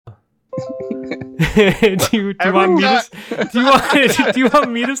do you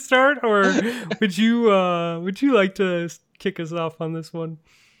want me to start, or would you like to kick us off on this one?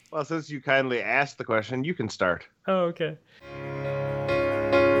 Well, since you kindly asked the question, you can start. Oh, okay.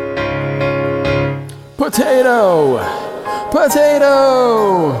 Potato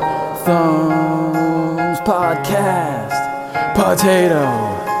Thumbs Podcast.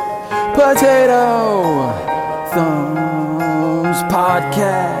 Potato Thumbs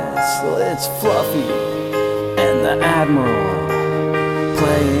Podcast. It's Fluffy and the Admiral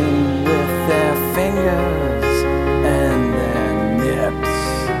playing with their fingers and their nips.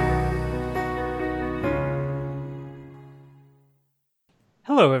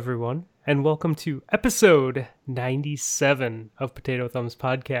 Hello, everyone, and welcome to episode 97 of Potato Thumbs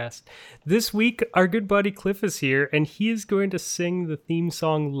Podcast. This week, our good buddy Cliff is here, and he is going to sing the theme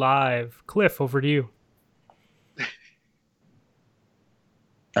song live. Cliff, over to you.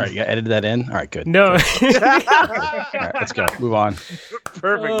 All right, you edited that in? All right, good. No. All right, let's go. Move on.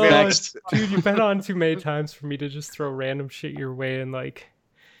 Perfect. Next. Dude, you've been on too many times for me to just throw random shit your way, and that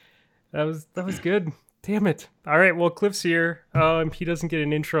was good. Damn it. All right, well, Cliff's here. He doesn't get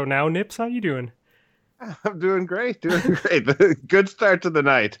an intro now. Nips, how you doing? I'm doing great. Good start to the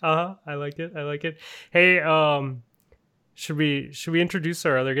night. I like it. Hey, should we introduce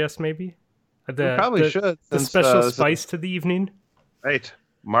our other guest maybe? We probably should. The special spice to the evening. Right.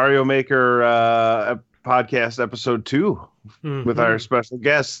 Mario Maker podcast episode 2 with our special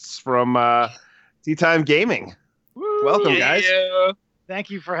guests from Tea Time Gaming. Woo, welcome, guys.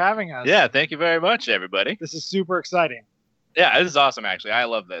 Thank you for having us. Yeah, thank you very much, everybody. This is super exciting. Yeah, this is awesome, actually. I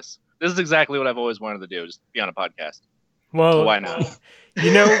love this. This is exactly what I've always wanted to do, just be on a podcast. Well, so why not?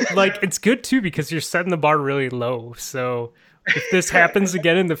 It's good, too, because you're setting the bar really low. So if this happens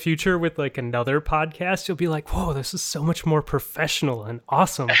again in the future with, another podcast, you'll be like, whoa, this is so much more professional and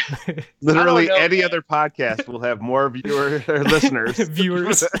awesome. Literally any other podcast will have more listeners.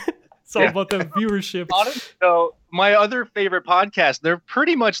 Viewers. It's all about the viewership. Honestly, though, my other favorite podcasts, they're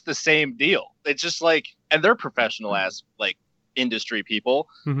pretty much the same deal. It's just and they're professional as industry people,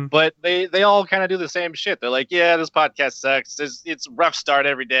 but they all kind of do the same shit. They're like, yeah, this podcast sucks. It's rough start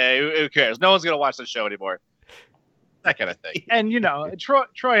every day. Who cares? No one's gonna watch the show anymore. That kind of thing. And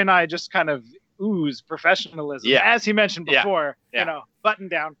Troy and I just kind of ooze professionalism. Yeah. As he mentioned before, Yeah. button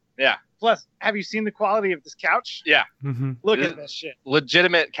down. Yeah. Plus, have you seen the quality of this couch? Yeah. Look at this shit.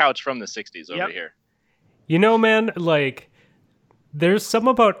 Legitimate couch from the 60s over here. Man, there's some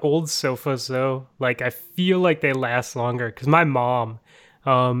about old sofas, though. I feel like they last longer. Because my mom,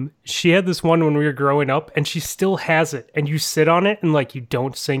 she had this one when we were growing up, and she still has it. And you sit on it, and, you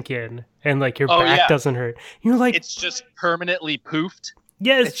don't sink in. And, your back doesn't hurt. You're like... It's just permanently poofed.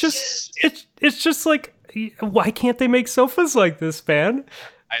 Yeah, it's just why can't they make sofas like this, man?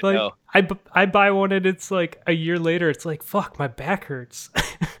 I know. I buy one, and it's, a year later, it's fuck, my back hurts.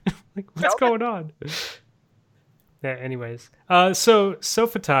 What's going on? Yeah, anyways. So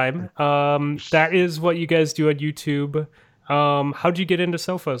Sofa Time, that is what you guys do on YouTube. How'd you get into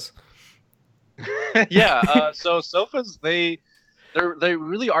sofas? Yeah, so sofas, they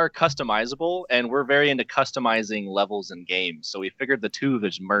really are customizable, and we're very into customizing levels and games. So we figured the two of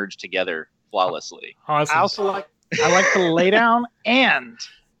us merge together flawlessly. Awesome. I like to lay down, and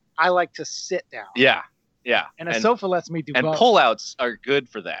I like to sit down. Yeah. And a sofa lets me do both. And pullouts are good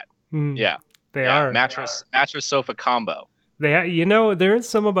for that. Yeah. They are. Mattress sofa combo. There is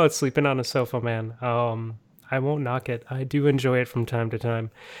some about sleeping on a sofa, man. I won't knock it. I do enjoy it from time to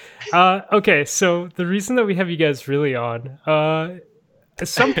time. Okay, so the reason that we have you guys really on,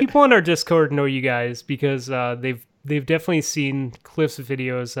 some people on our Discord know you guys because they've definitely seen Cliff's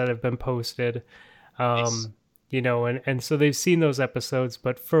videos that have been posted. Nice. And so they've seen those episodes,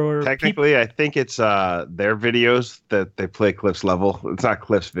 but for technically, I think it's their videos that they play Cliff's level. It's not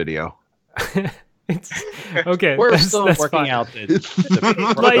Cliff's video. It's okay. We're still working fine. out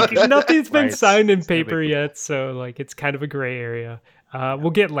the nothing's been Right. signed in paper yet, so it's kind of a gray area.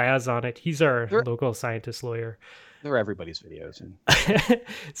 We'll get Laz on it. He's our local scientist lawyer. They're everybody's videos. And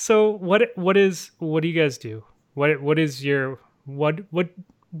So what do you guys do? What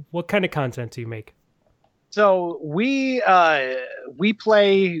kind of content do you make? So we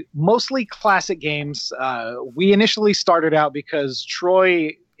play mostly classic games. We initially started out because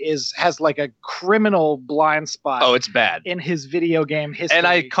Troy has like a criminal blind spot. Oh, it's bad in his video game history. And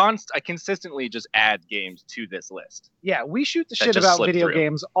I consistently just add games to this list. Yeah, we shoot the shit about video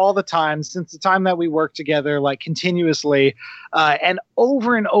games all the time since the time that we work together, like continuously, and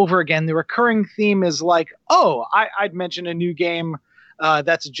over again. The recurring theme is like, oh, I'd mention a new game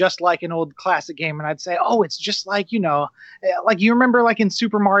that's just like an old classic game, and I'd say, oh, it's just like, you know, like you remember like in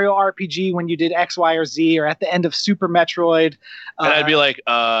Super Mario RPG when you did X, Y, or Z, or at the end of Super Metroid. And I'd be like,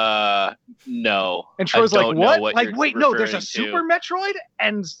 no. And Troy's like, what? Like, wait, no, there's a to. Super Metroid?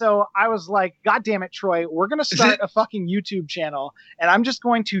 And so I was like, God damn it, Troy, we're going to start a fucking YouTube channel, and I'm just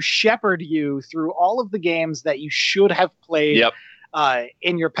going to shepherd you through all of the games that you should have played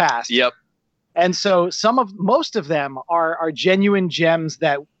in your past. Yep. And so most of them are genuine gems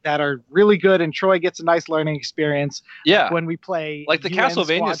that are really good, and Troy gets a nice learning experience. Yeah. When we play, like the UN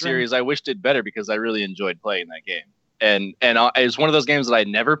Castlevania Squadron. series, I wish did better because I really enjoyed playing that game. And it's one of those games that I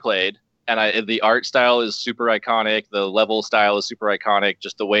never played, and the art style is super iconic, the level style is super iconic,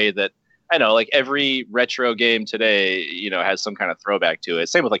 just the way that I know, like every retro game today, you know, has some kind of throwback to it.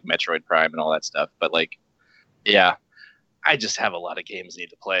 Same with like Metroid Prime and all that stuff. But like, yeah, I just have a lot of games I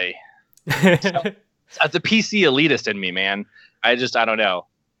need to play. That's a PC elitist in me, man. I don't know.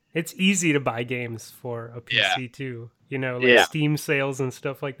 It's easy to buy games for a PC too. You know, like Steam sales and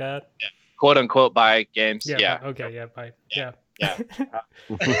stuff like that. Yeah. Quote unquote buy games. Yeah. Okay. Yeah. Buy. Yeah.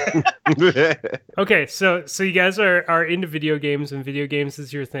 Okay. So you guys are into video games, and video games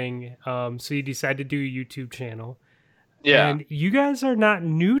is your thing. So you decide to do a YouTube channel. Yeah. And you guys are not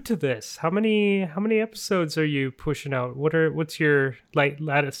new to this. How many episodes are you pushing out? What's your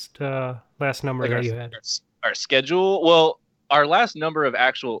last number that you had? Our schedule? Well, our last number of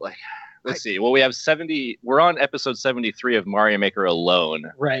actual let's see. Well, we have 70. We're on episode 73 of Mario Maker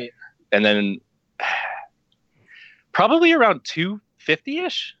alone. Right. And then probably around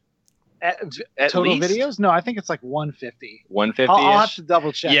 250-ish. At total least? Videos? No, I think it's like 150. 150-ish? I'll have to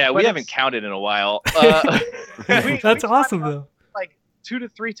double check. Yeah, we haven't counted in a while. That's awesome, though. Like 2 to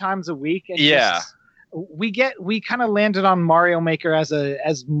 3 times a week. And yeah. We kind of landed on Mario Maker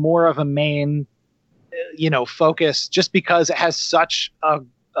as more of a main, focus, just because it has such a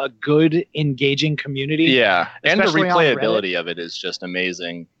good, engaging community. Yeah, and the replayability of it is just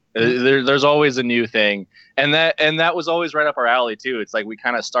amazing. There's always a new thing, and that was always right up our alley too. It's like we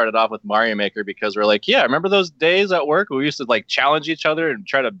kind of started off with Mario Maker because we're like, yeah, remember those days at work where we used to like challenge each other and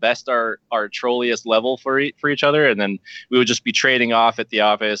try to best our trolliest level for each other, and then we would just be trading off at the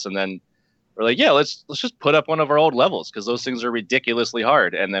office, and then we're like, yeah, let's just put up one of our old levels because those things are ridiculously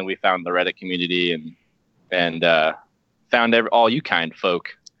hard. And then we found the Reddit community and found all you kind folk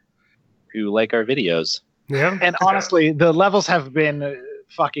who like our videos. Yeah, and honestly, the levels have been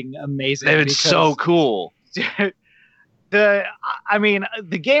fucking amazing. They've been so cool. The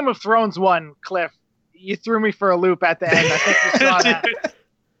Game of Thrones one, Cliff, you threw me for a loop at the end. I think you saw that.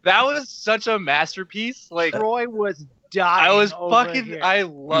 That was such a masterpiece. Like Troy was dying. I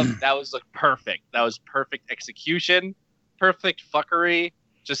loved that. Was like perfect. That was perfect execution, perfect fuckery.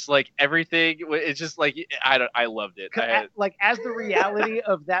 Just like everything, it's just like I loved it. As the reality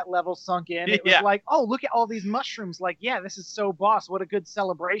of that level sunk in, it was like, oh, look at all these mushrooms. Like, yeah, this is so boss. What a good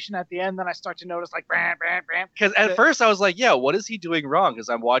celebration at the end. Then I start to notice like, because at first I was like, yeah, what is he doing wrong? Because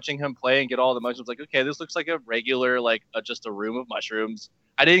I'm watching him play and get all the mushrooms. Like, okay, this looks like a regular just a room of mushrooms.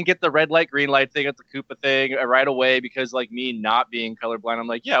 I didn't get the red light, green light thing at the Koopa thing right away because like me not being colorblind, I'm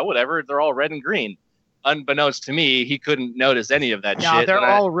like, yeah, whatever. They're all red and green. Unbeknownst to me, he couldn't notice any of that shit. No, they're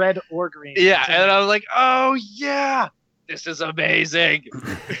all red or green. Yeah, and I was like, oh yeah, this is amazing.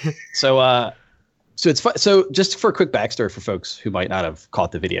 So it's fun. So just for a quick backstory for folks who might not have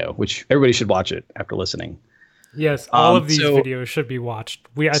caught the video, which everybody should watch it after listening. Yes, all of these videos should be watched.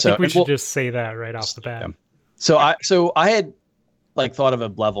 I think we should just say that right off the bat. Yeah. So I had like thought of a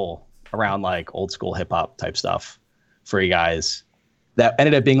level around like old school hip hop type stuff for you guys that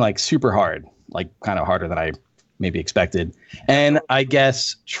ended up being like super hard. Like kind of harder than I maybe expected. And I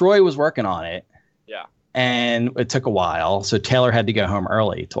guess Troy was working on it. Yeah. And it took a while. So Taylor had to go home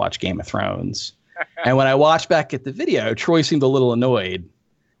early to watch Game of Thrones. And when I watched back at the video, Troy seemed a little annoyed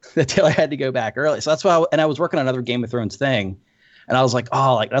that Taylor had to go back early. So that's why I was working on another Game of Thrones thing. And I was like,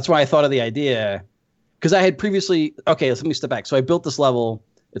 that's why I thought of the idea. Because I had previously, let me step back. So I built this level.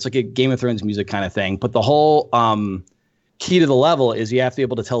 It's like a Game of Thrones music kind of thing. But the whole key to the level is you have to be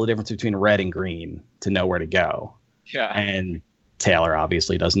able to tell the difference between red and green to know where to go. Yeah. And Taylor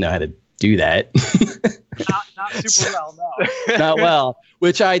obviously doesn't know how to do that. not super well, no. Not well.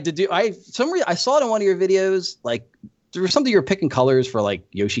 Which I had to do. I saw it in one of your videos. Like there was something you were picking colors for like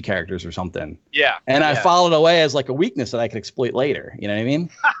Yoshi characters or something. Yeah. And I followed away as like a weakness that I could exploit later. You know what I mean?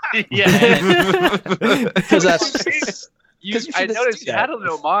 Yeah. Because that's. I noticed you had an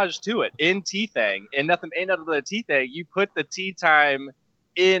homage to it in T-Thang. And nothing ain't out of the T-Thang. You put the tea time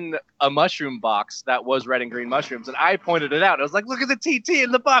in a mushroom box that was red and green mushrooms, and I pointed it out. I was like, "Look at the TT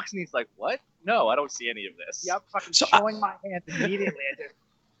in the box," and he's like, "What? No, I don't see any of this." Yep, fucking showing my hand immediately.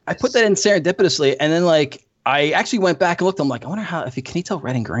 I put that in serendipitously, and then like I actually went back and looked. I'm like, I wonder how can he tell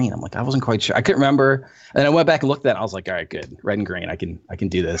red and green? I'm like, I wasn't quite sure. I couldn't remember, and I went back and looked at it. I was like, all right, good, red and green. I can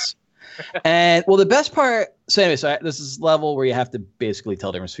do this. And well, the best part. So anyway, this is level where you have to basically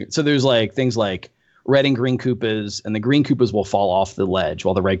tell difference. So there's like things like red and green Koopas, and the green Koopas will fall off the ledge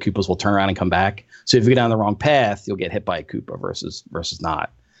while the red Koopas will turn around and come back. So if you go down the wrong path, you'll get hit by a Koopa versus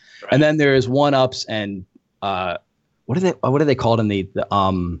not. Right. And then there's 1-ups and what are they called in the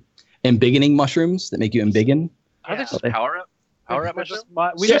embiggening mushrooms that make you embiggen? Are they just power up mushrooms?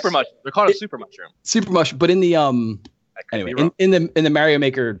 Super mushroom. They're called a super mushroom. Super mushroom, but in the anyway, in the Mario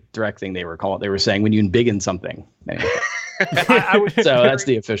Maker Direct thing, they were saying when you embiggen something. Anyway. So that's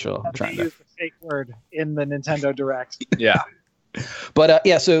the official. I'm trying to use the fake word in the Nintendo Direct. Yeah. But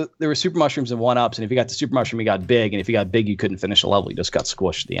so there were super mushrooms and 1-ups, and if you got the super mushroom, you got big, and if you got big, you couldn't finish a level. You just got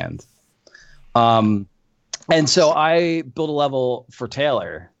squished at the end. And so I built a level for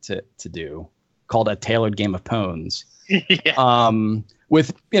Taylor to do called A Tailored Game of Pones. Yeah.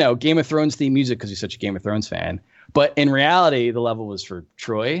 With Game of Thrones theme music because he's such a Game of Thrones fan. But in reality, the level was for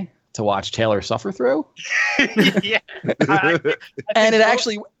Troy to watch Taylor suffer through. Yeah. And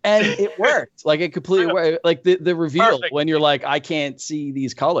it worked. Like it completely worked. Like the reveal Perfect. When you're like, I can't see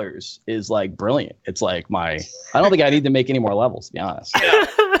these colors is like brilliant. It's like I don't think I need to make any more levels, to be honest. Yeah.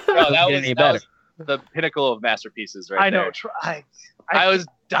 No, that was the pinnacle of masterpieces right there. I know. I was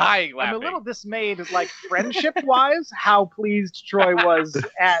dying laughing. I'm a little dismayed, like friendship-wise, how pleased Troy was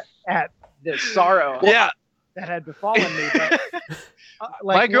at the sorrow that had befallen me. But,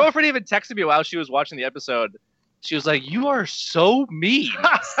 my girlfriend even texted me while she was watching the episode. She was like, "You are so mean."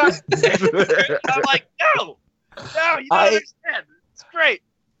 I'm like, "No, you don't understand. It's great."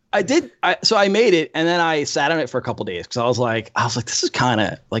 So I made it, and then I sat on it for a couple days because I was like, this is kind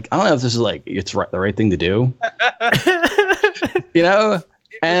of like, I don't know if this is like the right thing to do,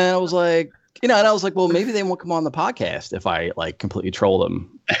 And I was like, and I was like, well, maybe they won't come on the podcast if I like completely troll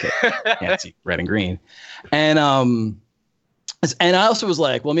them. I can't see red and green, and I also was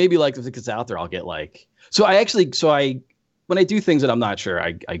like, well, maybe like if it gets out there, I'll get like. So when I do things that I'm not sure,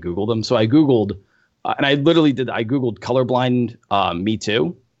 I Google them. So I Googled, and I literally did. I Googled colorblind Me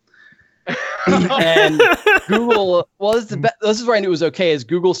Too. And Google, this is where I knew it was okay, is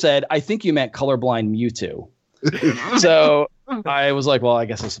Google said, I think you meant colorblind Mewtwo. So I was like, well, I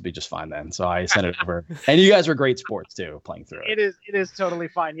guess this will be just fine then. So I sent it over. And you guys were great sports too, playing through it. It is totally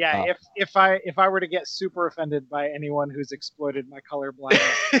fine. Yeah. If I were to get super offended by anyone who's exploited my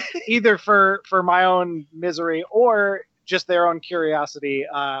colorblindness, either for my own misery or just their own curiosity,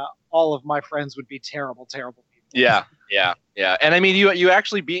 all of my friends would be terrible people. Yeah. And I mean, you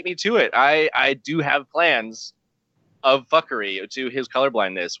actually beat me to it. I do have plans of fuckery to his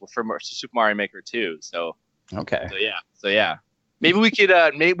colorblindness for Super Mario Maker 2. So okay. So yeah. Maybe we could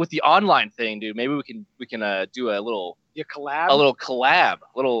maybe with the online thing, dude. Maybe we can do a little collab, a little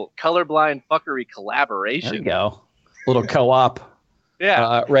colorblind fuckery collaboration. There you go. A little co-op.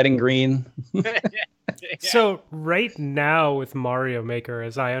 Yeah. Red and green. Yeah. So right now with Mario Maker,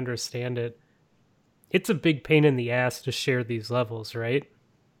 as I understand it, it's a big pain in the ass to share these levels, right?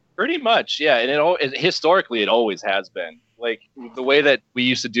 Pretty much, yeah. And historically, it always has been. Like the way that we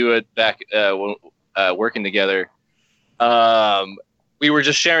used to do it back when working together, we were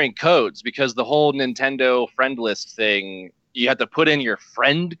just sharing codes because the whole Nintendo friend list thing, you had to put in your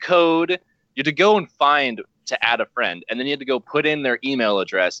friend code. You had to go and find to add a friend, and then you had to go put in their email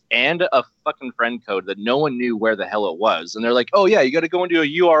address and a fucking friend code that no one knew where the hell it was. And they're like, oh yeah, you got to go into a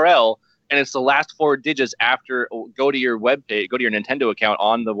URL. And it's the last 4 digits after, go to your web page, go to your Nintendo account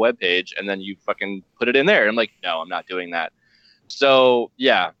on the web page, and then you fucking put it in there. And I'm like, no, I'm not doing that. So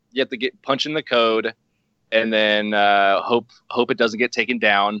yeah, you have to punch in the code, and then hope it doesn't get taken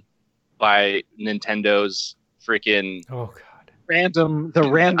down by Nintendo's freaking random.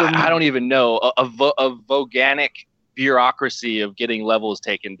 I don't even know a voganic bureaucracy of getting levels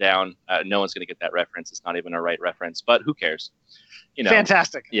taken down. No one's gonna get that reference. It's not even a right reference, but who cares?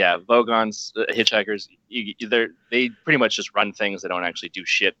 Fantastic. Yeah, Vogons, hitchhikers, they pretty much just run things. They don't actually do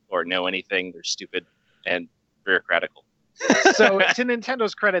shit or know anything. They're stupid and bureaucratical. So to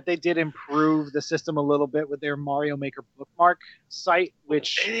Nintendo's credit, they did improve the system a little bit with their Mario Maker bookmark site,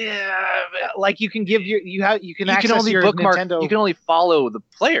 which like you can only bookmark. Nintendo. You can only follow the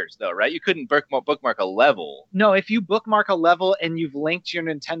players though, right? You couldn't bookmark a level. No, if you bookmark a level and you've linked your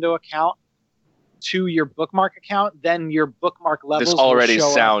Nintendo account to your bookmark account, then your bookmark levels. This already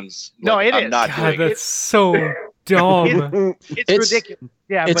sounds. No, it is. I'm not doing that's it. so dumb. It's ridiculous.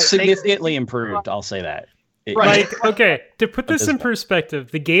 Yeah, it's but significantly improved. I'll say that. Like, okay, to put this in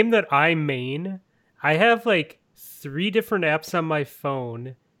perspective, the game that I main, I have like 3 different apps on my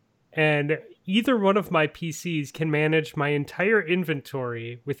phone, and either one of my PCs can manage my entire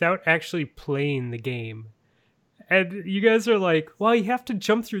inventory without actually playing the game. And you guys are like, well, you have to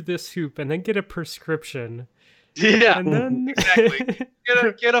jump through this hoop and then get a prescription. Yeah, and then... exactly.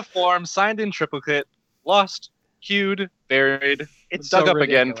 Get a form, signed in triplicate, lost, queued, buried, It's dug so up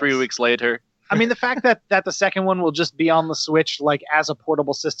again ridiculous. 3 weeks later. I mean, the fact that the second one will just be on the Switch, like as a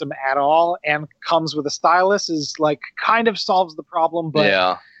portable system at all, and comes with a stylus is like kind of solves the problem. But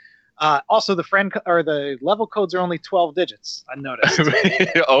Yeah. Also, the level codes are only 12 digits. I noticed.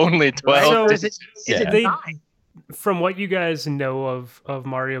 Only 12. So- Is it They- 9? From what you guys know of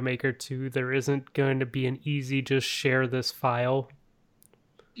Mario Maker 2, there isn't going to be an easy just share this file.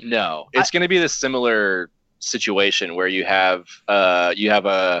 No, it's going to be the similar situation where you have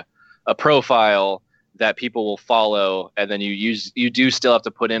a profile that people will follow, and then you do still have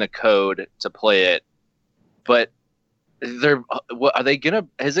to put in a code to play it. But are they gonna?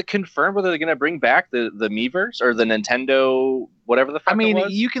 Is it confirmed whether they're gonna bring back the Miiverse or the Nintendo whatever the fuck? I mean, it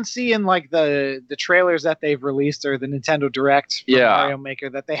was? you can see in like the trailers that they've released or the Nintendo Direct from Mario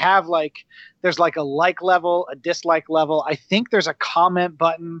Maker that they have like there's like a like level, a dislike level. I think there's a comment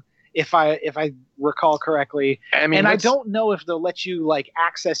button if I recall correctly. I mean, and I don't know if they'll let you like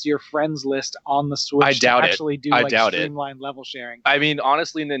access your friends list on the Switch. I doubt to it. actually do I like doubt it. streamlined level sharing. I mean,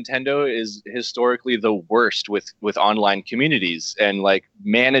 honestly, Nintendo is historically the worst with online communities and like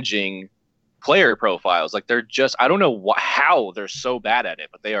managing player profiles. Like they're just, I don't know how they're so bad at it,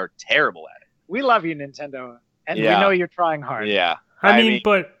 but they are terrible at it. We love you, Nintendo, and Yeah. we know you're trying hard. Yeah. I mean,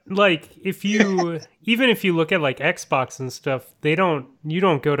 but like if you even if you look at like Xbox and stuff, you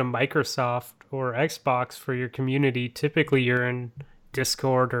don't go to Microsoft or Xbox for your community. Typically you're in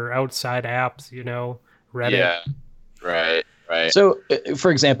Discord or outside apps, Reddit. Yeah. Right. So,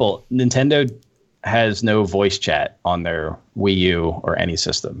 for example, Nintendo has no voice chat on their Wii U or any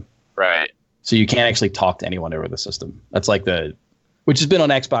system. Right. So you can't actually talk to anyone over the system. That's like which has been on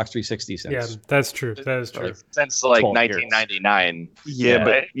Xbox 360 since. Yeah, that's true. That is true. Since like 12 years. 1999. Yeah,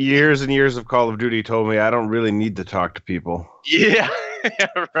 but years and years of Call of Duty told me I don't really need to talk to people. Yeah.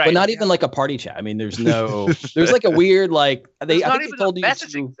 Right. But not even like a party chat. I mean, there's like a weird like There's I not think even they told a you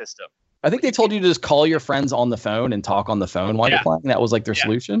messaging system. I think they told you to just call your friends on the phone and talk on the phone while you're Yeah. playing. That was like their Yeah.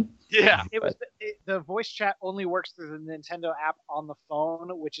 solution. Yeah. It was the voice chat only works through the Nintendo app on the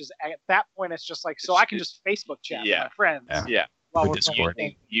phone, which is at that point it's just like so I can just Facebook chat with my friends. Yeah. While Or we're Discord.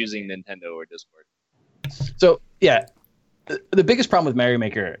 playing. Using Nintendo or Discord. So yeah, the biggest problem with Mario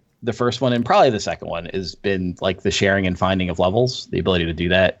Maker, the first one and probably the second one, has been like the sharing and finding of levels, the ability to do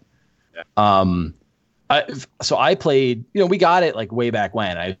that. Yeah. I played, we got it like way back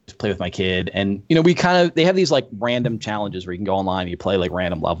when. I used to play with my kid, and they have these like random challenges where you can go online and you play like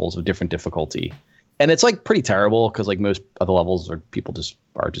random levels of different difficulty, and it's like pretty terrible because like most of the levels are people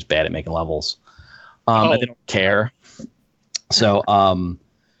are just bad at making levels, and they don't care. So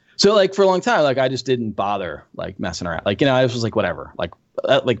like for a long time, like I just didn't bother like messing around. Like, I was just like, whatever. Like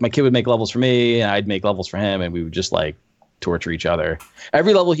my kid would make levels for me and I'd make levels for him, and we would just like torture each other.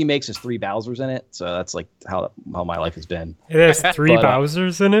 Every level he makes has 3 Bowsers in it. So that's like how my life has been. It has 3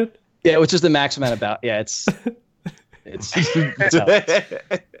 Bowsers in it? Yeah, which is the maximum amount of it's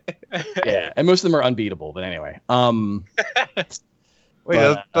yeah. And most of them are unbeatable, but anyway.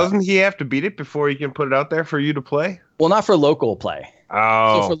 Wait, doesn't he have to beat it before he can put it out there for you to play? Well, not for local play.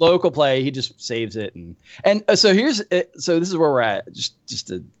 Oh. So for local play, he just saves it, and so this is where we're at. Just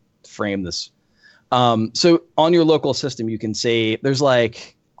to frame this. So on your local system, you can save. There's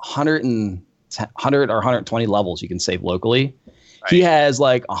like 100 or 120 levels you can save locally. Right. He has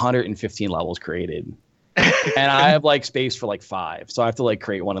like 115 levels created, and I have like space for like 5. So I have to like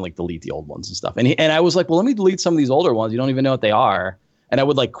create one and like delete the old ones and stuff. And I was like, well, let me delete some of these older ones. You don't even know what they are. And I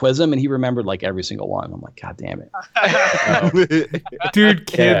would like quiz him, and he remembered like every single one. I'm like, God damn it, dude,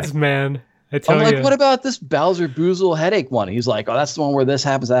 kids, man. I tell you. I'm like, what about this Bowser Boozle headache one? He's like, oh, that's the one where this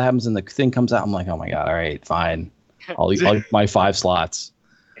happens, that happens, and the thing comes out. I'm like, oh my God, all right, fine. I'll eat my 5 slots.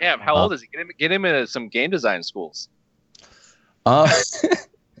 Damn, how old is he? Get him into some game design schools.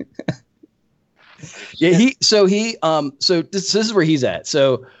 Yeah, so this is where he's at.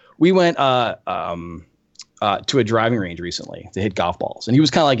 So we went to a driving range recently to hit golf balls, and he was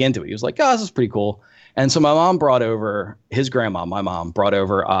kind of like into it. He was like, oh, this is pretty cool. And so my mom brought over, his grandma, my mom brought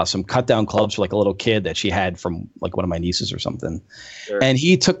over some cut down clubs for like a little kid that she had from like one of my nieces or something. Sure. And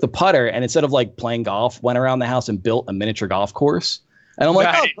he took the putter, and instead of like playing golf, went around the house and built a miniature golf course. And I'm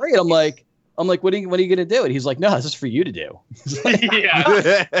like, oh, great. I'm I'm like, what are you gonna do? And he's like, no, this is for you to do. He's like,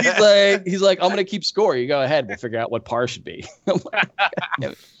 Yeah. he's like, I'm gonna keep score. You go ahead. We'll figure out what par should be. So,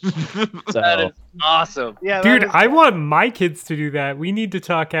 That is awesome. Yeah, Dude, I want my kids to do that. We need to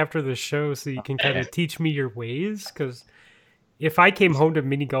talk after the show so you can kind of teach me your ways. Because if I came home to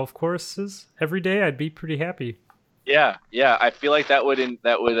mini golf courses every day, I'd be pretty happy. Yeah. I feel like that would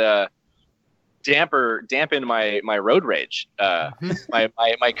dampen my road rage.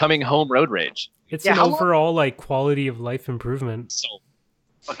 My coming home road rage. It's an overall like quality of life improvement. So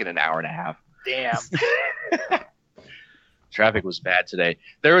fucking an hour and a half. damn. Traffic was bad today.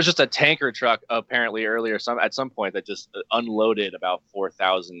 There was just a tanker truck apparently earlier at some point that just unloaded about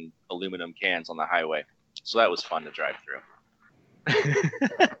 4,000 aluminum cans on the highway. So that was fun to drive through.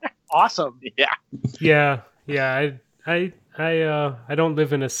 Awesome. Yeah. Yeah. I don't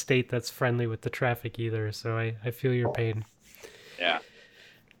live in a state that's friendly with the traffic either, so I feel your pain. Yeah.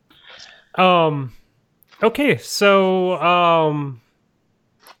 Okay, so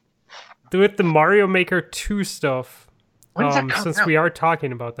with the Mario Maker 2 stuff, since we are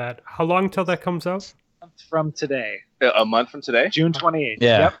talking about that, how long till that comes out? From today. A month from today? June 28th.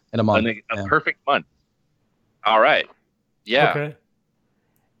 Yeah, Yep. in a month. A perfect month. All right. Yeah. Okay.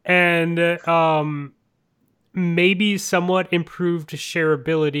 And maybe somewhat improved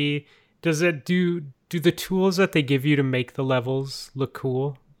shareability. Does it do the tools that they give you to make the levels look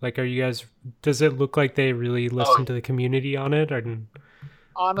cool? Like, does it look like they really listen to the community on it? Or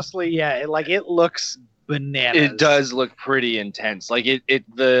Honestly, yeah, it looks bananas. It does look pretty intense. Like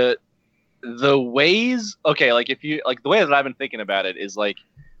the ways. Okay, like if you like the way that I've been thinking about it is like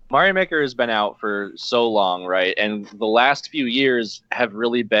Mario Maker has been out for so long, right? And the last few years have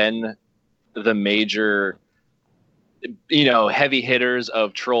really been the major, heavy hitters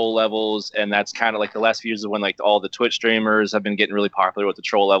of troll levels, and that's kind of like the last few years of when like all the Twitch streamers have been getting really popular with the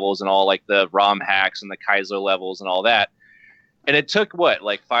troll levels and all like the ROM hacks and the Kaizo levels and all that. And it took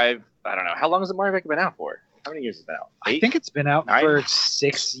like 5, I don't know, how long has the Mario Maker been out for? How many years has it been out? 8? I think it's been out 9? for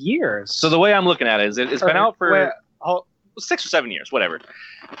 6 years. So the way I'm looking at it is it's been out for 6 or 7 years, whatever,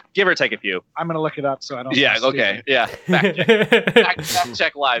 give or take a few. I'm gonna look it up so I don't. Yeah. Okay. Yeah. Fact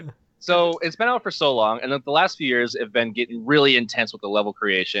check live. So it's been out for so long, and the last few years have been getting really intense with the level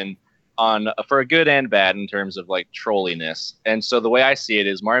creation for a good and bad in terms of like trolliness. And so the way I see it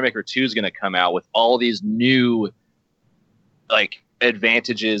is Mario Maker 2 is going to come out with all these new like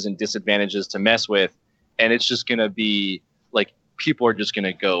advantages and disadvantages to mess with, and it's just going to be like people are just going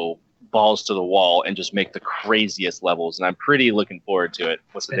to go balls to the wall and just make the craziest levels, and I'm pretty looking forward to it.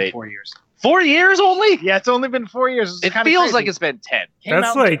 What's the date? 4 years. 4 years only? Yeah, it's only been 4 years. It feels like it's been 10.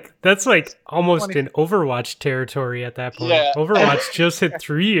 That's like almost in Overwatch territory at that point. Yeah. Overwatch just hit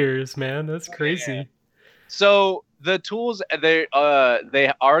 3 years, man. That's crazy. Yeah. So the tools they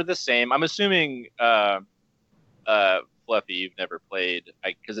are the same. I'm assuming Fluffy, you've never played,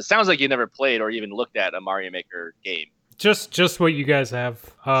 because it sounds like you never played or even looked at a Mario Maker game. Just what you guys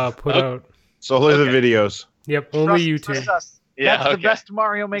have put out. So only the videos. Yep, only YouTube. Trust us. Yeah, That's the best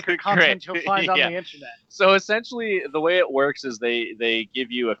Mario Maker content you'll find on the internet. So essentially, the way it works is they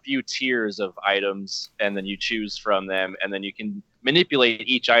give you a few tiers of items, and then you choose from them, and then you can manipulate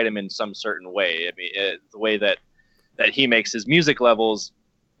each item in some certain way. I mean, the way that he makes his music levels,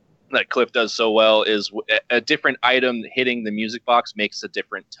 that Cliff does so well, is a different item hitting the music box makes a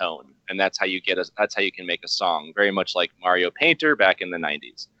different tone, and that's how you can make a song. Very much like Mario Painter back in the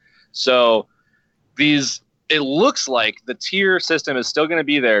 90s. So it looks like the tier system is still going to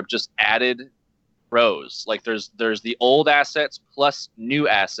be there, just added rows. Like there's the old assets plus new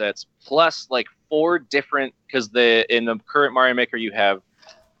assets plus like 4 different, because in the current Mario Maker you have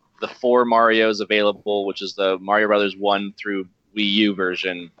the 4 Marios available, which is the Mario Brothers 1 through Wii U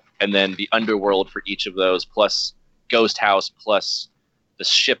version, and then the underworld for each of those, plus Ghost House, plus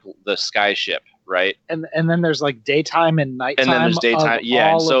the sky ship, right? And then there's like daytime and nighttime. And then there's daytime,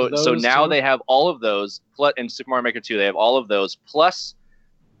 yeah. And so now too. they have all of those. Plus, in Super Mario Maker 2, they have all of those, plus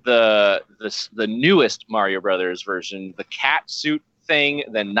the newest Mario Brothers version, the cat suit thing,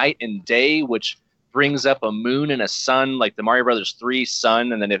 the night and day, which brings up a moon and a sun, like the Mario Brothers 3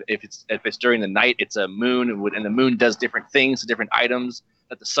 sun. And then if it's during the night, it's a moon, and the moon does different things, different items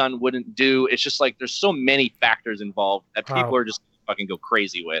that the sun wouldn't do. It's just like there's so many factors involved that people are just fucking go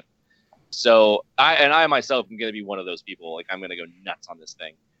crazy with. So I myself am going to be one of those people. Like I'm going to go nuts on this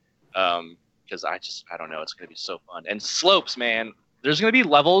thing, because I don't know, it's going to be so fun. And slopes, man, there's going to be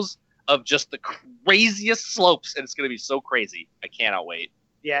levels of just the craziest slopes, and it's going to be so crazy. I cannot wait.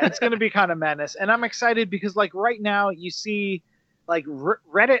 Yeah, it's going to be kind of madness, and I'm excited because like right now you see, like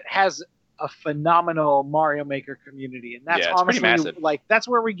Reddit has a phenomenal Mario Maker community, and that's it's pretty honestly massive. like that's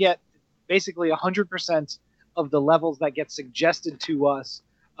where we get basically 100% of the levels that get suggested to us.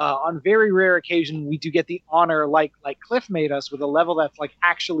 On very rare occasion, we do get the honor, like Cliff made us, with a level that's like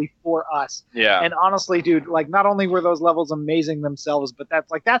actually for us. Yeah. And honestly, dude, like not only were those levels amazing themselves, but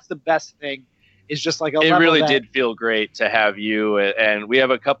that's the best thing. Is just like it really did feel great to have you, and we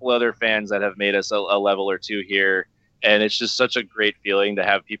have a couple other fans that have made us a level or two here, and it's just such a great feeling to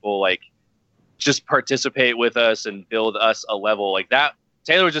have people like just participate with us and build us a level like that.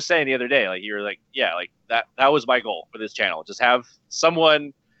 Taylor was just saying the other day, like you were like, yeah, like that was my goal for this channel. Just have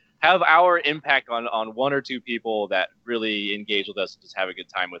our impact on one or two people that really engage with us and just have a good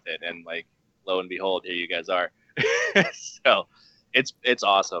time with it. And like, lo and behold, here you guys are. So it's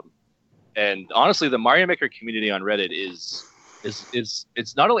awesome. And honestly, the Mario Maker community on Reddit is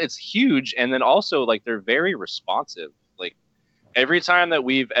it's not only, it's huge, and then also like they're very responsive. Like every time that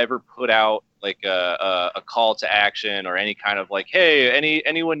we've ever put out like a call to action or any kind of like, hey,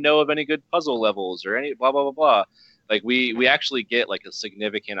 anyone know of any good puzzle levels or any blah blah blah blah, like we actually get like a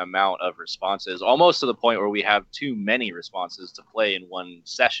significant amount of responses, almost to the point where we have too many responses to play in one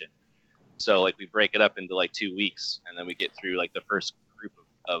session. So like we break it up into like 2 weeks, and then we get through like the first group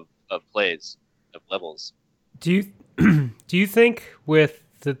of plays of levels. Do you think with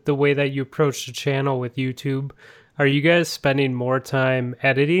the way that you approach the channel with YouTube, are you guys spending more time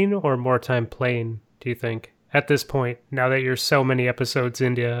editing or more time playing, do you think, at this point, now that you're so many episodes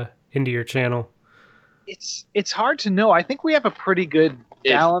into your channel? It's hard to know. I think we have a pretty good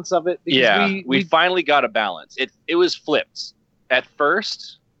balance of it. Yeah, we finally got a balance. It was flipped. At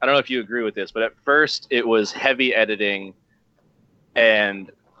first, I don't know if you agree with this, but at first it was heavy editing and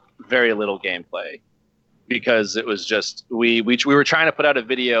very little gameplay, because it was just we were trying to put out a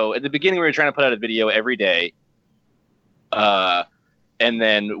video at the beginning. We were trying to put out a video every day, and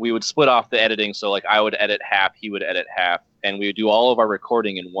then we would split off the editing. So like I would edit half, he would edit half, and we would do all of our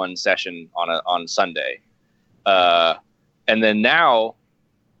recording in one session on Sunday. And then now,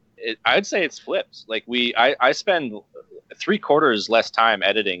 I'd say it's flipped. Like I spend 3/4 less time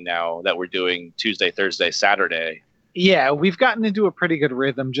editing now that we're doing Tuesday, Thursday, Saturday. Yeah, we've gotten into a pretty good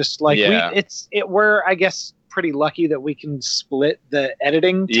rhythm. Just like we're I guess pretty lucky that we can split the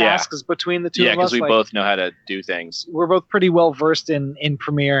editing tasks between the two of us. Yeah, because we both know how to do things. We're both pretty well versed in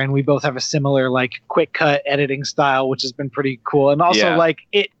Premiere, and we both have a similar like quick cut editing style, which has been pretty cool. And also like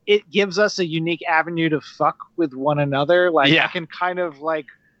it gives us a unique avenue to fuck with one another. Like I can kind of like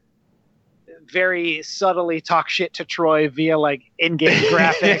very subtly talk shit to Troy via like in-game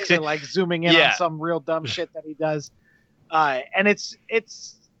graphics and like zooming in on some real dumb shit that he does. And it's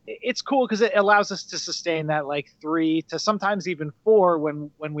cool because it allows us to sustain that like 3 to sometimes even 4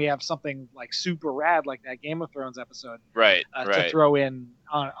 when we have something like super rad like that Game of Thrones episode, right? To throw in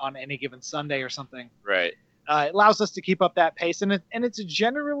on any given Sunday or something, right? It allows us to keep up that pace, and it's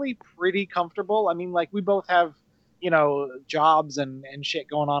generally pretty comfortable. I mean, like we both have jobs and shit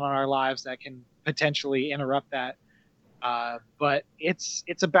going on in our lives that can potentially interrupt that, but it's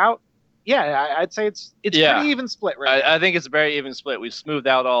about. Yeah, I'd say it's pretty even split right now. I think it's a very even split. We've smoothed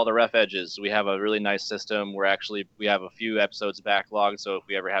out all the rough edges. We have a really nice system. We have a few episodes backlogged, so if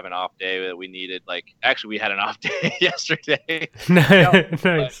we ever have an off day that we needed, we had an off day yesterday.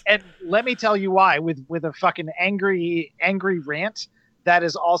 Nice. And let me tell you why. With a fucking angry rant, that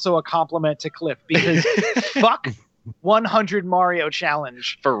is also a compliment to Cliff, because fuck 100 Mario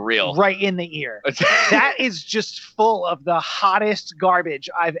challenge for real right in the ear. That is just full of the hottest garbage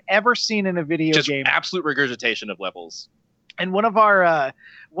I've ever seen in a video game. Absolute regurgitation of levels. And one of our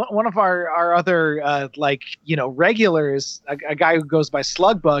other regulars, a guy who goes by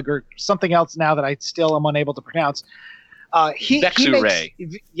Slugbug or something else now that I still am unable to pronounce. He makes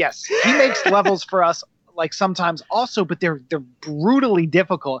levels for us. Like sometimes also, but they're brutally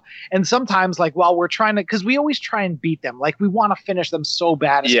difficult. And sometimes like while we're trying to, because we always try and beat them, like we want to finish them so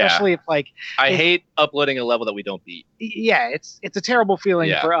bad, especially if like I hate uploading a level that we don't beat. Yeah, it's a terrible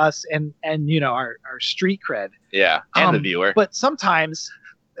feeling for us and our street cred. Yeah, and the viewer. But sometimes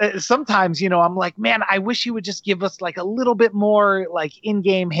I'm like, man, I wish he would just give us like a little bit more like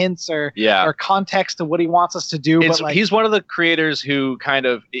in-game hints or context to what he wants us to do. He's one of the creators who kind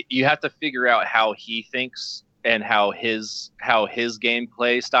of, you have to figure out how he thinks and how his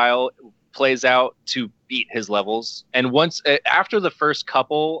gameplay style plays out to beat his levels. And once after the first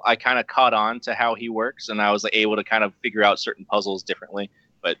couple, I kind of caught on to how he works, and I was able to kind of figure out certain puzzles differently.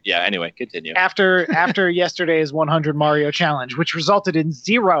 But yeah, anyway, continue. After yesterday's 100 Mario challenge, which resulted in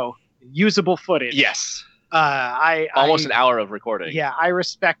 0 usable footage. Yes. Almost an hour of recording. Yeah, I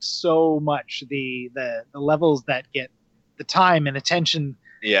respect so much the levels that get the time and attention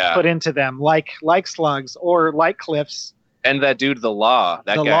put into them, like Slugs or like Cliff's. And that dude, The Law,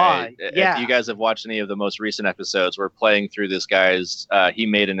 that The guy. Law, yeah. If you guys have watched any of the most recent episodes, we're playing through this guy's. He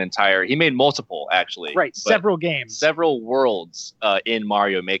made multiple actually. Right, several games, several worlds in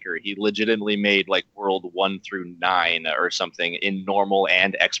Mario Maker. He legitimately made like world 1 through 9 or something in normal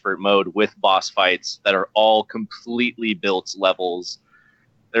and expert mode with boss fights that are all completely built levels.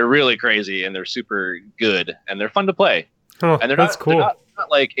 They're really crazy and they're super good and they're fun to play. Oh, and that's cool.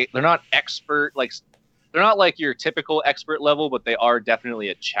 They're not expert like. They're not like your typical expert level, but they are definitely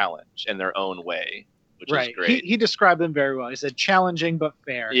a challenge in their own way, which is great. He described them very well. He said challenging but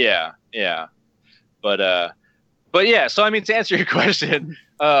fair. Yeah. But yeah. So I mean, to answer your question,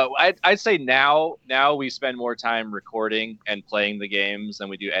 I'd say now we spend more time recording and playing the games than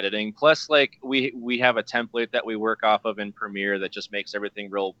we do editing. Plus, like we have a template that we work off of in Premiere that just makes everything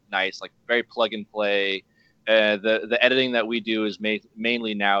real nice, like very plug and play. The editing that we do is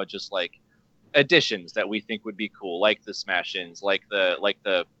mainly now just like additions that we think would be cool, like the smash-ins, like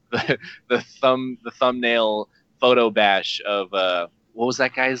the thumbnail photo bash of what was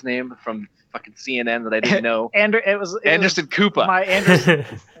that guy's name from fucking CNN that I didn't know? Anderson Cooper. My Anderson.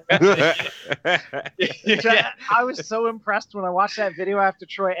 I was so impressed when I watched that video after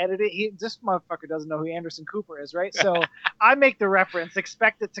Troy edited it. This motherfucker doesn't know who Anderson Cooper is, right? So I make the reference,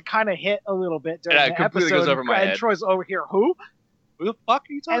 expect it to kind of hit a little bit during the episode. Goes over my head. And Troy's over here, who? Who the fuck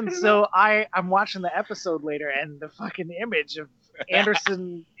are you talking about? And so I'm watching the episode later, and the fucking image of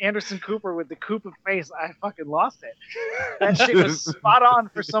Anderson Cooper with the Koopa face, I fucking lost it. That shit was spot on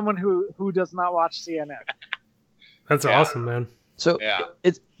for someone who does not watch CNN. That's awesome, man. So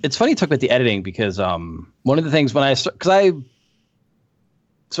it's funny you talk about the editing because one of the things when I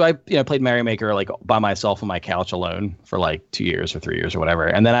played Mario Maker like by myself on my couch alone for like 2 years or 3 years or whatever,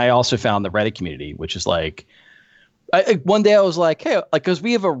 and then I also found the Reddit community, which is like. One day I was like, hey, like, because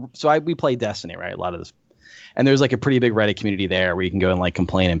we play Destiny, right? A lot of this. And there's like a pretty big Reddit community there where you can go and like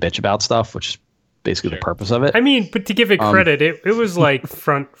complain and bitch about stuff, which is basically the purpose of it. I mean, but to give it credit, it was like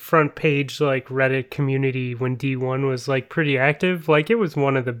front page, like Reddit community when D1 was like pretty active. Like it was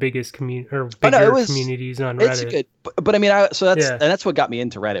one of the biggest communities on Reddit. It's good. But I mean, that's what got me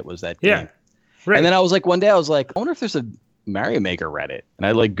into Reddit was that game. Yeah. Right. And then I was like, one day I was like, I wonder if there's a Mario Maker Reddit. And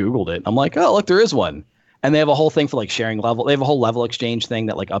I like Googled it. I'm like, oh, look, there is one. And they have a whole thing for like sharing level. They have a whole level exchange thing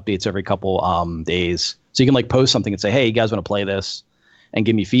that like updates every couple days. So you can like post something and say, hey, you guys want to play this and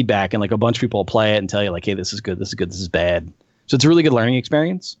give me feedback. And like a bunch of people will play it and tell you like, hey, this is good. This is good. This is bad. So it's a really good learning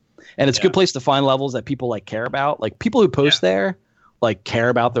experience. And it's a good place to find levels that people like care about. Like people who post there like care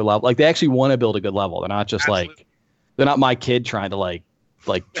about their level. Like they actually want to build a good level. They're not just like, they're not my kid trying to like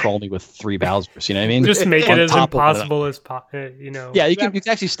troll me with 3 Bowsers, you know what I mean? Just make it as impossible as possible, you know. Yeah, you can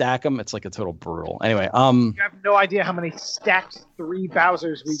actually stack them. It's like a total brutal. Anyway, you have no idea how many stacked 3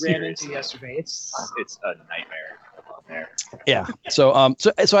 Bowsers we ran into yesterday. It's a nightmare. Yeah. So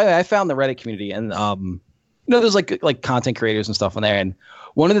I found the Reddit community, and there's like content creators and stuff on there. And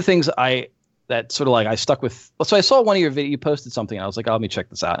one of the things that sort of like I stuck with. So I saw one of your videos. You posted something, and I was like, oh, let me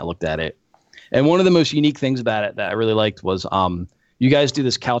check this out. And I looked at it, and one of the most unique things about it that I really liked was you guys do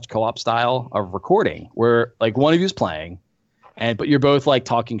this couch co-op style of recording where like one of you is playing but you're both like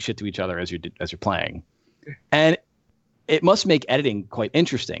talking shit to each other as you're playing. And it must make editing quite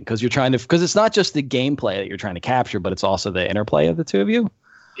interesting because because it's not just the gameplay that you're trying to capture, but it's also the interplay of the two of you.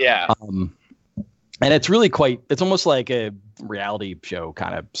 Yeah. And it's really it's almost like a reality show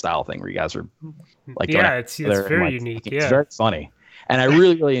kind of style thing where you guys are like, it's very unique. It's very funny. And I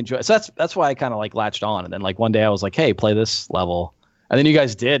really, really enjoy it. So that's why I kind of like latched on. And then like one day I was like, hey, play this level. And then you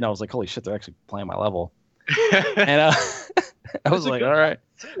guys did, and I was like, "Holy shit, they're actually playing my level." And I was like, "All right."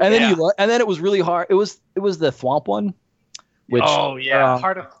 And then and then it was really hard. It was the Thwomp one, which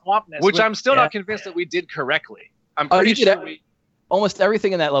Heart of Thwompness, which I'm still not convinced that we did correctly. I'm pretty sure almost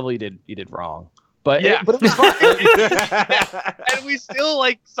everything in that level you did wrong. But it was fun. And we still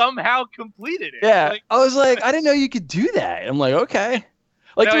like somehow completed it. Yeah, I was like, I didn't know you could do that. I'm like, okay.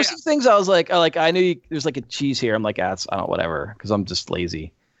 Like there's some things I was like I knew there's like a cheese here. I'm like, I don't whatever, because I'm just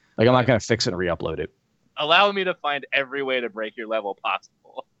lazy. Like I'm not gonna fix it and re-upload it. Allow me to find every way to break your level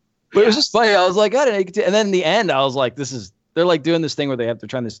possible. But it was just funny. I was like, I didn't know. And then in the end, I was like, they're like doing this thing where they're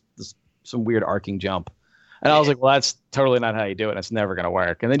trying this some weird arcing jump. And I was like, well, that's totally not how you do it. It's never going to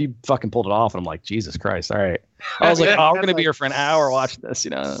work. And then you fucking pulled it off. And I'm like, Jesus Christ. All right. I was like, we're going to be here for an hour watching this,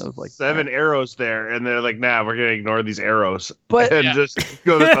 you know? I was like 7 arrows there. And they're like, nah, we're going to ignore these arrows and just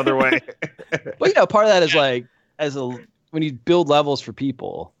go this other way. But, part of that is like, when you build levels for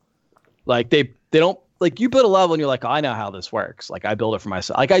people, like they don't, like you build a level and you're like, oh, I know how this works. Like I build it for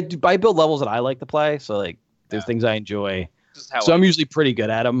myself. Like I build levels that I like to play. So like there's things I enjoy. So I'm usually pretty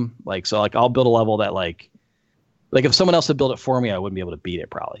good at them. Like, so like I'll build a level that like, Like if someone else had built it for me, I wouldn't be able to beat it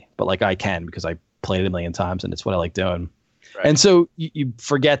probably. But like I can because I played it a million times and it's what I like doing. Right. And so you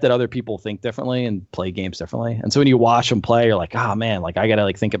forget that other people think differently and play games differently. And so when you watch them play, you're like, oh man, like I gotta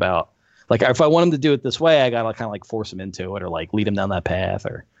like think about like if I want them to do it this way, I gotta kind of like force them into it or like lead them down that path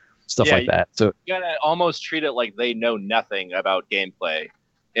or stuff like that. So you gotta almost treat it like they know nothing about gameplay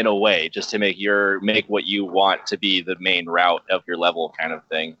in a way, just to make what you want to be the main route of your level kind of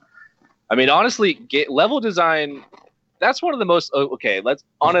thing. I mean, honestly, level design, that's one of the most, okay,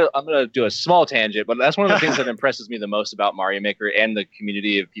 I'm going to do a small tangent, but that's one of the things that impresses me the most about Mario Maker and the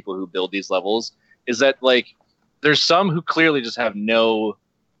community of people who build these levels is that, like, there's some who clearly just have no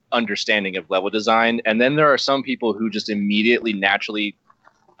understanding of level design, and then there are some people who just immediately naturally,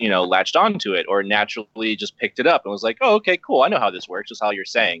 latched onto it or naturally just picked it up and was like, oh, okay, cool, I know how this works, just how you're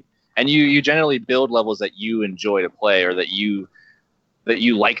saying. And you generally build levels that you enjoy to play or that you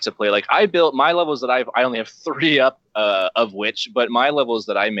like to play. Like I built my levels that I only have 3 up of which, but my levels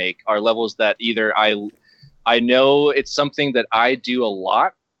that I make are levels that either I know it's something that I do a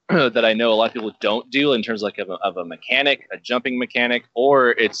lot that I know a lot of people don't do in terms of a mechanic, a jumping mechanic,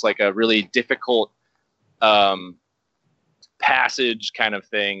 or it's like a really difficult passage kind of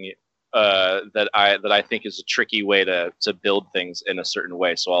thing that I think is a tricky way to build things in a certain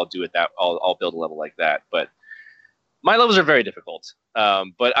way. So I'll do it I'll build a level like that. But my levels are very difficult.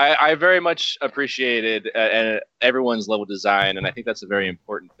 But I very much appreciated everyone's level design, and I think that's a very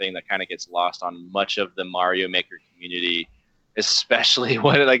important thing that kind of gets lost on much of the Mario Maker community, especially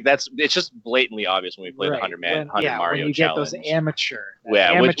it's just blatantly obvious when we play the 100 Mario when you challenge. Get those amateur,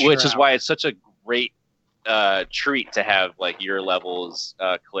 which is why it's such a great treat to have like your levels,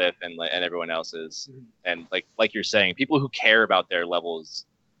 Cliff, and everyone else's, and like you're saying, people who care about their levels.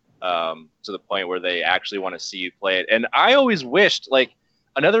 To the point where they actually want to see you play it. And I always wished, like,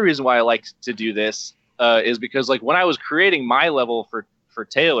 another reason why I liked to do this is because, like, when I was creating my level for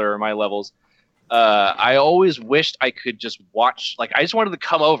Taylor or my levels, I always wished I could just watch, like, I just wanted to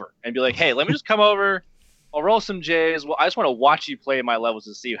come over and be like, hey, let me just come over, I'll roll some J's. Well, I just want to watch you play my levels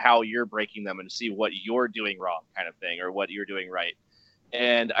to see how you're breaking them and see what you're doing wrong kind of thing, or what you're doing right.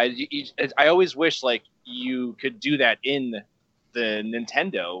 And I always wish, like, you could do that in the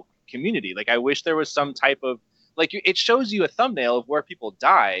Nintendo community. Like I wish there was some type of, like, it shows you a thumbnail of where people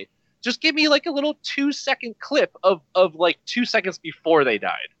die, just give me like a little 2-second clip of like 2 seconds before they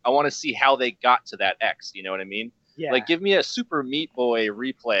died. I want to see how they got to that X, you know what I mean? Yeah. Like give me a Super Meat Boy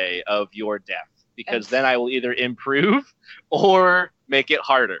replay of your death, because then I will either improve or make it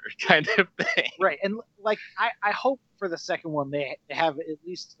harder kind of thing. Right. And like I hope for the second one they have at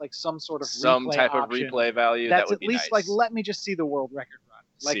least like some sort of some replay type option. of replay value. That's that would at be least nice. Like, let me just see the world record run.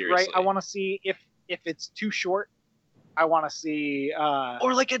 Like, Seriously. right, I want to see if it's too short. I want to see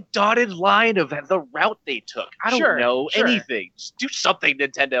or like a dotted line of the route they took. I don't know anything. Just do something,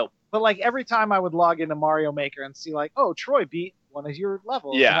 Nintendo. But like every time I would log into Mario Maker and see like, oh, Troy beat one of your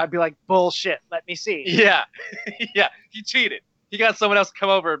levels, and I'd be like, bullshit. Let me see. Yeah, yeah. He cheated. He got someone else to come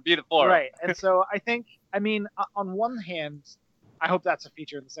over and beat it for him. Right. And so I mean, on one hand, I hope that's a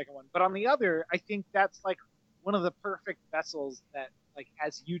feature in the second one. But on the other, I think that's like one of the perfect vessels that, like,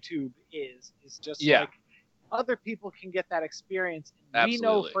 as YouTube is just like other people can get that experience. And we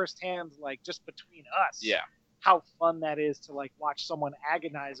know firsthand, like, just between us, how fun that is to like watch someone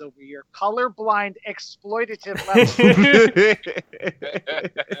agonize over your colorblind exploitative level.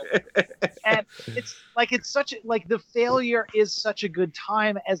 And it's like, it's such like the failure is such a good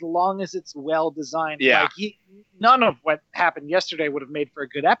time as long as it's well designed. Yeah. Like none of what happened yesterday would have made for a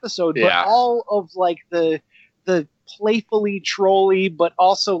good episode, but all of like the playfully trolly but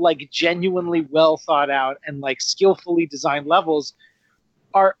also like genuinely well thought out and like skillfully designed levels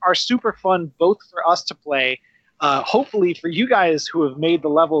are super fun, both for us to play, hopefully for you guys who have made the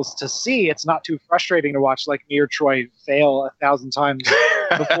levels to see. It's not too frustrating to watch like me or Troy fail 1,000 times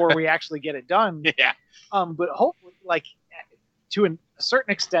before we actually get it done. But hopefully, like, to a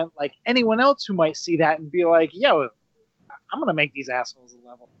certain extent, like anyone else who might see that and be like, yo, I'm gonna make these assholes a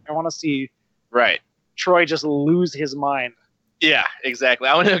level. I want to see Troy just lose his mind. Yeah, exactly.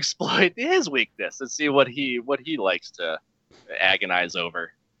 I want to exploit his weakness and see what he likes to agonize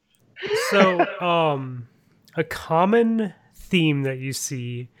over. So, a common theme that you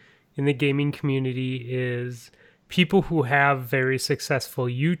see in the gaming community is people who have very successful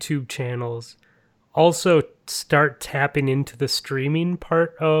YouTube channels also start tapping into the streaming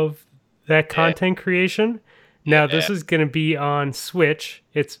part of that content creation. Now, this is going to be on Switch.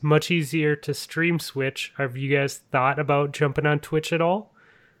 It's much easier to stream Switch. Have you guys thought about jumping on Twitch at all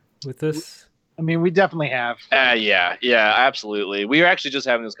with this? I mean, we definitely have. Yeah, absolutely. We were actually just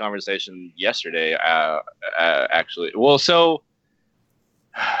having this conversation yesterday. Actually, well, so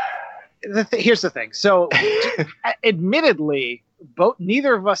here's the thing. So, admittedly,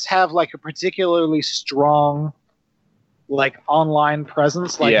 neither of us have like a particularly strong like online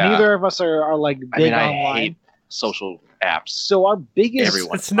presence. Like neither of us are like big online. I hate social apps. So our biggest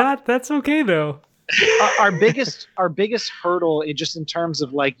that's okay though. our biggest hurdle in terms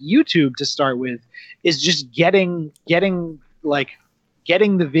of like YouTube to start with is just getting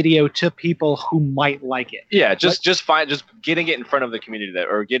the video to people who might like it. Yeah, just getting it in front of the community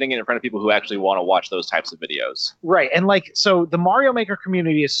or getting it in front of people who actually want to watch those types of videos. Right. And like, so the Mario Maker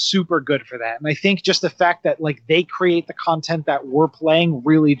community is super good for that. And I think just the fact that like they create the content that we're playing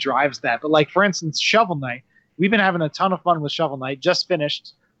really drives that. But like, for instance, Shovel Knight, we've been having a ton of fun with Shovel Knight, just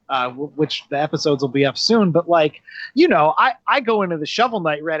finished, which the episodes will be up soon. But like, you know, I go into the Shovel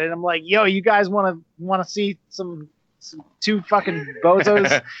Knight Reddit. I'm like, yo, you guys want to see some two fucking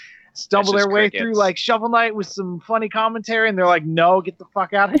bozos stumble their way through like Shovel Knight with some funny commentary, and they're like, no, get the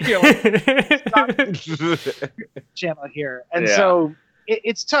fuck out of here. Like, channel here. And so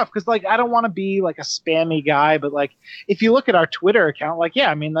it's tough because like I don't want to be like a spammy guy, but like if you look at our Twitter account, like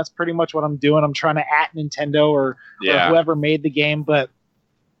I mean that's pretty much what I'm doing. I'm trying to @ Nintendo or whoever made the game, but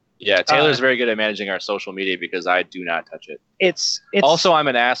yeah, Taylor's very good at managing our social media because I do not touch it. It's also I'm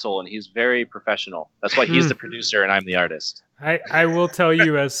an asshole and he's very professional. That's why he's the producer and I'm the artist. I will tell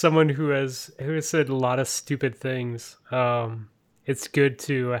you, as someone who has said a lot of stupid things, it's good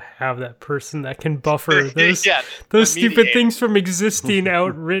to have that person that can buffer those stupid things from existing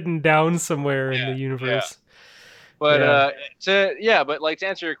out written down somewhere in the universe. But to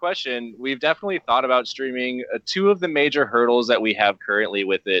answer your question, we've definitely thought about streaming. Two of the major hurdles that we have currently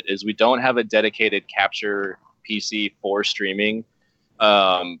with it is we don't have a dedicated capture PC for streaming,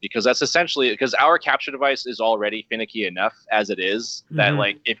 because that's essentially because our capture device is already finicky enough as it is that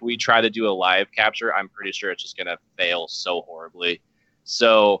like if we try to do a live capture, I'm pretty sure it's just gonna fail so horribly.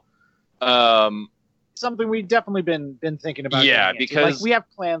 So something we've definitely been thinking about. Yeah, because like we have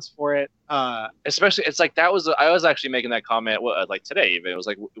plans for it. Especially, it's like I was actually making that comment like today. Even it was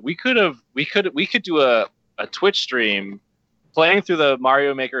like we could do a Twitch stream playing through the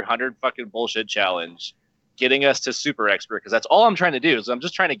Mario Maker 100 fucking bullshit challenge, getting us to super expert because that's all I'm trying to do. Is I'm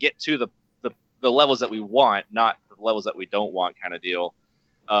just trying to get to the levels that we want, not the levels that we don't want, kind of deal.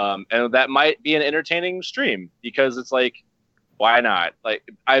 And that might be an entertaining stream because it's like, why not? Like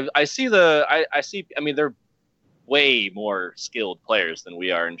I see. I mean, they're way more skilled players than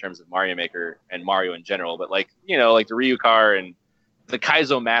we are in terms of Mario Maker and Mario in general. But like, you know, like the Ryukar and the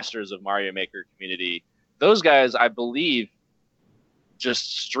Kaizo masters of Mario Maker community, those guys, I believe,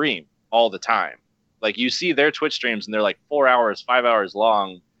 just stream all the time. Like you see their Twitch streams and they're like 4 hours, 5 hours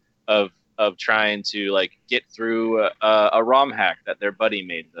long of trying to like get through a ROM hack that their buddy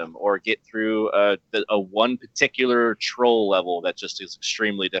made them, or get through a one particular troll level that just is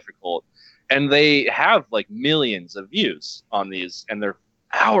extremely difficult. And they have like millions of views on these, and they're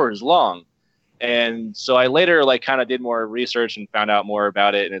hours long. And so I later like kind of did more research and found out more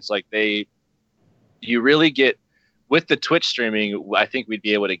about it. And it's like you really get with the Twitch streaming. I think we'd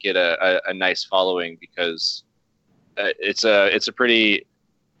be able to get a nice following because it's a pretty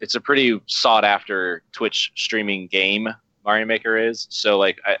sought after Twitch streaming game. Mario Maker is. So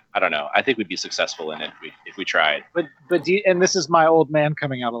like I don't know. I think we'd be successful in it if we tried. But do you, and this is my old man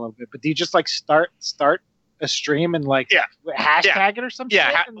coming out a little bit, but do you just like start a stream and like hashtag it or something?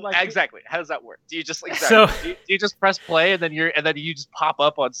 Yeah, exactly. How does that work? Do you just do you just press play and then you just pop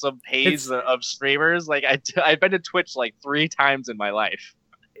up on some page of streamers? Like I've been to Twitch like 3 times in my life.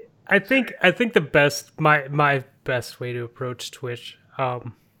 I think the best my best way to approach Twitch.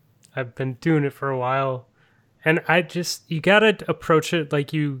 I've been doing it for a while. And you gotta approach it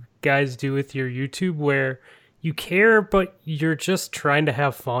like you guys do with your YouTube, where you care, but you're just trying to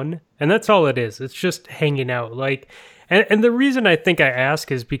have fun. And that's all it is. It's just hanging out. Like, and the reason I think I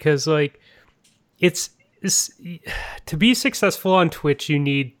ask is because like, it's to be successful on Twitch, you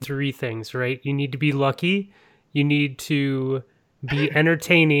need 3 things, right? You need to be lucky, you need to be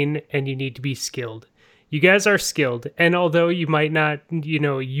entertaining, and you need to be skilled. You guys are skilled, and although you might not,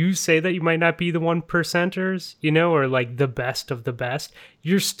 you say that you might not be the 1%ers, or like the best of the best,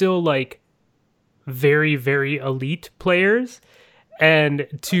 you're still like very, very elite players. And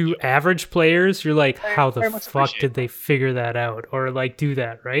to average players, you're like, how the fuck did they figure that out or like do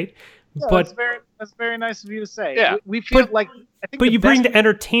that, right? Yeah, but that's very nice of you to say. Yeah. We feel like I think but you bring the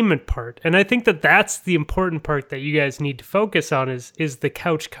entertainment part, and I think that's the important part that you guys need to focus on is the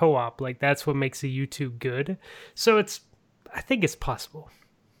couch co-op. Like that's what makes a YouTube good. So I think it's possible.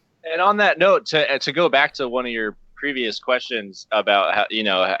 And on that note, to go back to one of your previous questions about how,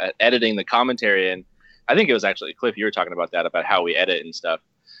 editing the commentary, and I think it was actually Cliff, you were talking about that, about how we edit and stuff.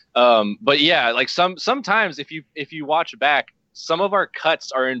 But yeah, like sometimes if you watch back, some of our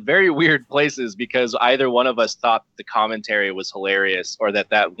cuts are in very weird places because either one of us thought the commentary was hilarious or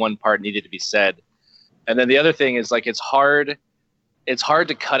that one part needed to be said. And then the other thing is, like, it's hard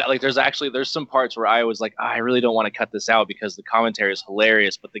to cut out. Like, there's some parts where I was like, I really don't want to cut this out because the commentary is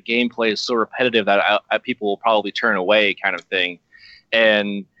hilarious, but the gameplay is so repetitive that people will probably turn away, kind of thing.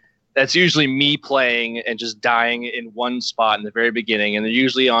 And that's usually me playing and just dying in one spot in the very beginning, and they're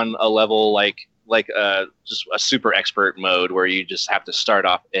usually on a level like just a super expert mode where you just have to start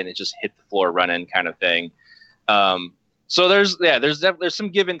off and it just hit the floor running kind of thing. So there's some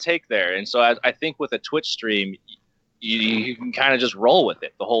give and take there, and so I think with a Twitch stream, you can kind of just roll with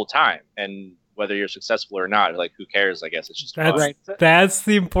it the whole time, and whether you're successful or not, like, who cares? I guess it's just fun. That's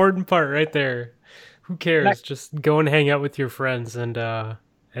the important part right there. Who cares? Just go and hang out with your friends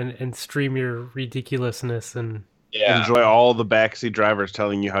and stream your ridiculousness and enjoy all the backseat drivers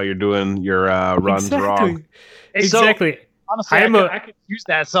telling you how you're doing your runs wrong. Exactly. So, honestly, I could use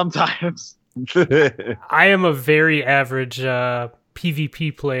that sometimes. I am a very average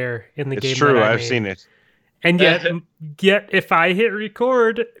PvP player in the game. It's true. I've seen it. And yet, if I hit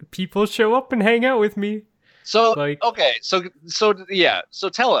record, people show up and hang out with me. So So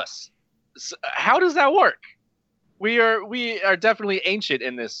tell us, how does that work? We are definitely ancient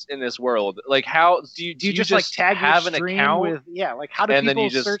in this world. Like, how do you just like tag have an account with like how do people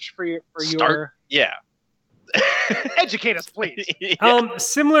search for your educate us, please.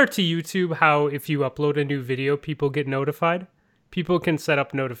 Similar to YouTube, how if you upload a new video, people get notified. People can set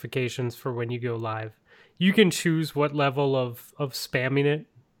up notifications for when you go live. You can choose what level of spamming it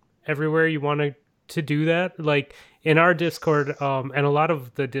everywhere you want to do that. Like in our Discord, and a lot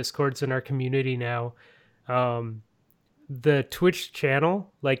of the Discords in our community now, the Twitch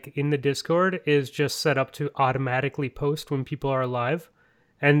channel, like in the Discord, is just set up to automatically post when people are live.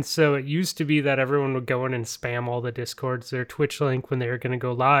 And so it used to be that everyone would go in and spam all the Discords, their Twitch link when they were going to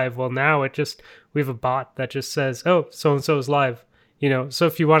go live. Well, now we have a bot that just says, oh, so-and-so is live. So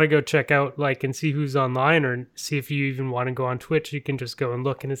if you want to go check out and see who's online or see if you even want to go on Twitch, you can just go and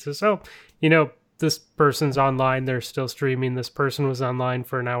look and it says, oh, this person's online. They're still streaming. This person was online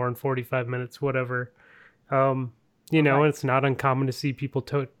for an hour and 45 minutes, whatever. It's not uncommon to see people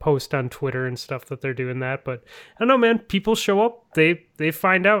post on Twitter and stuff that they're doing that. But I don't know, man. People show up. They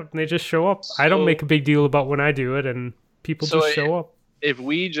find out and they just show up. So, I don't make a big deal about when I do it, and people just show up. If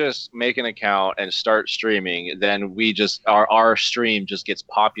we just make an account and start streaming, then we just our stream just gets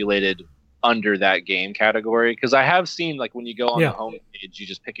populated under that game category. Because I have seen, like, when you go on the home page, you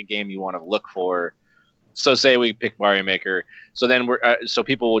just pick a game you want to look for. So say we pick Mario Maker, so then so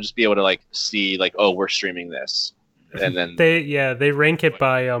people will just be able to see oh, we're streaming this. And then they rank it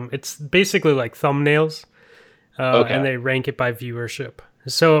by it's basically like thumbnails, and they rank it by viewership.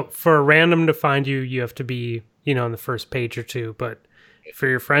 So for a random to find you, you have to be on the first page or two. But for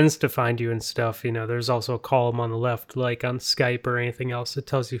your friends to find you and stuff, there's also a column on the left, like on Skype or anything else, that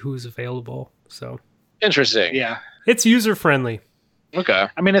tells you who's available. So interesting. Yeah, it's user friendly. Okay.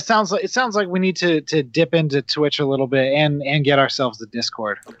 I mean, it sounds like we need to dip into Twitch a little bit and get ourselves the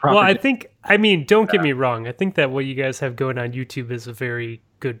Discord. Well, don't get me wrong. I think that what you guys have going on YouTube is a very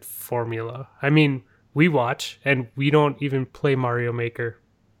good formula. I mean, we watch and we don't even play Mario Maker,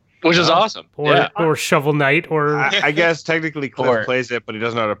 which is awesome. Or Shovel Knight, or I guess technically Cliff plays it, but he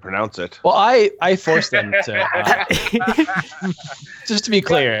doesn't know how to pronounce it. Well, I force them to. Just to be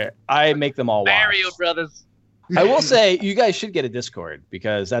clear, I make them all watch. Mario Brothers. I will say you guys should get a Discord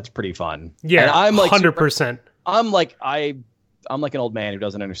because that's pretty fun. Yeah, and I'm 100%. I'm like an old man who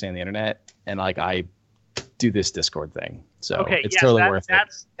doesn't understand the internet, and I do this Discord thing. So it's totally worth it.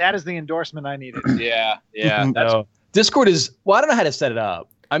 That is the endorsement I needed. Yeah. Discord is. Well, I don't know how to set it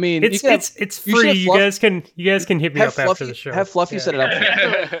up. I mean, it's free. You guys can hit me up after the show. Have Fluffy set it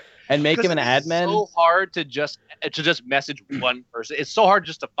up and make him an admin. It's so hard to just message one person. It's so hard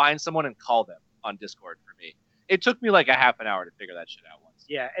just to find someone and call them on Discord for me. It took me like a half an hour to figure that shit out once.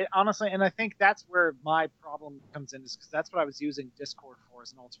 Yeah, honestly, and I think that's where my problem comes in, is because that's what I was using Discord for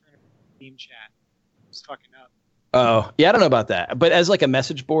as an alternative to Team Chat. It was fucking up. Oh, yeah, I don't know about that. But as like a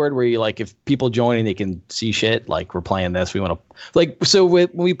message board where you if people join, they can see shit, like we're playing this, we want to so when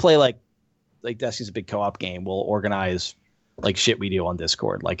we play like Destiny's a big co-op game, we'll organize shit we do on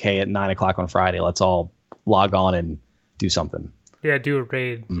Discord. Like, hey, at 9:00 on Friday, let's all log on and do something. Yeah, do a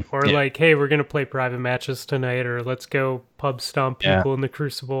raid. Or hey, we're going to play private matches tonight, or let's go pub stomp people in the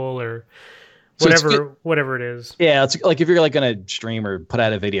Crucible, or whatever it is. Yeah, it's like if you're like going to stream or put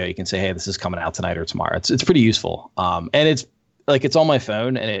out a video, you can say, "Hey, this is coming out tonight or tomorrow." It's pretty useful. And it's on my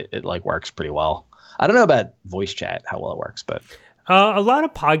phone and it like works pretty well. I don't know about voice chat, how well it works, but a lot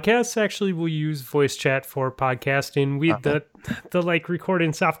of podcasts actually will use voice chat for podcasting. The like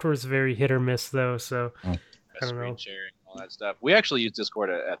recording software is very hit or miss though, so I don't know. Screen sharing, all that stuff. We actually use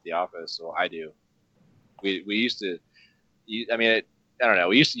Discord at the office, so I do. We used to. I don't know.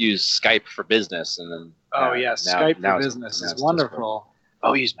 We used to use Skype for business, and then Skype for business is wonderful.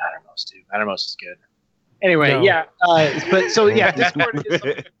 Oh, we use Mattermost too. Mattermost is good. Anyway, Discord is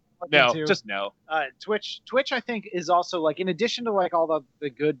something no. Twitch, I think, is also like, in addition to like all the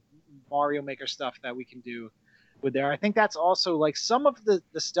good Mario Maker stuff that we can do with there, I think that's also like some of the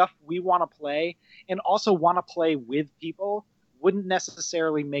stuff we want to play and also want to play with people wouldn't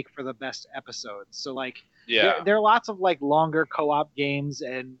necessarily make for the best episodes. So like, there are lots of like longer co-op games,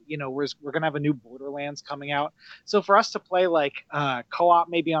 and we're gonna have a new Borderlands coming out. So for us to play like co-op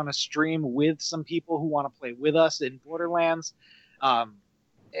maybe on a stream with some people who want to play with us in Borderlands,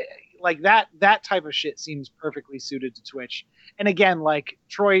 like that type of shit seems perfectly suited to Twitch. And again, like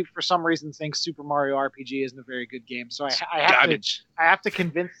Troy for some reason thinks Super Mario RPG isn't a very good game, so I have to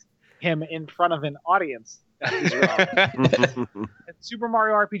convince him in front of an audience that he's wrong. And Super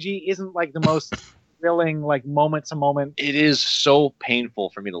Mario RPG isn't like the most thrilling, like moment to moment. It is so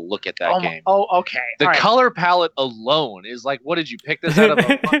painful for me to look at that game. Oh, okay. The color palette alone is like, what did you pick this out of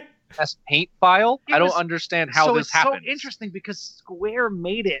a test paint file? I don't understand how this happened. It's so interesting because Square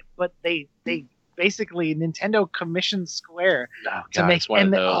made it, but they basically Nintendo commissioned Square to make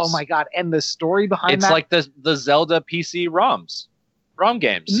oh my god, and the story behind it's like the Zelda PC ROM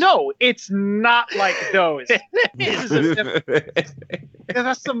games. No, it's not like those.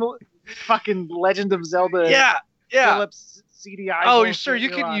 That's some fucking Legend of Zelda. Philips CDI. Oh, you're sure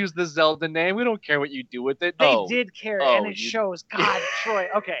you can use the Zelda name? We don't care what you do with it. They did care, and it shows. God, Troy.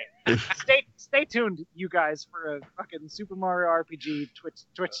 Okay, stay tuned, you guys, for a fucking Super Mario RPG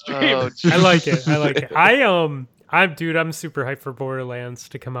Twitch stream. I like it. I'm super hyped for Borderlands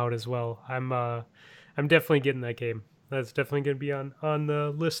to come out as well. I'm definitely getting that game. That's definitely going to be on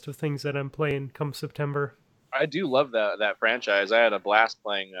the list of things that I'm playing come September. I do love that franchise. I had a blast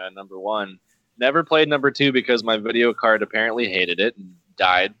playing number 1. Never played number 2 because my video card apparently hated it and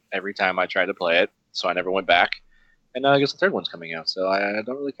died every time I tried to play it. So I never went back. And now I guess the third one's coming out. So I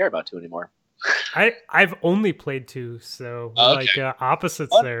don't really care about 2 anymore. I've only played 2, so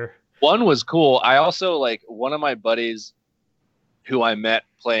opposites there. 1 was cool. I also like one of my buddies who I met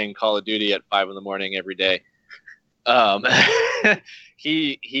playing Call of Duty at 5 a.m. every day.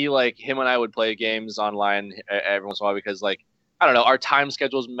 He like him and I would play games online every once in a while because like I don't know, our time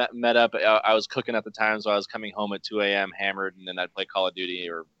schedules met up. I was cooking at the time, so I was coming home at 2 a.m. hammered, and then I'd play Call of Duty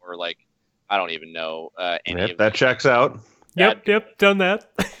or like I don't even know any of that checks out. Yep, done that.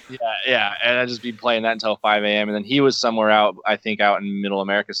 yeah, and I'd just be playing that until 5 a.m. and then he was somewhere out, I think out in Middle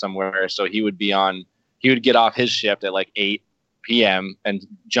America somewhere, so he would get off his shift at like 8 p.m. and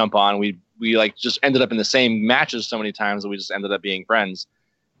jump on. We like just ended up in the same matches so many times that we just ended up being friends.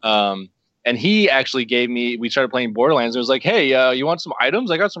 And he actually we started playing Borderlands and was like, hey, you want some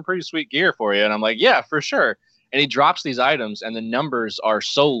items? I got some pretty sweet gear for you. And I'm like, yeah, for sure. And he drops these items and the numbers are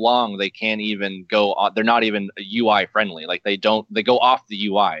so long they can't even go on. They're not even UI friendly. Like they go off the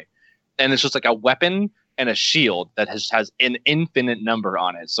UI. And it's just like a weapon and a shield that has an infinite number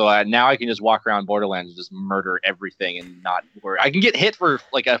on it. So now I can just walk around Borderlands and just murder everything and not worry. I can get hit for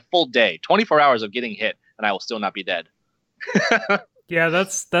like a full day, 24 hours of getting hit, and I will still not be dead. Yeah,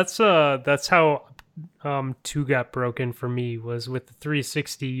 that's how 2 got broken for me. Was with the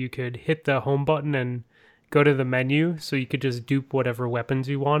 360, you could hit the home button and go to the menu, so you could just dupe whatever weapons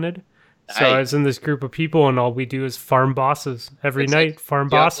you wanted. Nice. So I was in this group of people, and all we do is farm bosses every night,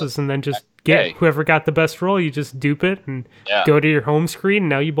 bosses, and then just get whoever got the best roll. You just dupe it and go to your home screen. And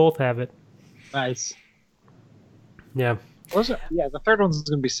now you both have it. Nice. Yeah. Yeah, the third one's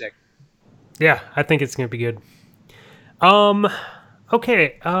gonna be sick. Yeah, I think it's gonna be good.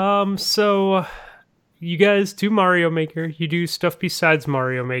 Okay. So you guys do Mario Maker. You do stuff besides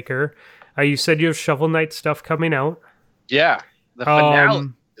Mario Maker. You said you have Shovel Knight stuff coming out. Yeah, the finale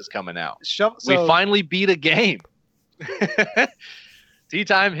is coming out. We finally beat a game. Tea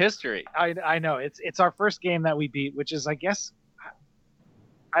Time history. I know it's our first game that we beat, which is, I guess,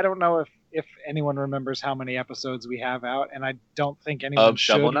 I don't know if anyone remembers how many episodes we have out, and I don't think anyone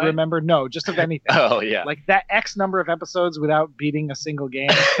should remember. No, just of anything. Oh yeah, like that X number of episodes without beating a single game.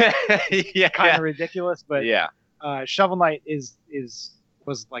 Yeah, kind of ridiculous. But yeah, Shovel Knight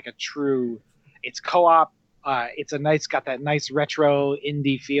was like a true. It's co-op. It's got that nice retro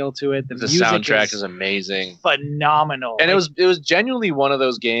indie feel to it. The music soundtrack is amazing, phenomenal, and it was genuinely one of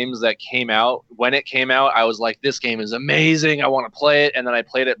those games that came out. When it came out, I was like, "This game is amazing! I want to play it." And then I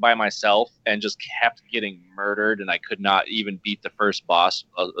played it by myself and just kept getting murdered, and I could not even beat the first boss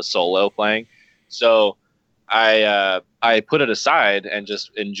a solo playing. So I put it aside and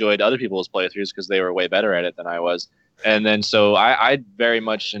just enjoyed other people's playthroughs because they were way better at it than I was. And then so I very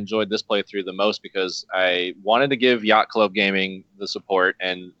much enjoyed this playthrough the most because I wanted to give Yacht Club Gaming the support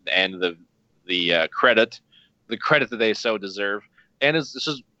and the credit that they so deserve. And it's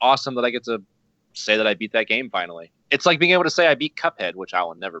just awesome that I get to say that I beat that game finally. It's like being able to say I beat Cuphead, which I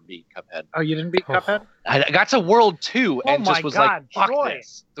will never beat Cuphead. Oh, you didn't beat Cuphead? I got to World 2 and just was God, like, fuck Troy.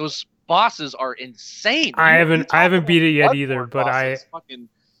 this. Those bosses are insane. I haven't beat it yet either, but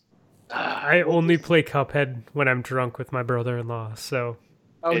I only play Cuphead when I'm drunk with my brother-in-law. So,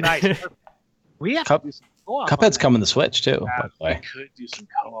 nice. We have to do some co-op. Cuphead's coming to Switch too. By the we way, could do some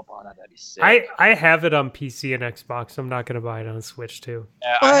co-op on it. That'd be sick. I have it on PC and Xbox. I'm not gonna buy it on Switch too.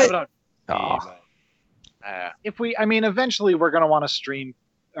 I have it on Oh. TV, but, Eventually we're going to want to stream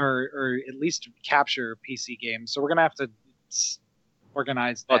or at least capture PC games. So we're going to have to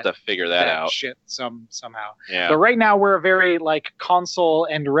organize I'll have to figure that out. shit somehow. Yeah. But right now we're a very console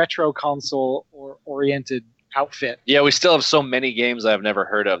and retro console oriented outfit. Yeah, we still have so many games I've never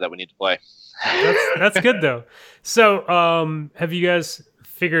heard of that we need to play. That's good though. So, have you guys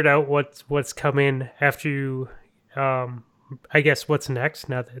figured out what's coming after you? I guess what's next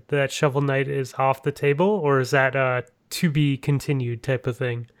now that Shovel Knight is off the table, or is that to be continued type of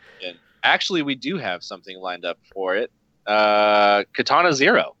thing? And actually, we do have something lined up for it. Katana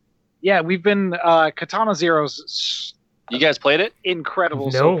Zero. Yeah, we've been Katana Zero's. You guys played it? Incredible.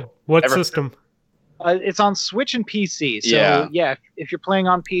 No, what system? It's on Switch and PC. So yeah, if you're playing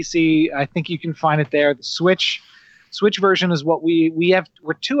on PC, I think you can find it there. The Switch version is what we have.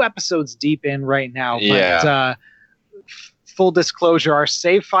 We're 2 episodes deep in right now. But full disclosure, our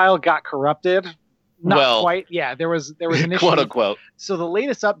save file got corrupted. Not quite. Yeah, there was an issue. Quote unquote. So the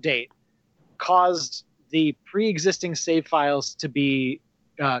latest update caused the pre-existing save files to be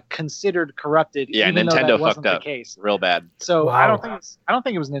considered corrupted. Yeah, even Nintendo though that wasn't fucked up the case. Real bad. So Wow. I don't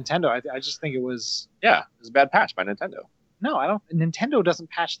think it was Nintendo. I just think it was. Yeah, it was a bad patch by Nintendo. No, I don't. Nintendo doesn't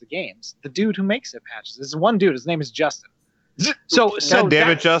patch the games. The dude who makes it patches. This is one dude. His name is Justin. So God damn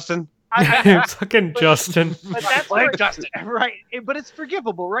it, Justin. Fucking Justin. But that's Justin, right? But it's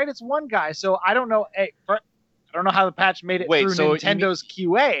forgivable, right? It's one guy. So I don't know. I don't know how the patch made it through Nintendo's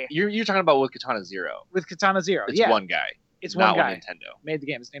QA. You're talking about with Katana Zero. With Katana Zero, It's one guy. It's not one guy. With Nintendo Made the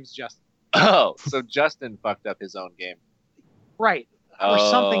game. His name is Justin. Oh, so Justin fucked up his own game. Right. Or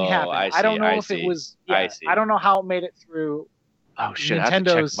something happened. I don't know if see. it was. I see. I don't know how it made it through Oh shit! I have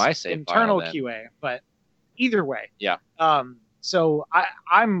to Nintendo's check my save internal file, then. QA, but either way. Yeah. So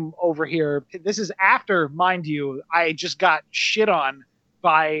I'm over here. This is after, mind you, I just got shit on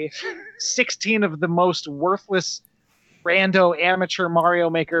by 16 of the most worthless rando amateur Mario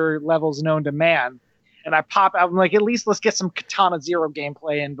Maker levels known to man. And I'm like, at least let's get some Katana Zero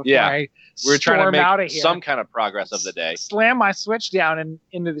gameplay in before I We're trying to storm make out of here. some kind of progress of the day. Slam my Switch down and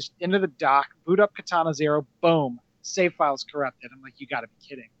into the dock, boot up Katana Zero, boom, save files corrupted. I'm like, you got to be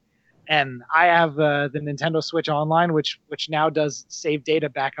kidding. And I have the Nintendo Switch Online, which now does save data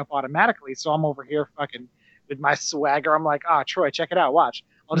backup automatically. So I'm over here fucking with my swagger. I'm like, Troy, check it out. Watch.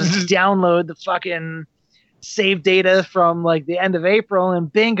 I'll just download the fucking save data from like the end of April,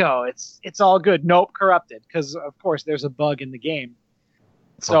 and bingo, it's all good. Nope, corrupted, because of course there's a bug in the game.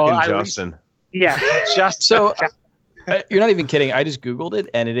 So Justin. Justin. So you're not even kidding. I just Googled it,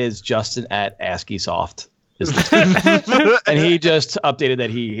 and it is Justin at ASCIIsoft. And he just updated that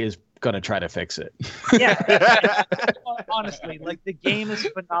he is going to try to fix it. Yeah. Honestly, like the game is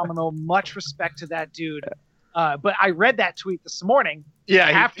phenomenal. Much respect to that dude. But I read that tweet this morning. Yeah,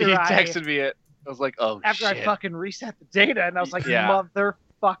 after he texted me it. I was like, oh after shit. I fucking reset the data, and I was like, Yeah.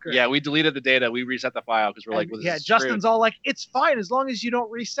 motherfucker. Yeah, we deleted the data. We reset the file because we're like, well, this is Justin's screwed. all like, it's fine as long as you don't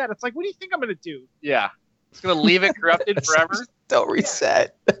reset. It's like, what do you think I'm gonna do? Yeah, it's gonna leave it corrupted forever. Don't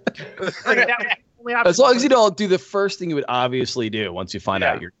reset. Like, that was the only option. As long as you don't do the first thing you would obviously do once you find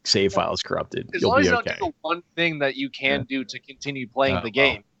Yeah. out your save file is corrupted, As you'll long as be you okay. don't do the one thing that you can do to continue playing Oh, the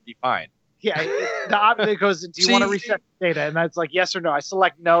game, you'll be fine. Yeah, the option goes, do you want to reset the data? And it's like, yes or no. I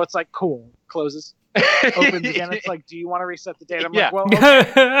select no. It's like, cool. Closes. Opens again. It's like, do you want to reset the data? I'm Yeah. like, well,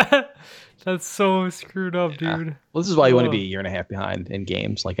 okay. That's so screwed up, Yeah. dude. Well, this is why you want to Whoa. be a year and a half behind in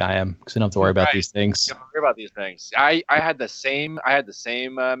games like I am, because you don't have to worry about Right. these things. Don't worry about these things. I had the same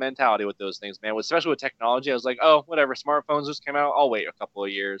mentality with those things, man. Especially with technology, I was like, oh, whatever. Smartphones just came out. I'll wait a couple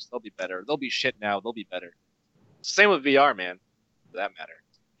of years. They'll be better. They'll be shit now. They'll be better. Same with VR, man. For that matter.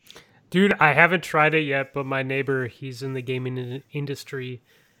 Dude, I haven't tried it yet, but my neighbor, he's in the gaming industry.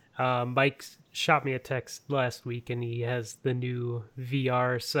 Mike shot me a text last week, and he has the new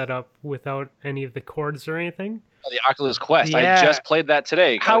VR setup without any of the cords or anything. The Oculus Quest. Yeah. I just played that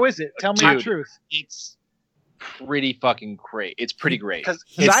today. How is it? Tell me the Dude, truth. It's pretty fucking great. It's pretty great.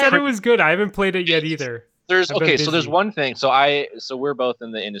 He said it was good. I haven't played it yet either. There's I've been okay, so there's busy. one thing. So we're both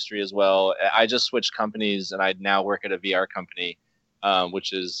in the industry as well. I just switched companies, and I now work at a VR company,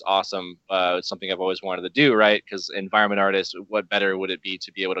 which is awesome. It's something I've always wanted to do, right? Because environment artists, what better would it be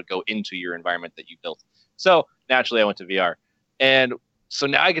to be able to go into your environment that you built? So naturally, I went to VR, and so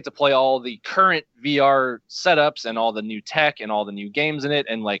now I get to play all the current VR setups and all the new tech and all the new games in it,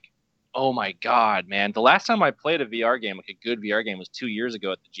 and like, oh my god, man! The last time I played a VR game, like a good VR game, was 2 years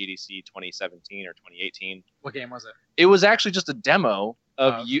ago at the GDC 2017 or 2018. What game was it? It was actually just a demo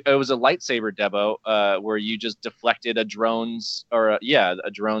of Oh. you. It was a lightsaber demo where you just deflected a drone's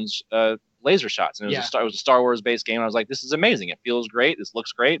laser shots, and it was a Star Wars based game. I was like, this is amazing. It feels great. This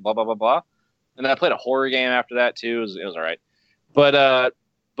looks great. Blah blah blah blah. And then I played a horror game after that too. It was all right.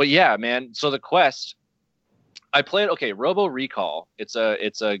 But yeah, man. So the Quest, I played. Okay, Robo Recall. It's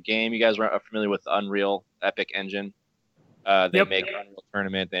a game. You guys are familiar with the Unreal Epic Engine. They make Unreal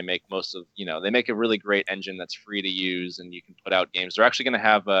Tournament. They make they make a really great engine that's free to use, and you can put out games. They're actually going to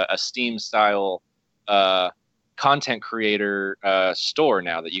have a Steam style content creator store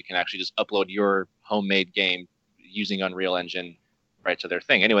now that you can actually just upload your homemade game using Unreal Engine right to their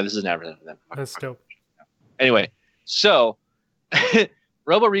thing. Anyway, this is never for them. That's dope. Anyway, so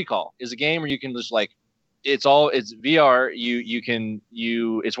Robo Recall is a game where you can just like it's VR.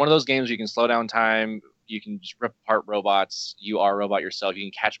 It's one of those games where you can slow down time. You can just rip apart robots. You are a robot yourself. You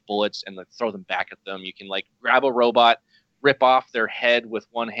can catch bullets and like throw them back at them. You can like grab a robot, rip off their head with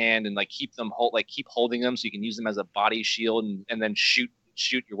one hand, and like keep holding them so you can use them as a body shield, and then shoot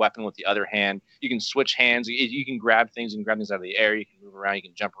your weapon with the other hand. You can switch hands. You can grab things. You can grab things out of the air. You can move around. You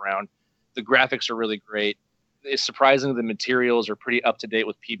can jump around. The graphics are really great. It's surprising the materials are pretty up to date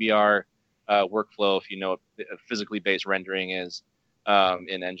with PBR workflow, if you know what physically based rendering is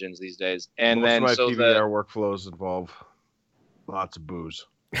in engines these days. And Most of my PBR workflows involve lots of booze.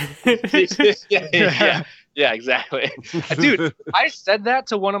 yeah, exactly. Dude, I said that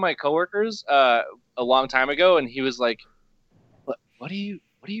to one of my coworkers a long time ago, and he was like, "What are you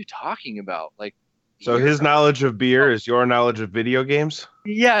talking about?" Like, so his knowledge of beer is your knowledge of video games?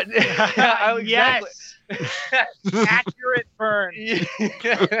 Yeah, Yes. Accurate burn.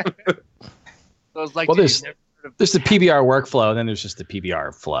 I was like, Well, dude, there's you've never heard of the PBR workflow, and then there's just the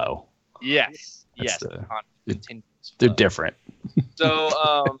PBR flow. yes, That's yes, continuous They're flow. different.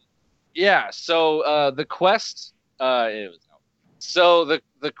 So, So the Quest, it was out. So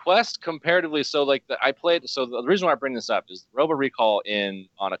the Quest comparatively, so like I played. So the reason why I bring this up is Robo Recall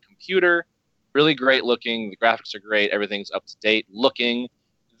on a computer, really great looking. The graphics are great. Everything's up to date looking.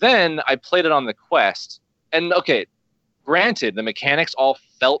 Then I played it on the Quest, and okay, granted, the mechanics all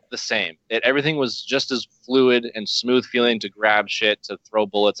felt the same. Everything was just as fluid and smooth feeling to grab shit, to throw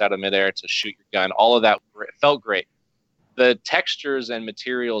bullets out of midair, to shoot your gun. All of that felt great. The textures and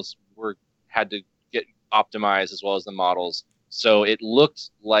materials had to get optimized as well as the models. So it looked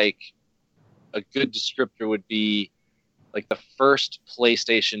like a good descriptor would be like the first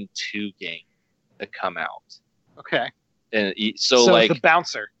PlayStation 2 game to come out. Okay. And so like the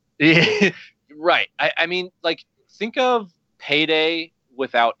bouncer. right. I mean, like, think of Payday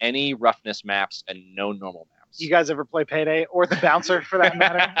without any roughness maps and no normal maps. You guys ever play Payday or the bouncer for that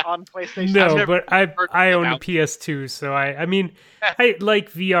matter on PlayStation? No, but I own a about- PS2, so I mean, I like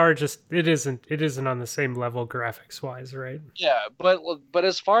VR. Just it isn't on the same level graphics wise, right? Yeah, but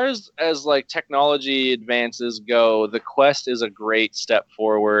as far as like technology advances go, the Quest is a great step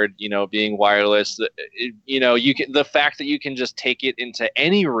forward. You know, being wireless. The fact that you can just take it into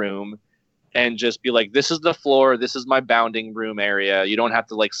any room and just be like, this is the floor, this is my bounding room area. You don't have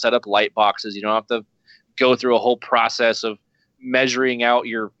to like set up light boxes. You don't have to go through a whole process of measuring out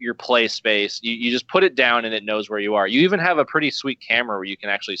your play space. You just put it down and it knows where you are. You even have a pretty sweet camera where you can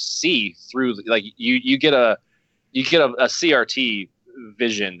actually see through, like you get a CRT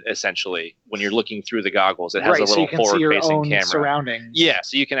vision essentially when you're looking through the goggles. It has a so little you can see your forward-facing own camera. surroundings. Yeah,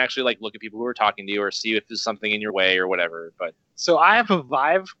 so you can actually like look at people who are talking to you or see if there's something in your way or whatever. But So I have a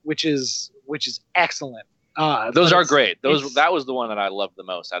Vive, which is excellent. those but are it's- great. it's That was the one that I loved the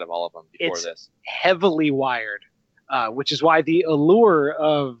most out of all of them before It's- this. heavily wired, which is why the allure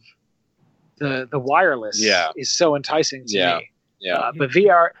of the wireless is so enticing to Yeah. me. Yeah. But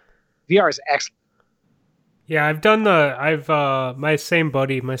VR is excellent. Yeah, my same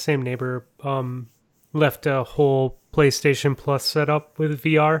buddy, my same neighbor, left a whole PlayStation Plus setup with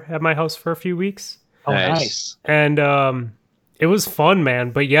VR at my house for a few weeks. Oh, nice. And it was fun,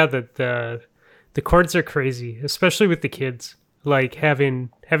 man. But yeah, the cords are crazy, especially with the kids. Like having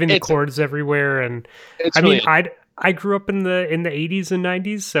the cords everywhere, and I mean, I grew up in the 80s and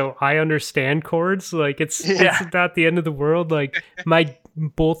 90s, so I understand cords. Like it's not the end of the world. Like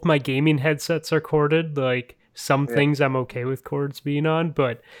both my gaming headsets are corded. Like some things I'm okay with cords being on,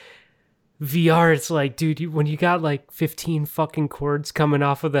 but VR, it's like, dude, when you got like 15 fucking cords coming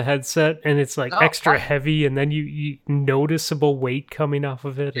off of the headset, and it's like extra heavy, and then you noticeable weight coming off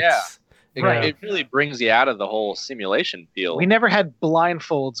of it. Yeah. It really brings you out of the whole simulation feel. We never had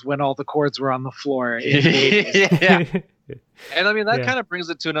blindfolds when all the cords were on the floor. Yeah. And I mean, that kind of brings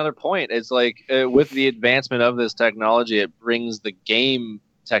it to another point. It's like with the advancement of this technology, it brings the game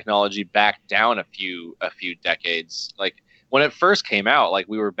technology back down a few decades. Like when it first came out, like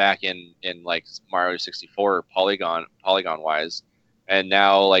we were back in like Mario 64 polygon wise, and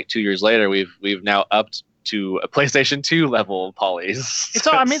now like 2 years later, we've now upped to a PlayStation 2 level polys.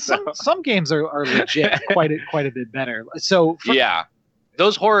 So I mean, some games are legit quite a bit better. So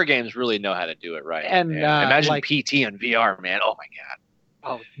those horror games really know how to do it right. And imagine like, PT and VR, man. Oh my god.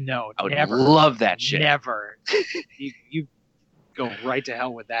 Oh no, I would love that shit. Never. you go right to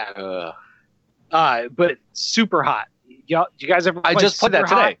hell with that. But Super Hot. You guys ever? I just played that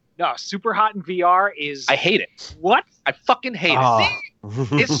today. No, Super Hot in VR is. I hate it. What? I fucking hate it.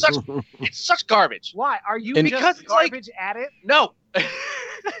 It's such garbage. Why are you because just garbage at it? No.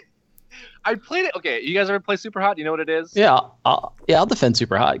 I played it. Okay, you guys ever play Super Hot? Do you know what it is? Yeah, I'll defend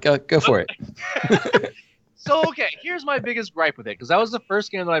Super Hot. Go for it. So okay, here's my biggest gripe with it, because that was the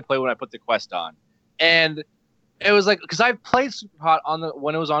first game that I played when I put the Quest on, and it was like, because I played Super Hot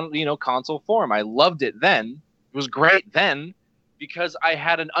when it was on console form. I loved it then. It was great then, because I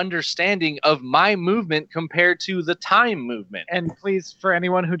had an understanding of my movement compared to the time movement. And please, for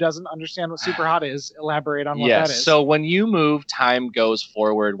anyone who doesn't understand what Super Hot is, elaborate on what that is. So when you move, time goes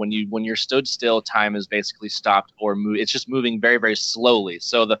forward. When you're stood still, time is basically stopped or move. It's just moving very, very slowly.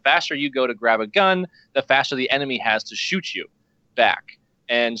 So the faster you go to grab a gun, the faster the enemy has to shoot you back.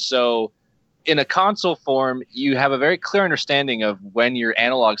 And so in a console form, you have a very clear understanding of when your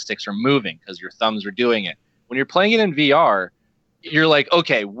analog sticks are moving because your thumbs are doing it. When you're playing it in VR, you're like,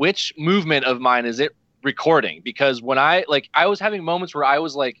 okay, which movement of mine is it recording? Because when I was having moments where I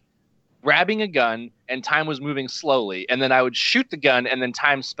was like grabbing a gun and time was moving slowly, and then I would shoot the gun and then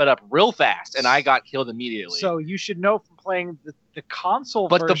time sped up real fast and I got killed immediately. So you should know from playing the console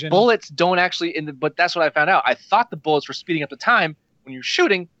version. But the bullets don't actually, but that's what I found out. I thought the bullets were speeding up the time when you're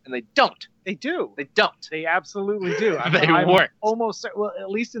shooting, and they don't. They do. They don't. They absolutely do. I'm weren't. Almost, well,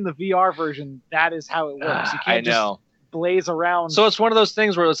 at least in the VR version, that is how it works. You can't just blaze around. So it's one of those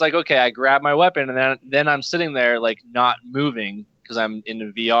things where it's like, okay, I grab my weapon, and then I'm sitting there like not moving because I'm in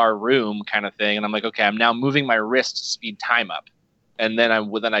a VR room kind of thing, and I'm like, okay, I'm now moving my wrist to speed time up, and then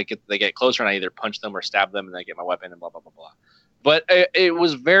they get closer, and I either punch them or stab them, and I get my weapon, and blah blah blah blah. But it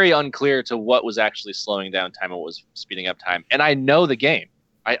was very unclear to what was actually slowing down time and what was speeding up time. And I know the game.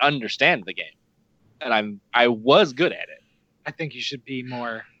 I understand the game, and I was good at it. I think you should be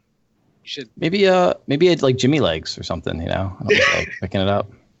more. You should maybe it's like Jimmy Legs or something. I was like picking it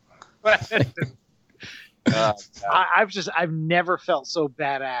up. I've never felt so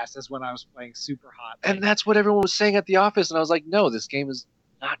badass as when I was playing Super Hot. And that's what everyone was saying at the office, and I was like, no, this game is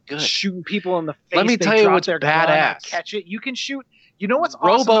not good. Shooting people in the face. Let me tell you what's badass. Catch it. You can shoot. You know what's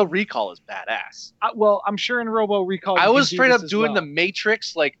Robo awesome? Recall is badass. Well, I'm sure in Robo Recall, I was straight up doing the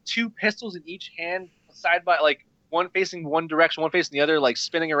Matrix, like 2 pistols in each hand, side by, like one facing one direction, one facing the other, like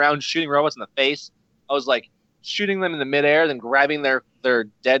spinning around, shooting robots in the face. I was like shooting them in the midair, then grabbing their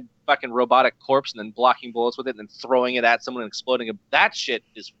dead fucking robotic corpse, and then blocking bullets with it, and then throwing it at someone and exploding it. That shit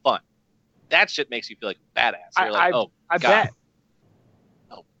is fun. That shit makes you feel like a badass. You're like, I bet.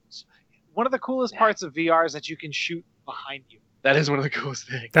 One of the coolest parts of VR is that you can shoot behind you. That is one of the coolest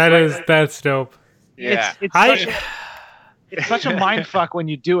things. That's dope. Yeah. It's such a mind fuck when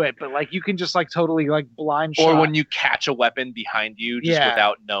you do it, but like you can just like totally like blind shot. Or when you catch a weapon behind you just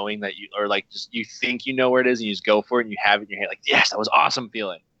without knowing that you think you know where it is and you just go for it and you have it in your hand, like, yes, that was awesome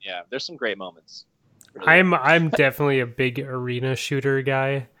feeling. Yeah, there's some great moments. Really. I'm definitely a big arena shooter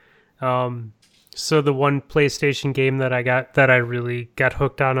guy. So the one PlayStation game that I really got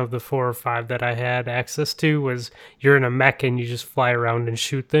hooked on of the 4 or 5 that I had access to was you're in a mech and you just fly around and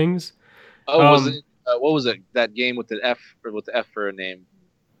shoot things. Oh, what was it? That game with the F for a name?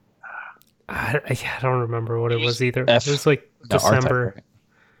 I don't remember what it was either. F, it was like December.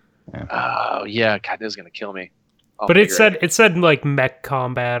 Yeah. Oh yeah, God, this is gonna kill me. But it said like mech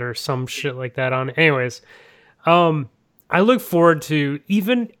combat or some shit like that on it. Anyways, I look forward to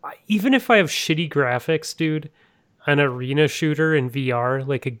even if I have shitty graphics, dude, an arena shooter in VR,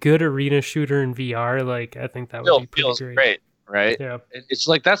 like a good arena shooter in VR, like I think that would be pretty great. Right? Yeah. It's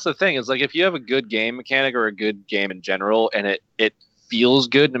like that's the thing. It's like if you have a good game mechanic or a good game in general, and it feels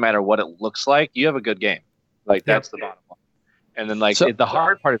good no matter what it looks like, you have a good game. Like that's the bottom line. And then like the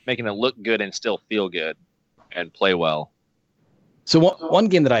hard part is making it look good and still feel good and play well. So one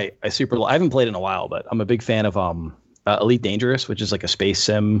game that I haven't played in a while, but I'm a big fan of Elite Dangerous, which is like a space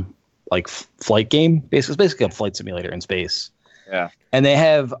sim like flight game. It's basically a flight simulator in space. Yeah. And they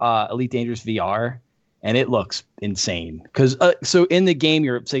have Elite Dangerous VR, and it looks insane. Because so in the game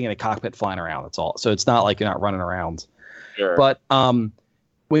you're sitting in a cockpit flying around. That's all. So it's not like you're not running around. Sure. But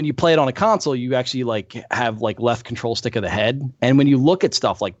when you play it on a console, you actually like have like left control stick of the head, and when you look at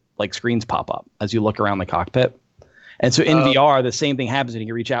stuff, like screens pop up as you look around the cockpit. And so in VR, the same thing happens, and you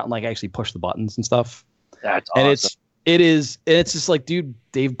can reach out and like actually push the buttons and stuff. That's awesome. And it's just like, dude,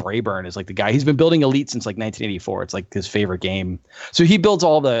 Dave Braben is like the guy. He's been building Elite since like 1984. It's like his favorite game. So he builds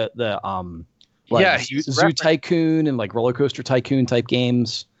all the Zoo Tycoon and like Roller Coaster Tycoon type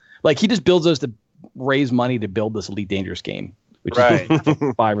games. Like he just builds those to raise money to build this Elite Dangerous game, which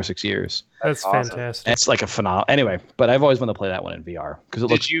is 5 or 6 years. That's awesome. Fantastic. And it's like a phenomenal. Anyway, but I've always wanted to play that one in VR because it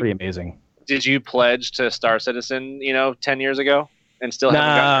looks pretty amazing. Did you pledge to Star Citizen, 10 years ago, and still haven't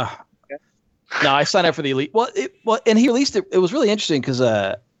gotten it? No, I signed up for the Elite. And he released it. It was really interesting because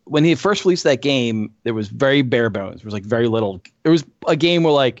when he first released that game, there was very bare bones. There was like very little. It was a game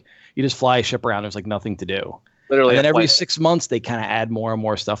where like you just fly a ship around. There's like nothing to do. Literally. And then every 6 months they kind of add more and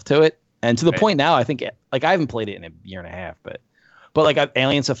more stuff to it. And to the point now, I think like I haven't played it in a year and a half, but like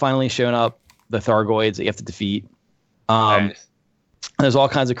aliens have finally shown up. The Thargoids that you have to defeat. Nice. There's all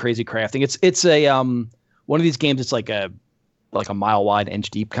kinds of crazy crafting. It's a one of these games. It's like a mile wide, inch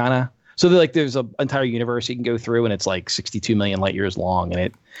deep kind of. So there's an entire universe you can go through, and it's like 62 million light years long. And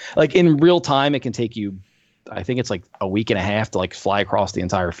it like in real time, it can take you, I think it's like a week and a half to like fly across the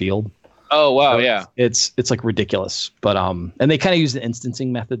entire field. Oh wow, so yeah. It's like ridiculous, but and they kind of use the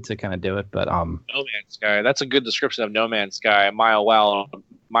instancing method to kind of do it, but No Man's Sky. That's a good description of No Man's Sky. Mile wide.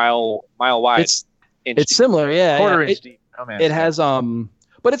 It's similar, yeah. Quarter inch deep. It has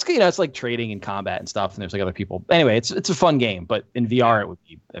but it's it's like trading and combat and stuff, and there's like other people. Anyway, it's a fun game, but in VR it would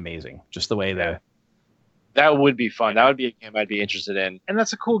be amazing. Just the way that would be fun. That would be a game I'd be interested in. And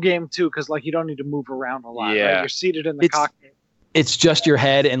that's a cool game too, because like you don't need to move around a lot. Right? You're seated in the cockpit. It's just your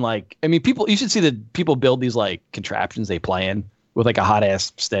head, and like people. You should see the people build these like contraptions they play in with like a hot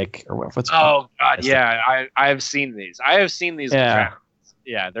ass stick or what's. Oh god, yeah. I have seen these. Yeah.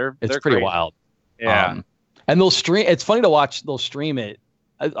 Yeah, they're pretty crazy. wild. Yeah. And they'll stream. It's funny to watch. They'll stream it.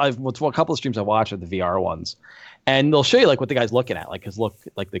 I've a couple of streams I watch are the VR ones, and they'll show you like what the guy's looking at, like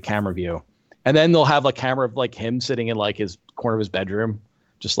like the camera view, and then they'll have a camera of like him sitting in like his corner of his bedroom,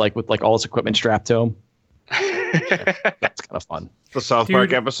 just like with like all his equipment strapped to him. That's kind of fun. The South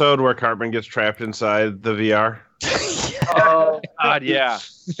Park episode where Cartman gets trapped inside the VR. Oh god, yeah.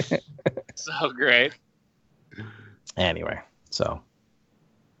 So great. Anyway, so.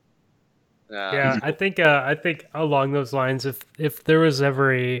 Yeah, I think along those lines, if there was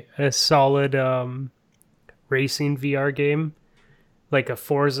ever a solid racing VR game, like a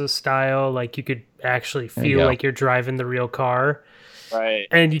Forza style, like you could actually feel like you're driving the real car, right?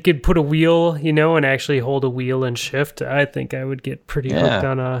 And you could put a wheel, and actually hold a wheel and shift. I think I would get pretty hooked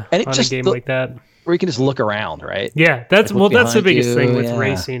on a game like that, where you can just look around, right? Yeah, that's the biggest thing with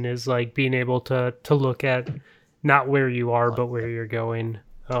racing is like being able to look at not where you are but where you're going.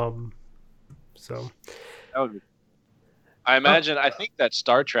 So, I imagine. I think that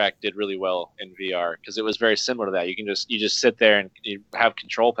Star Trek did really well in VR because it was very similar to that. You just sit there and you have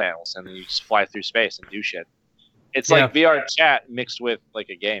control panels and then you just fly through space and do shit. It's like VR chat mixed with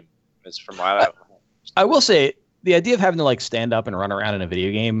like a game. It's from what I will say the idea of having to like stand up and run around in a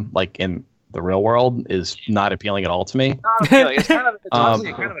video game like in the real world is not appealing at all to me. It's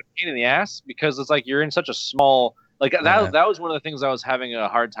honestly kind of a pain in the ass because it's like you're in such a small. Like that was one of the things I was having a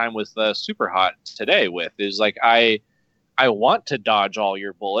hard time with Super Hot today with is like I want to dodge all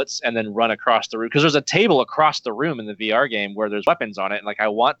your bullets and then run across the room because there's a table across the room in the VR game where there's weapons on it and like I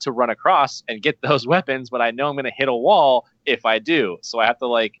want to run across and get those weapons but I know I'm going to hit a wall if I do, so I have to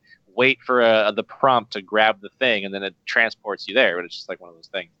like wait for the prompt to grab the thing and then it transports you there, but it's just like one of those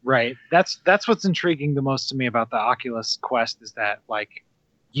things. Right. That's what's intriguing the most to me about the Oculus Quest is that like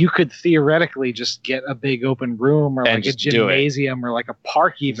you could theoretically just get a big open room or like a gymnasium or like a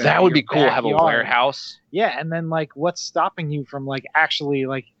park even. That would be cool. Have a warehouse. Yeah. And then like what's stopping you from like actually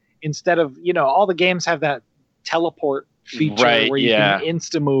like instead of, all the games have that teleport feature where you can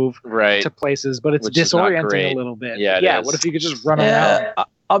insta move to places, but it's disorienting a little bit. What if you could just run around? I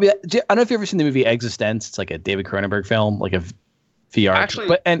don't know if you've ever seen the movie Existence. It's like a David Cronenberg film, like a VR. Actually,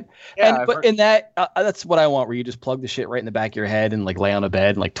 but in that, that's what I want, where you just plug the shit right in the back of your head and like lay on a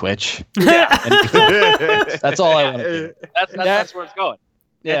bed and like twitch. That's all I want to do. That's where it's going.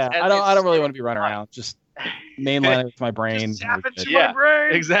 Yeah, I don't really want to be running around. Just mainline it with my brain. Just tap into my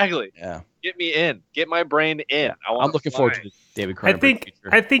brain. Exactly. Yeah. Get me in. Get my brain in. I'm looking forward to the David Cronenberg feature.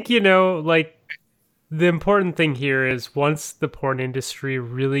 I think like the important thing here is once the porn industry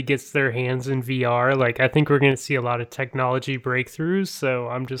really gets their hands in VR, like I think we're going to see a lot of technology breakthroughs. So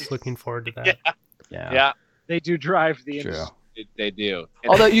I'm just looking forward to that. Yeah. They do drive the industry. They do.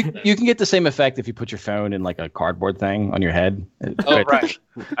 Although you can get the same effect if you put your phone in like a cardboard thing on your head. Oh, right.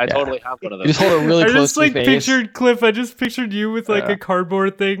 I totally have one of those. You just hold it really close to your face. I just pictured you with like a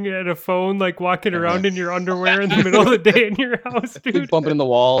cardboard thing and a phone, like walking around in your underwear in the middle of the day in your house, dude. Bumping in the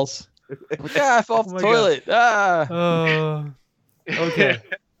walls. Like, I fell off the toilet. Okay.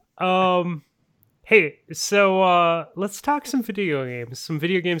 Hey, so let's talk some video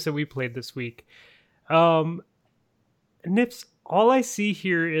games that we played this week. Nips, all I see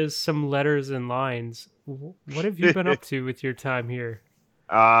here is some letters and lines. What have you been up to with your time here?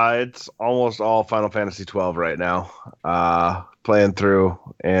 It's almost all Final Fantasy 12 right now. Playing through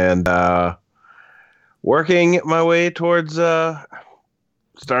and working my way towards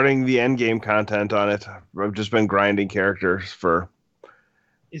starting the end game content on it. I've just been grinding characters for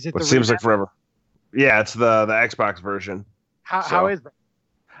what seems like forever. Yeah, it's the Xbox version. How is that?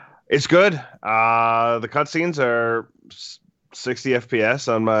 It's good. The cutscenes are 60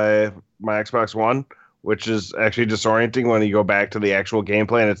 FPS on my Xbox One, which is actually disorienting when you go back to the actual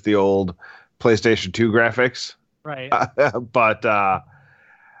gameplay and it's the old PlayStation 2 graphics. Right. But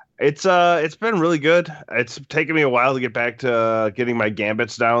it's been really good. It's taken me a while to get back to getting my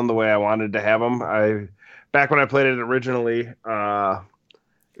gambits down the way I wanted to have them. Back when I played it originally, I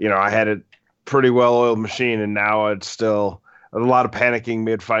had a pretty well-oiled machine, and now it's still a lot of panicking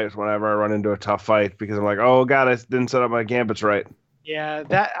mid-fight whenever I run into a tough fight because I'm like, oh god, I didn't set up my gambits right. Yeah,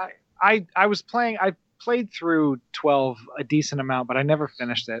 that I was playing. I played through 12 a decent amount, but I never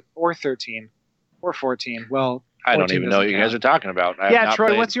finished it, or 13, or 14. Well, I don't even know what you guys are talking about.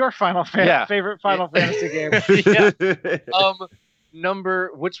 Troy, what's your favorite Final Fantasy game?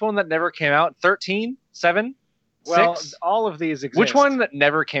 Which one that never came out? 13? 7? Well, 6? all of these exist. Which one that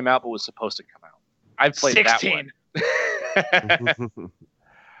never came out but was supposed to come out? I've played 16. That one.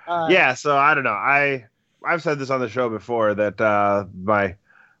 Yeah, so I don't know. I've said this on the show before that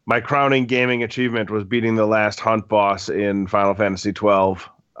my crowning gaming achievement was beating the last hunt boss in Final Fantasy 12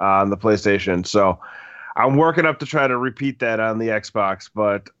 on the PlayStation. So I'm working up to try to repeat that on the Xbox,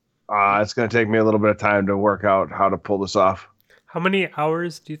 but it's going to take me a little bit of time to work out how to pull this off. How many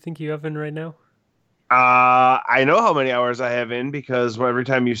hours do you think you have in right now? I know how many hours I have in because every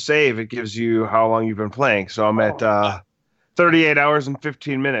time you save, it gives you how long you've been playing. So I'm at 38 hours and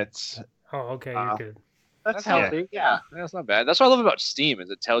 15 minutes. Oh, okay, you're good. That's healthy. Yeah, that's not bad. That's what I love about Steam is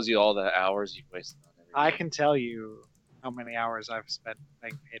it tells you all the hours you've wasted on everything. I can tell you how many hours I've spent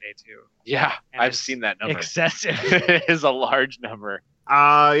playing Payday 2. Yeah, I've seen that number. Excessive. It is a large number. Yeah,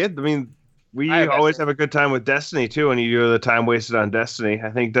 I mean, we always have a good time with Destiny too, and you do the time wasted on Destiny. I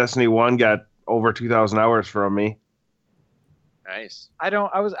think Destiny 1 got over 2,000 hours from me. Nice. I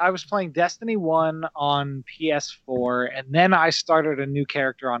was playing Destiny 1 on PS4, and then I started a new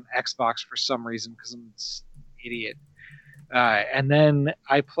character on Xbox for some reason because I'm an idiot. And then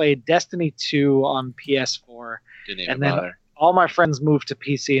I played Destiny 2 on PS4. Didn't even bother. All my friends moved to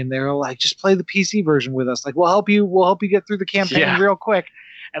PC, and they were like, "Just play the PC version with us. Like, we'll help you get through the campaign real quick."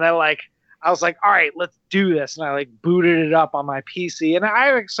 And I was like, all right, let's do this. And I booted it up on my PC. And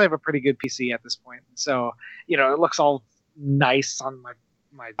I actually have a pretty good PC at this point. So, it looks all nice on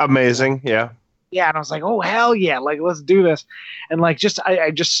my amazing. Yeah. Yeah. And I was like, oh, hell yeah. Let's do this. And I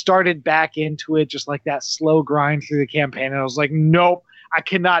just started back into it, just like that slow grind through the campaign. And I was like, nope, I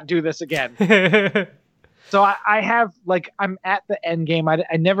cannot do this again. So I have I'm at the end game. I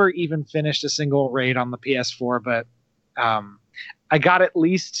never even finished a single raid on the PS4, but I got at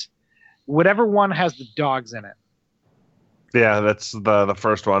least whatever one has the dogs in it. Yeah, that's the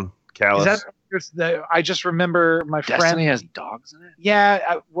first one. Callus. I just remember my Destiny friend has dogs in it.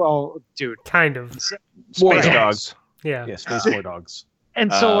 Yeah, well, dude, kind of space dogs. Yeah, space war dogs.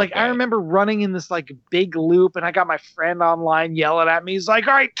 And so I remember running in this big loop, and I got my friend online yelling at me. He's like,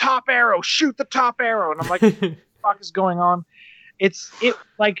 "All right, top arrow, shoot the top arrow," and I'm like, "What the fuck is going on?" It's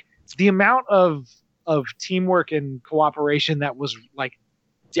the amount of teamwork and cooperation that was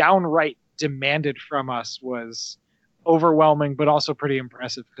downright demanded from us was overwhelming, but also pretty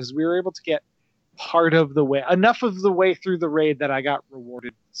impressive because we were able to get part of the way, enough of the way through the raid that I got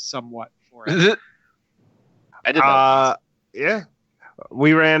rewarded somewhat for it. I did that. Yeah.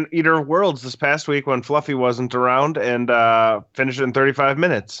 We ran Eater of Worlds this past week when Fluffy wasn't around and finished it in 35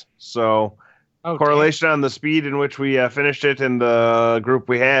 minutes. So correlation on the speed in which we finished it in the group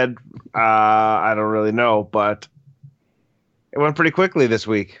we had, I don't really know, but it went pretty quickly this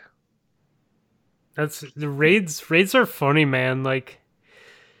week. That's the raids. Raids are funny, man. Like,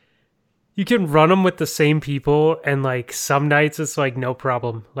 you can run them with the same people, and like some nights it's like no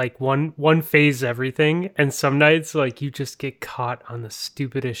problem. Like one phase everything, and some nights like you just get caught on the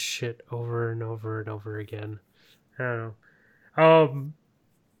stupidest shit over and over and over again. I don't know.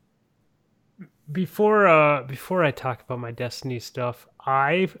 Before I talk about my Destiny stuff,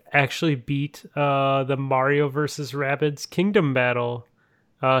 I've actually beat the Mario vs. Rabbids Kingdom Battle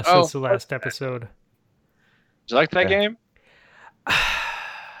since the last episode. Did you like that game?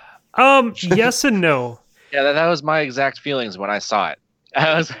 Yes and no. Yeah, that was my exact feelings when I saw it.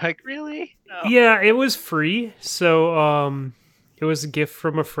 I was like, really? No. Yeah, it was free, so it was a gift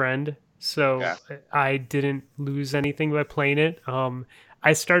from a friend, so I didn't lose anything by playing it.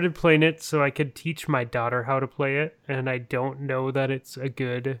 I started playing it so I could teach my daughter how to play it, and I don't know that it's a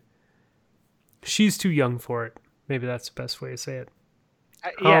good... She's too young for it. Maybe that's the best way to say it.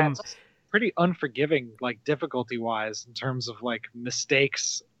 It's pretty unforgiving, like difficulty-wise, in terms of like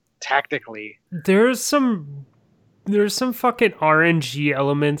mistakes tactically. There's some fucking RNG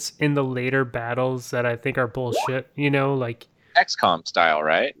elements in the later battles that I think are bullshit, you know, like XCOM style,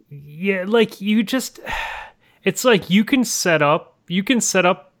 right? Yeah, like you just, it's like you can set up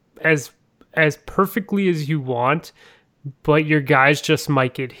as perfectly as you want, but your guys just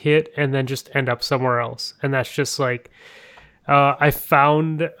might get hit and then just end up somewhere else. And that's just like, I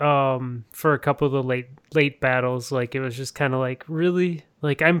found for a couple of the late battles, like it was just kind of like, really?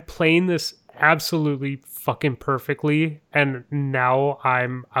 Like I'm playing this absolutely fucking perfectly, and now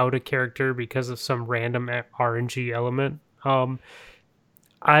I'm out of character because of some random RNG element.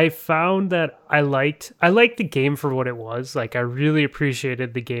 I found that I liked the game for what it was. Like I really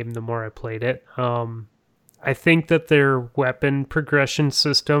appreciated the game the more I played it. I think that their weapon progression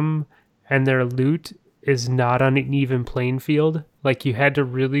system and their loot is not on an even playing field. Like you had to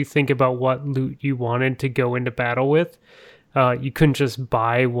really think about what loot you wanted to go into battle with. You couldn't just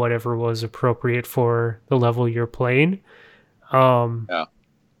buy whatever was appropriate for the level you're playing. I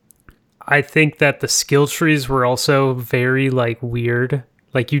think that the skill trees were also very like weird.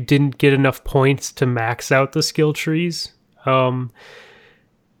 Like you didn't get enough points to max out the skill trees.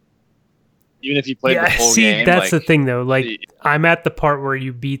 Even if you played the full game. That's the thing though. Like I'm at the part where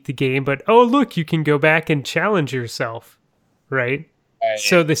you beat the game, but oh look, you can go back and challenge yourself, right?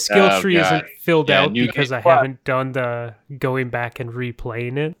 So the skill tree isn't filled out because I haven't done the going back and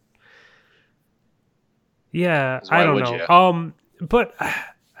replaying it. Yeah, I don't know. But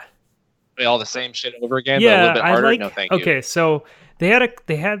play all the same shit over again, but a little bit harder. No, thank you. Okay, so they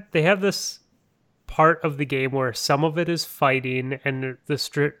have this part of the game where some of it is fighting and the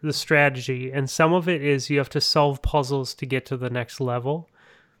strategy, and some of it is you have to solve puzzles to get to the next level.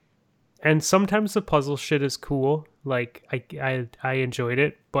 And sometimes the puzzle shit is cool. Like I enjoyed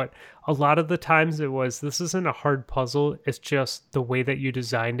it, but a lot of the times this isn't a hard puzzle. It's just the way that you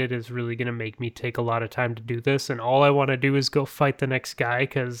designed it is really going to make me take a lot of time to do this. And all I want to do is go fight the next guy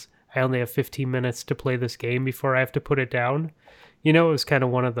because I only have 15 minutes to play this game before I have to put it down. You know, it was kind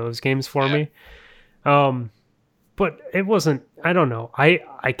of one of those games for me. But it wasn't, I don't know.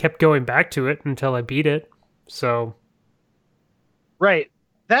 I kept going back to it until I beat it. So. Right.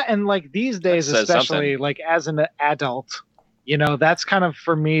 That, and like these days, especially like as an adult, you know, that's kind of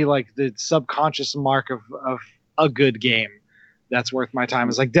for me like the subconscious mark of a good game that's worth my time.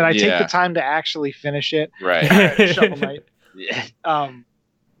 Is like, did I take the time to actually finish it? Right. Shovel Knight.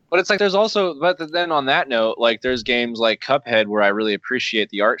 But it's like there's also, but then on that note, like there's games like Cuphead where I really appreciate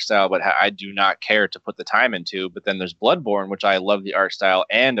the art style, but I do not care to put the time into. But then there's Bloodborne, which I love the art style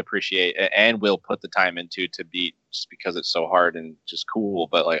and appreciate and will put the time into to beat just because it's so hard and just cool.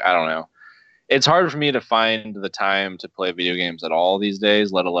 But like, I don't know. It's hard for me to find the time to play video games at all these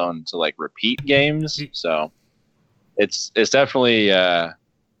days, let alone to like repeat games. So it's definitely,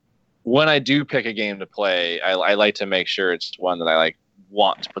 when I do pick a game to play, I like to make sure it's one that I like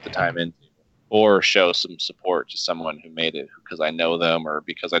want to put the time into or show some support to someone who made it because I know them or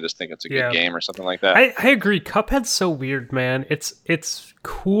because I just think it's a good game or something like that. I agree. Cuphead's so weird, man. It's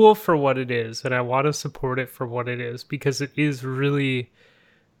cool for what it is, and I want to support it for what it is because it is really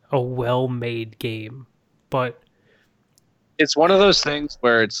a well-made game. But It's one of those things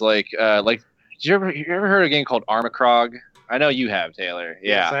where it's like did you ever heard of a game called Armacrog? I know you have, Taylor.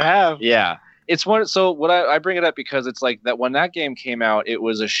 Yeah. Yes, I have. Yeah. It's one. So what I bring it up because it's like that when that game came out, it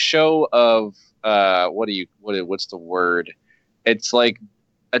was a show of what's the word? It's like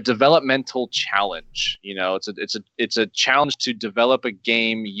a developmental challenge. You know, it's a challenge to develop a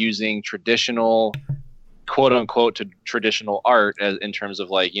game using traditional, quote unquote, traditional art in terms of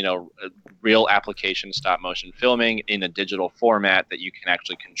like, you know, real application stop motion filming in a digital format that you can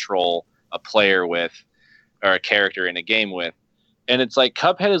actually control a player with or a character in a game with. And it's like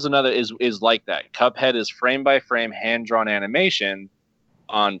Cuphead is like that. Cuphead is frame by frame hand drawn animation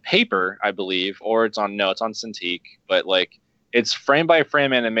on paper, I believe, or it's on Cintiq, but like it's frame by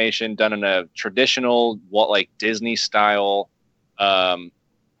frame animation done in a traditional Disney style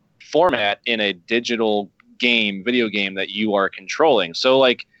format in a digital video game that you are controlling. So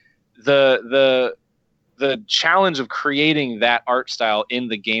like the challenge of creating that art style in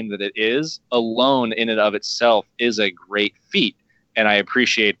the game that it is alone in and of itself is a great feat. And I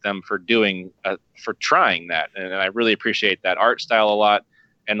appreciate them for trying that. And I really appreciate that art style a lot.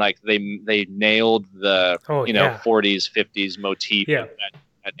 And like they nailed the 40s, 50s motif of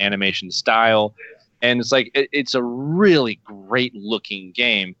that animation style. And it's like it's a really great looking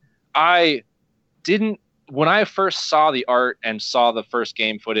game. When I first saw the art and saw the first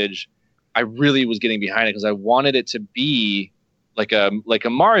game footage, I really was getting behind it because I wanted it to be like a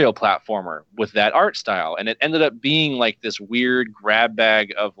Mario platformer with that art style. And it ended up being like this weird grab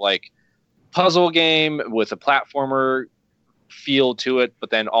bag of like puzzle game with a platformer feel to it, but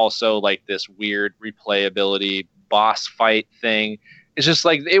then also like this weird replayability boss fight thing. It's just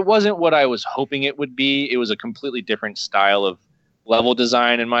like it wasn't what I was hoping it would be. It was a completely different style of level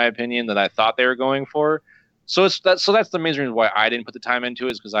design, in my opinion, than I thought they were going for. So that's the main reason why I didn't put the time into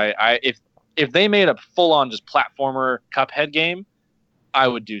it, is because if they made a full on just platformer Cuphead game, I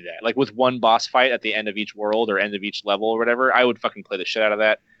would do that. Like with one boss fight at the end of each world or end of each level or whatever, I would fucking play the shit out of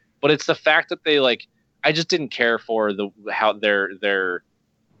that. But it's the fact that they like, I just didn't care for how their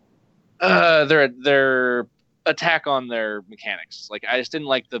attack on their mechanics. Like I just didn't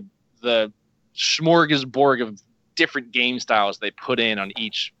like the smorgasbord of different game styles they put in on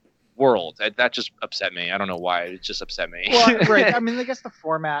each world. That just upset me. I don't know why. It just upset me. Well, right. I mean, I guess the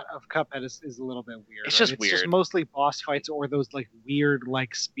format of Cuphead is a little bit weird. It's just weird. It's just mostly boss fights or those like weird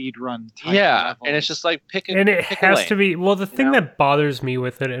like speed run type levels. And it's just like pick to be. Well, the thing that bothers me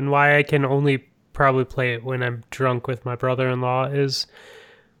with it and why I can only probably play it when I'm drunk with my brother-in-law is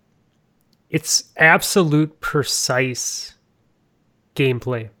it's absolute precise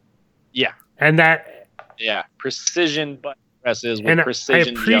gameplay. Yeah. And that precision button presses with and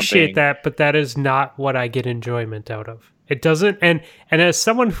precision I appreciate jumping. that, but that is not what I get enjoyment out of. It doesn't, and as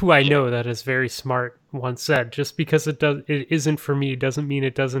someone who I know that is very smart once said, just because it isn't for me doesn't mean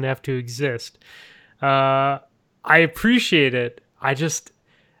it doesn't have to exist. I appreciate it.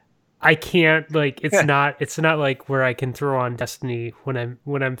 I can't, like, it's not like where I can throw on Destiny when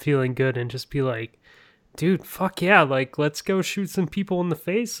I'm feeling good and just be like, dude, fuck yeah, like, let's go shoot some people in the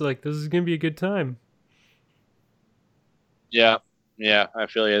face. Like, this is gonna be a good time. Yeah, I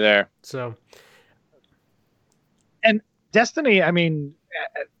feel you there. So, and Destiny, I mean,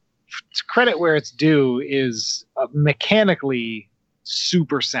 to credit where it's due, is mechanically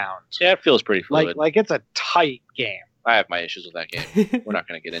super sound. Yeah, it feels pretty fluid. Like it's a tight game. I have my issues with that game. We're not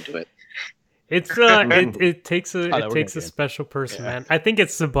going to get into it. It's it takes a special person, man. I think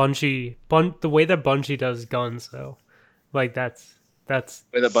it's the the way that Bungie does guns, though. Like that's the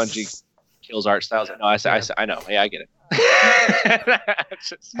way that Bungie kills art styles. No, I know. Yeah, I get it. I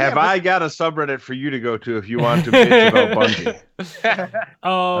got a subreddit for you to go to if you want to bitch about Bungie?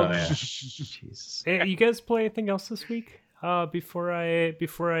 Jesus. Hey, you guys play anything else this week? Before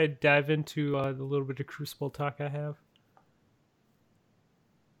I dive into the little bit of Crucible talk I have.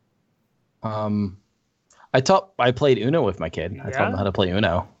 I played Uno with my kid. I taught him how to play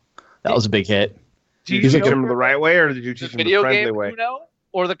Uno. That was a big hit. Did you teach him the right way, or did you teach him the friendly way? Uno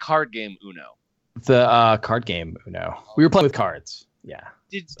or the card game Uno? The card game Uno. We were playing with cards. Yeah.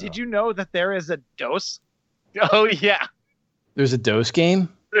 Did you know that there is a DOS? Oh yeah. There's a DOS game?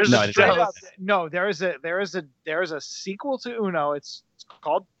 There is a sequel to Uno. It's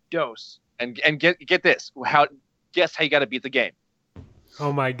called DOS. And get this. Guess how you got to beat the game.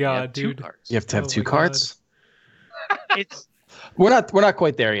 Oh my god, dude! You have to have two cards. It's we're not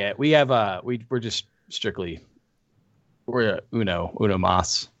quite there yet. We have we're just strictly Uno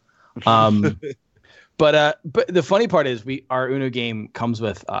Mas. But the funny part is our Uno game comes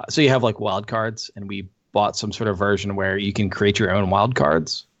with so you have like wild cards, and we bought some sort of version where you can create your own wild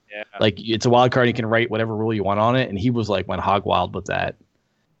cards. Yeah. Like it's a wild card. You can write whatever rule you want on it, and he was like went hog wild with that.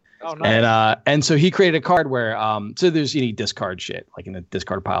 Oh, nice. And so he created a card where so there's any discard shit like in the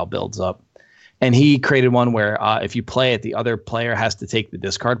discard pile builds up, and he created one where if you play it, the other player has to take the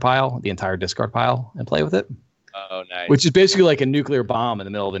discard pile, the entire discard pile, and play with it. Oh, nice. Which is basically like a nuclear bomb in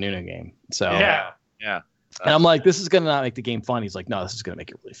the middle of a Nuno game. So yeah. And I'm like, this is gonna not make the game fun. He's like, no, this is gonna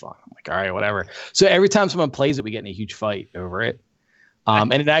make it really fun. I'm like, all right, whatever. So every time someone plays it, we get in a huge fight over it.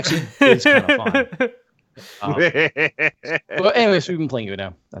 And it actually is kind of fun. But anyways, we've been playing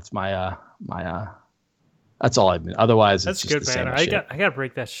Uno. That's my that's all I've been. Otherwise, that's it's just good, man. the same I gotta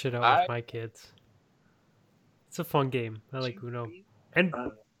break that shit out with my kids. It's a fun game. I like Uno, and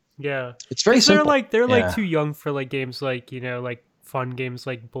yeah, it's very simple. They're like too young for like games like like fun games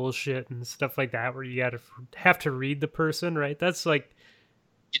like bullshit and stuff like that where you have to read the person, right? That's like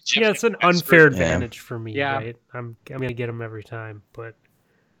it's an unfair advantage for me, right? I'm gonna get them every time, but.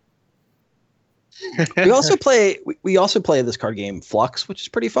 we also play this card game Flux, which is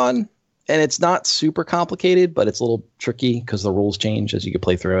pretty fun, and it's not super complicated, but it's a little tricky because the rules change as you can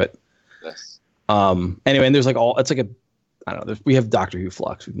play through it. Yes. Anyway, and there's like I don't know. We have Doctor Who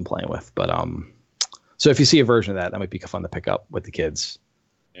Flux we've been playing with, but so if you see a version of that might be fun to pick up with the kids.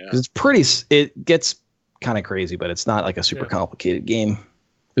 Yeah. Because it gets kind of crazy, but it's not like a super complicated game.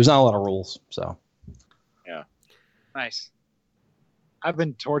 There's not a lot of rules, so. Yeah. Nice. I've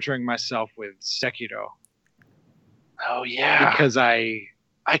been torturing myself with Sekiro. Oh yeah, because I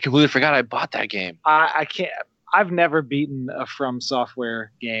completely forgot I bought that game. I can't. I've never beaten a From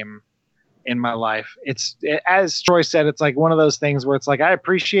Software game in my life. As Troy said, it's like one of those things where it's like I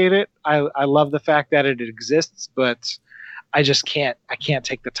appreciate it. I love the fact that it exists, but I just can't. I can't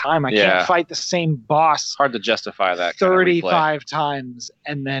take the time. I can't fight the same boss. It's hard to justify that 35 times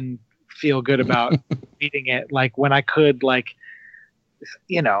and then feel good about beating it. Like when I could do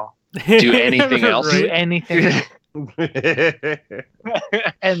anything else. Do anything.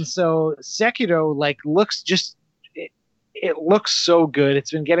 And so Sekiro looks it looks so good.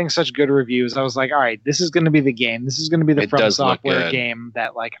 It's been getting such good reviews. I was like, all right, this is going to be the game. This is going to be the From Software game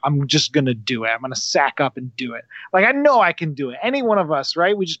that I'm just going to do it. I'm going to sack up and do it. I know I can do it. Any one of us,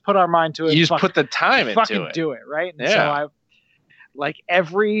 right? We just put our mind to it. You just put the time into it. Fucking do it, right? And so I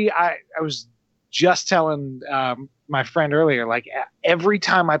was just telling my friend earlier, every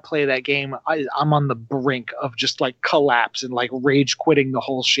time I play that game, I'm on the brink of just collapse and rage quitting the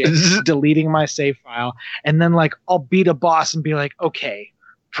whole shit, deleting my save file, and then I'll beat a boss and be like, okay,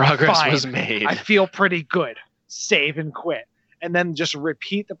 progress was made. I feel pretty good. Save and quit, and then just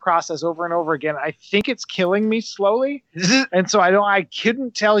repeat the process over and over again. I think it's killing me slowly, and so I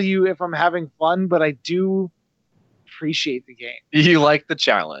couldn't tell you if I'm having fun, but I do appreciate the game. You like the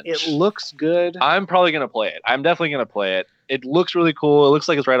challenge. It looks good. I'm probably gonna play it. I'm definitely gonna play it. It looks really cool. It looks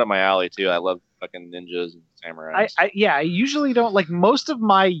like it's right up my alley too. I love fucking ninjas and samurais. I usually don't most of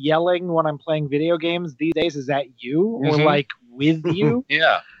my yelling when I'm playing video games these days is at you or with you.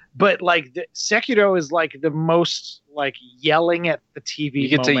 Yeah. But Sekiro is the most yelling at the TV. You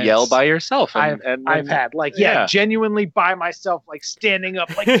get to yell by yourself. I've had genuinely by myself, standing up,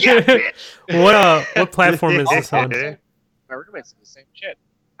 yeah, bitch. What platform is this on? My roommate's the same shit.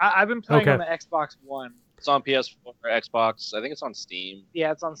 I've been playing on the Xbox One. It's on PS4 or Xbox. I think it's on Steam.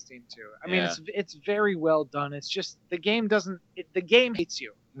 Yeah, it's on Steam too. I mean, it's very well done. It's just the game doesn't. The game hates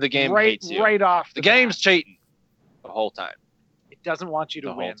you. The game hates you right off. The game's cheating the whole time. It doesn't want you to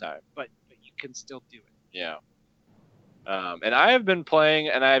win the whole time, but you can still do it. Yeah. And I have been playing,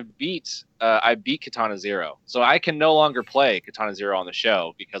 and I beat Katana Zero, so I can no longer play Katana Zero on the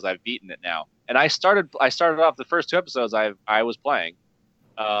show because I've beaten it now. And I started off the first 2 episodes I was playing,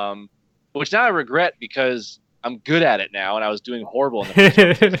 which now I regret because I'm good at it now, and I was doing horrible in the first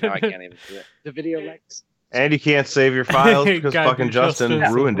episode, now I can't even do it. The video links. And you can't save your files because fucking Justin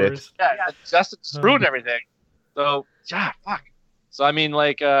ruined it. Yeah, Justin ruined everything. So fuck. So I mean,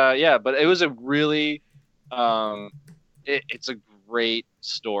 but it was a really, it's a great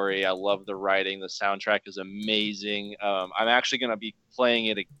story. I love the writing. The soundtrack is amazing. I'm actually gonna be playing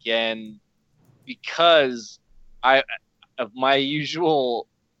it again because of my usual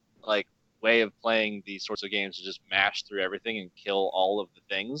way of playing these sorts of games is just mash through everything and kill all of the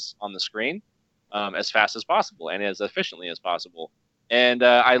things on the screen as fast as possible and as efficiently as possible. And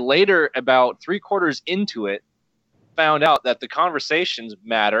I later, about 3/4 into it, found out that the conversations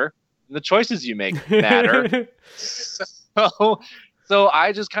matter and the choices you make matter. So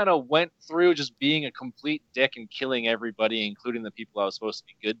I just kind of went through just being a complete dick and killing everybody, including the people I was supposed to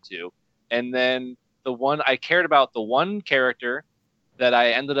be good to. And then I cared about the one character that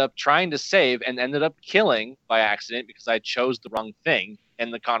I ended up trying to save and ended up killing by accident because I chose the wrong thing.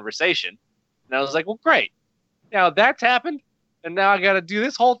 end the conversation. And I was like, well, great. Now that's happened, and now I got to do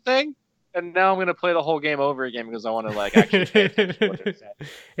this whole thing, and now I'm going to play the whole game over again because I want to like actually pay attention to what they're saying.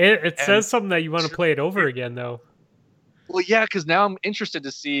 It says something that you want to play it over again, though. Well, yeah, because now I'm interested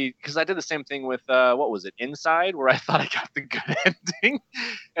to see, because I did the same thing with, what was it, Inside, where I thought I got the good ending.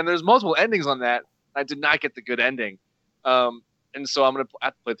 And there's multiple endings on that. I did not get the good ending. And so I'm going to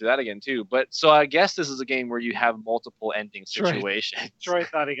have to play through that again, too. But so I guess this is a game where you have multiple ending situations. Troy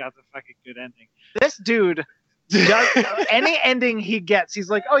thought he got the fucking good ending. This dude, any ending he gets, he's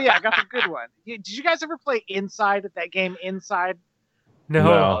like, oh, yeah, I got the good one. Did you guys ever play Inside, that game Inside?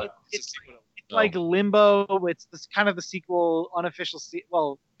 No. It's like Limbo. It's this kind of the sequel, unofficial.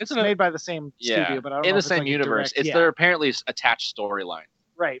 Well, it's made by the same studio, but I don't know in the if same it's like universe. Direct, They're apparently attached storyline.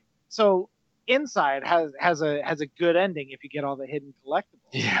 Right. So Inside has a good ending if you get all the hidden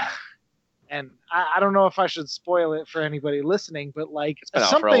collectibles. Yeah. And I don't know if I should spoil it for anybody listening, but like it's been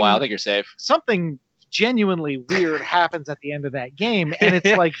out for a while. I think you're safe. Something genuinely weird happens at the end of that game, and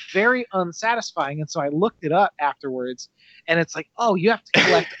it's like very unsatisfying. And so I looked it up afterwards, and it's like, oh, you have to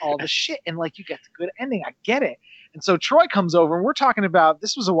collect all the shit, and like you get the good ending. I get it. And so Troy comes over, and we're talking about,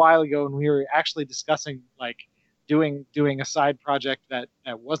 this was a while ago, and we were actually discussing like doing a side project that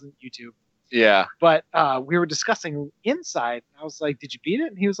wasn't YouTube. Yeah. But we were discussing Inside, and I was like, did you beat it?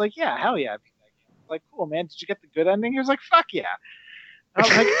 And he was like, yeah, hell yeah, I beat that game. I was like, cool, man. Did you get the good ending? He was like, fuck yeah. And I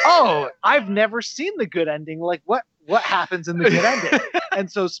was like, oh, I've never seen the good ending. Like, what happens in the good ending?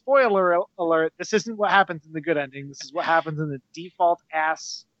 And so, spoiler alert, this isn't what happens in the good ending. This is what happens in the default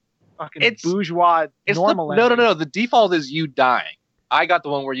ass fucking bourgeois normal ending. No. The default is you dying. I got the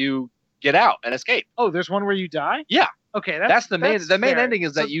one where you get out and escape. Oh, there's one where you die? Yeah. Okay, that's the main. The main ending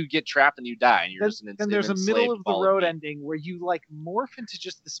is that you get trapped and you die, and you're just an. Then there's a middle of the road ending where you like morph into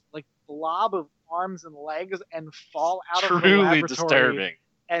just this like blob of arms and legs and fall out of the laboratory disturbing.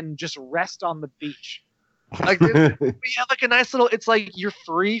 And just rest on the beach. Like you have like a nice little. It's like you're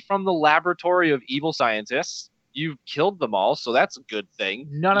free from the laboratory of evil scientists. You've killed them all, so that's a good thing.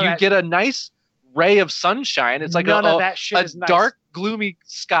 You get a nice ray of sunshine. It's like a dark, gloomy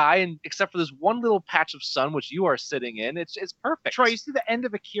sky, and except for this one little patch of sun, which you are sitting in, it's perfect. Troy, you see the end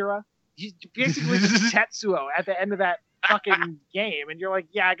of Akira? You basically just Tetsuo at the end of that fucking game, and you're like,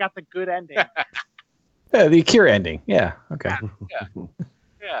 yeah, I got the good ending. Yeah, the Akira ending. Yeah. Okay.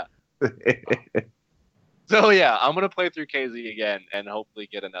 Yeah. So yeah, I'm gonna play through KZ again and hopefully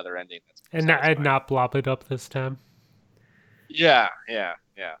get another ending. And I'd not blop it up this time. Yeah.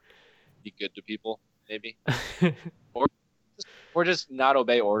 Be good to people, maybe, or just not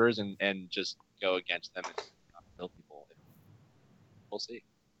obey orders and just go against them and not kill people. We'll see.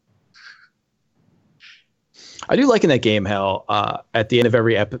 I do like in that game how at the end of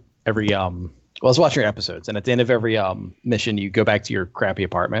every I was watching your episodes, and at the end of every mission, you go back to your crappy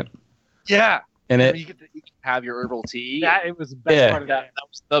apartment. Yeah, and you get to have your herbal tea. It was the best part of that. That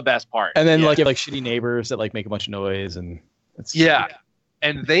was the best part. And then like you have like shitty neighbors that like make a bunch of noise, and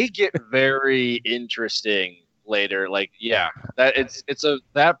and they get very interesting later. Like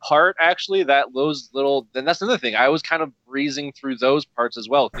that part actually, that those little. Then that's another thing. I was kind of breezing through those parts as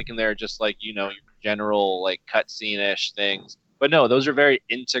well, thinking they're just like your general like cutscene-ish things. But no, those are very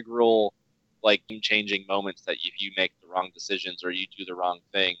integral, like changing moments that if you make the wrong decisions or you do the wrong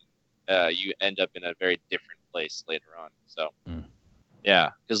thing, you end up in a very different place later on. So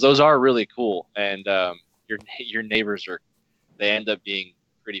yeah, because those are really cool, and your neighbors they end up being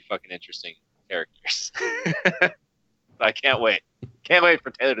pretty fucking interesting characters. I can't wait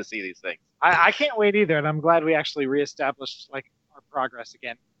for Taylor to see these things. I can't wait either, and I'm glad we actually reestablished like our progress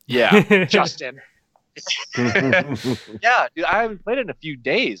again. Yeah. Justin. Yeah, dude, I haven't played it in a few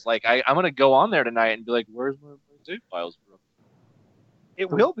days. Like I'm gonna go on there tonight and be like, "Where's my save files?" It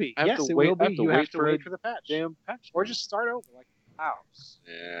will be. Yes, it will be. You have to wait for the patch. Damn patch. Or just start over like house.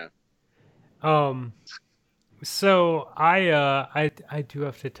 Yeah. So I do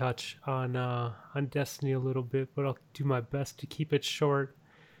have to touch on Destiny a little bit, but I'll do my best to keep it short.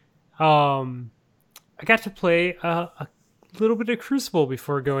 I got to play a little bit of Crucible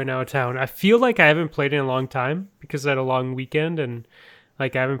before going out of town. I feel like I haven't played in a long time because I had a long weekend and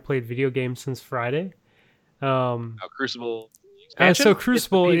like I haven't played video games since Friday. Crucible. So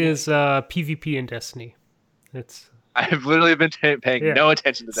Crucible is PvP in Destiny. I've literally been paying no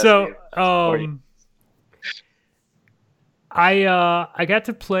attention to Destiny. So I got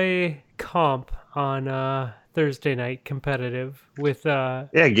to play comp on Thursday night competitive with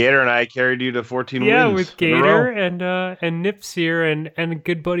Gator and I carried you to 14 wins. Yeah, with Gator and Nips here and a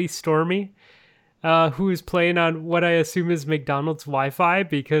good buddy Stormy. who was playing on what I assume is McDonald's Wi-Fi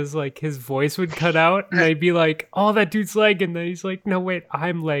because like his voice would cut out and I'd be like, "Oh, that dude's lagging." And then he's like, "No, wait,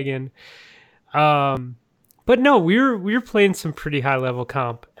 I'm lagging." But no, we were playing some pretty high level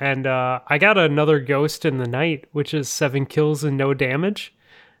comp, and I got another Ghost in the Night, which is 7 kills and no damage.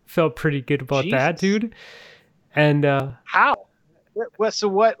 Felt pretty good about that, dude. And how?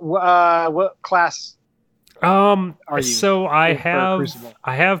 What class? Are you so I Crucible?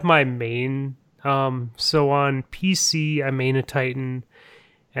 have my main. So on PC I main a Titan,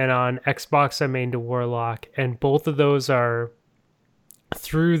 and on Xbox I main a Warlock, and both of those are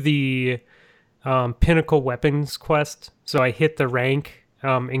through the Pinnacle Weapons quest. So I hit the rank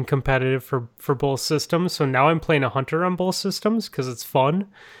in competitive for both systems. So now I'm playing a Hunter on both systems because it's fun,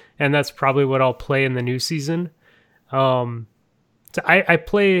 and that's probably what I'll play in the new season. So I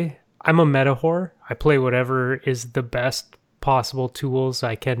play. I'm a meta whore. I play whatever is the best possible tools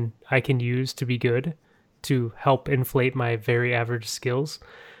I can use to be good, to help inflate my very average skills.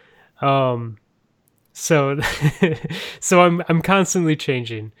 So so I'm constantly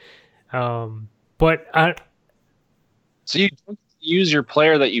changing. But so you don't use your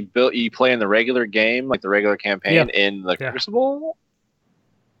player that you play in the regular game, like the regular campaign, in the Crucible?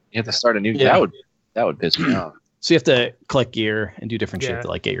 You have to start a new. That would piss me off. So you have to collect gear and do different shit to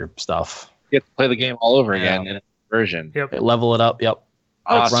like get your stuff. You have to play the game all over again in a version. Yep. Level it up. Yep.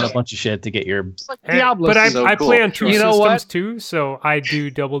 Awesome. Run a bunch of shit to get your. Like Diablo. But so I cool. play on two You know systems what? too, so I do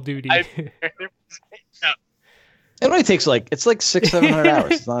double duty. It only takes it's like 600-700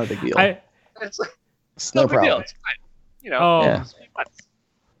 hours. It's not a big deal. It's no big deal. problem. It's fine. You know.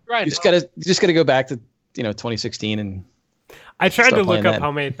 You just gotta go back to 2016 and. I tried Start to look playing up that.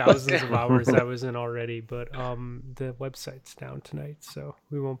 how many thousands of hours I was in already, but the website's down tonight, so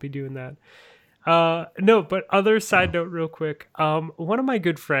we won't be doing that. No, but other side note real quick. One of my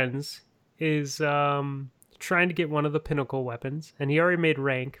good friends is trying to get one of the Pinnacle weapons, and he already made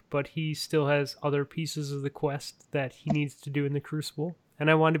rank, but he still has other pieces of the quest that he needs to do in the Crucible, and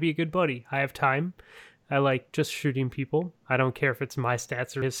I want to be a good buddy. I have time. I like just shooting people. I don't care if it's my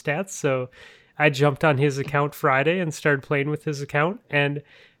stats or his stats, so I jumped on his account Friday and started playing with his account, and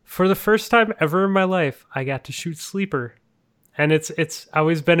for the first time ever in my life, I got to shoot Sleeper. And it's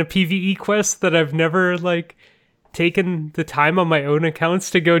always been a PvE quest that I've never taken the time on my own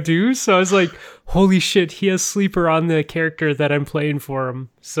accounts to go do. So I was like, holy shit, he has Sleeper on the character that I'm playing for him.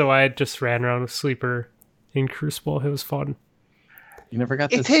 So I just ran around with Sleeper in Crucible. It was fun. You never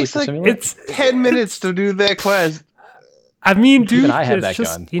got. It takes like It's 10 minutes to do that quest. I mean, dude, Even I have it's that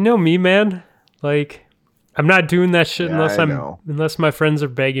just gun. you know me, man. Like, I'm not doing that shit Yeah, I know. unless my friends are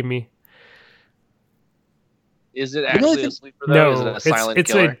begging me. Is it actually a sleeper though? No, Is it a silent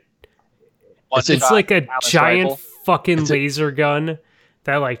it's killer? it's like a Balanced giant rifle? fucking laser gun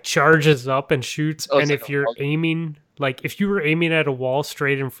that charges up and shoots. Oh, it's And like if a you're laser. aiming, if you were aiming at a wall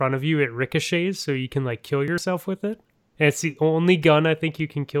straight in front of you, it ricochets, so you can kill yourself with it. And it's the only gun I think you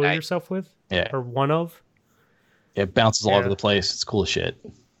can kill Nice. yourself with, Yeah. or one of. It bounces all Yeah. over the place. It's cool as shit.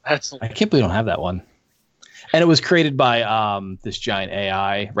 That's I can't believe we don't have that one. And it was created by this giant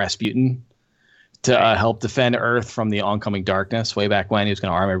AI, Rasputin, to help defend Earth from the oncoming darkness. Way back when he was going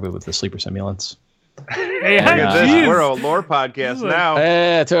to arm everybody with the sleeper simulants. Hey, Look at this. geez. We're a lore podcast now.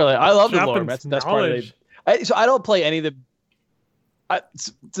 Yeah, totally. I love the Dropping lore. That's the best part of knowledge. it. So I don't play any of the.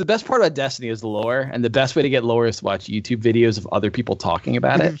 The best part about Destiny is the lore, and the best way to get lore is to watch YouTube videos of other people talking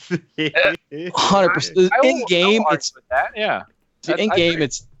about it. 100%. In game, it's with that. Yeah. in game,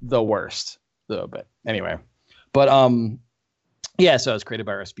 it's the worst. Though, but anyway, but yeah. So it was created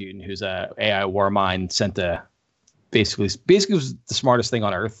by Rasputin, who's a AI war mind sent to basically was the smartest thing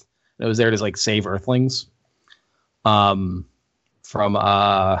on Earth. It was there to save Earthlings, from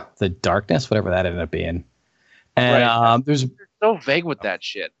the darkness, whatever that ended up being. And there's You're so vague with that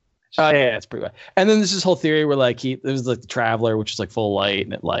shit. oh yeah, it's pretty bad. And then there's this whole theory where there's the Traveler, which is full light,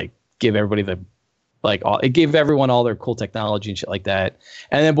 and it give everybody it gave everyone all their cool technology and shit like that.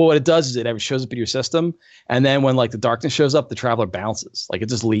 And then, but what it does is it shows up in your system, and then when the darkness shows up, the Traveler bounces. It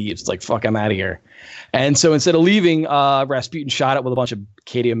just leaves. It's like, fuck, I'm out of here. And so instead of leaving, Rasputin shot it with a bunch of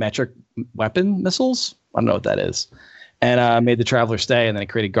cadiometric weapon missiles. I don't know what that is, and made the Traveler stay. And then it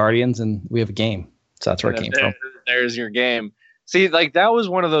created Guardians, and we have a game. So that's where it came from. There's your game. See, that was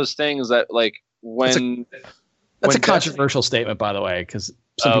one of those things that when That's a when controversial statement, by the way, because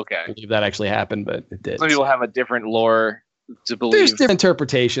some Okay. people believe that actually happened, but it did. some people have a different lore to believe. There's different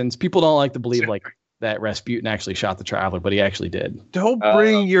interpretations. People don't like to believe that Rasputin actually shot the Traveler, but he actually did. Don't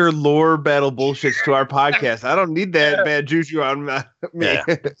bring your lore battle bullshits to our podcast. I don't need that bad juju on me. Yeah.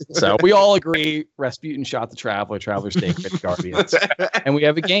 So we all agree Rasputin shot the Traveler. Traveler stayed with Guardians, and we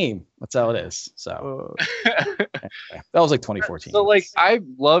have a game. That's how it is. So anyway, that was like 2014. So like I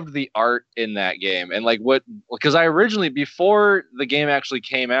loved the art in that game, and like because I originally, before the game actually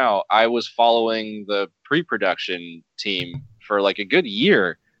came out, I was following the pre-production team for like a good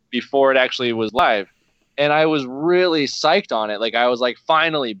year before it actually was live, and I was really psyched on it. Like I was like,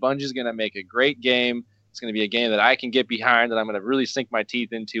 finally, Bungie's gonna make a great game. It's gonna be a game that I can get behind, that I'm gonna really sink my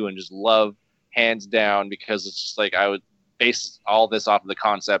teeth into and just love hands down, because it's just like I would base all this off of the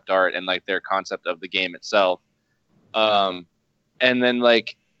concept art and like their concept of the game itself. And then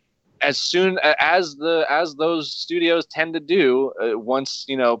like as soon as those studios tend to do, once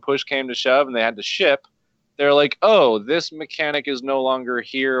push came to shove and they had to ship, they're like, oh, this mechanic is no longer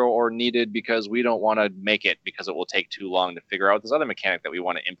here or needed because we don't want to make it because it will take too long to figure out this other mechanic that we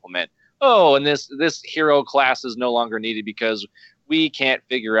want to implement. Oh, and this hero class is no longer needed because we can't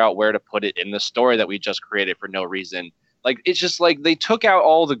figure out where to put it in the story that we just created for no reason. Like, it's just like they took out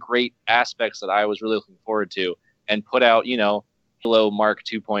all the great aspects that I was really looking forward to and put out, Halo Mark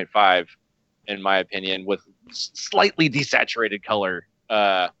 2.5, in my opinion, with slightly desaturated color,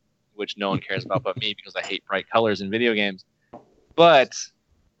 which no one cares about but me because I hate bright colors in video games. But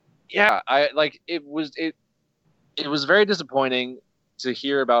yeah, it was very disappointing to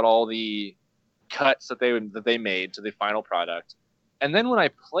hear about all the cuts that they made to the final product. And then when I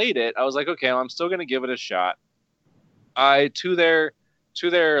played it, I was like, okay, well, I'm still going to give it a shot. To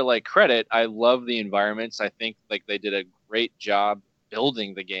their like credit, I love the environments. I think like they did a great job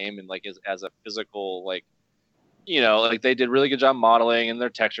building the game, and like as a physical, like, like they did really good job modeling, and their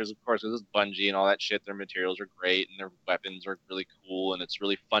textures, of course, this is Bungie and all that shit. Their materials are great, and their weapons are really cool, and it's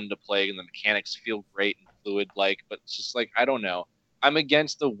really fun to play, and the mechanics feel great and fluid. Like, but it's just like, I don't know. I'm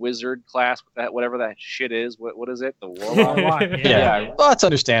against the wizard class with that, whatever that shit is. What is it? The warlock? Yeah. Well, that's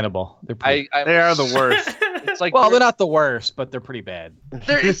understandable. They are the worst. It's like, well, they're not the worst, but they're pretty bad.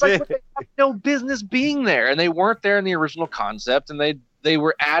 It's like they have no business being there, and they weren't there in the original concept, and they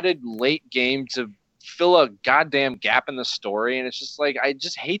were added late game to fill a goddamn gap in the story, and it's just like, I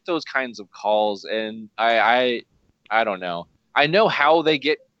just hate those kinds of calls, and I don't know. I know how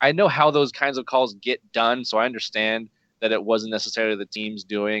those kinds of calls get done, so I understand that it wasn't necessarily the team's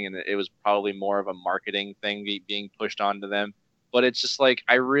doing, and it was probably more of a marketing thing being pushed onto them. But it's just like,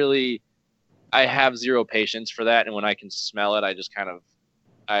 I have zero patience for that, and when I can smell it, I just kind of,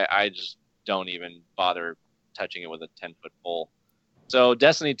 I just don't even bother touching it with a 10-foot pole. So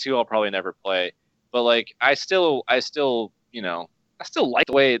Destiny 2, I'll probably never play, but like, I still like the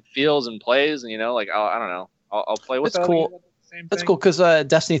way it feels and plays, and like, I don't know, I'll play with That's that. cool. That's cool, because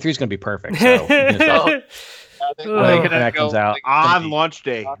Destiny 3 is going to be perfect. So. When that comes out on launch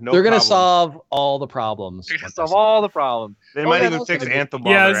day, they're going to solve all the problems. They're going to solve all the problems. They might even fix Anthem.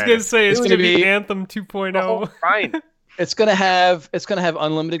 Yeah, I was going to say it's going to be Anthem 2.0. Right. It's going to have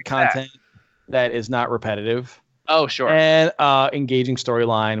unlimited content that is not repetitive. Oh, sure. And engaging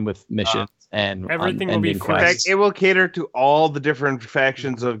storyline with missions and everything will be quests. It will cater to all the different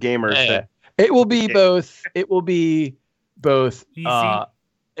factions of gamers. Yeah. It will be both. It will be both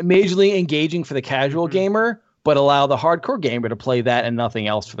majorly engaging for the casual gamer, but allow the hardcore gamer to play that and nothing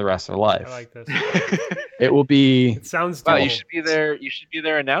else for the rest of their life. I like this. It will be. It sounds. Wow, you should be there. You should be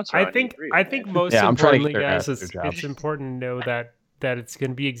their announcer. I think most importantly, guys, it's important to know that it's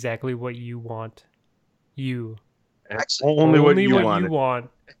going to be exactly what you want. Only what you want.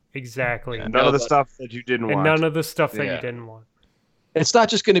 Exactly. None of the stuff that you didn't want. And none of the stuff that you didn't want. It's not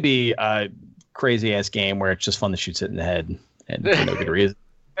just going to be a crazy ass game where it's just fun to shoot it in the head and for no good reason.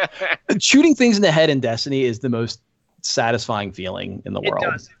 Shooting things in the head in Destiny is the most satisfying feeling in the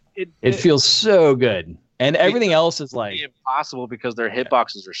world. It feels so good, and everything else is like impossible because their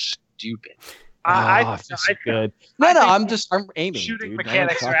hitboxes are stupid. It's good. No, I'm aiming. Shooting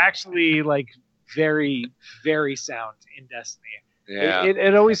mechanics are actually like very, very sound in Destiny. Yeah,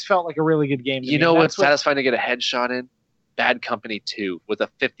 it always felt like a really good game. You know what's satisfying to get a headshot in? Bad Company 2 with a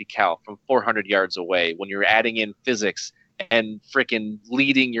 50 cal from 400 yards away when you're adding in physics and freaking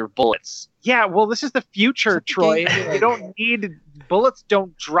leading your bullets. Yeah, well, this is the future, Troy. You don't need bullets.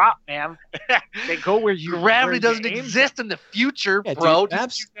 Don't drop, man. They go where you. Gravity doesn't exist in the future, bro. Dude,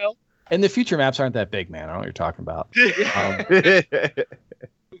 maps, and the future maps aren't that big, man. I don't know what you're talking about.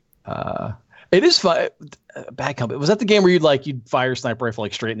 It is fun. Bad Company. Was that the game where you'd fire a sniper rifle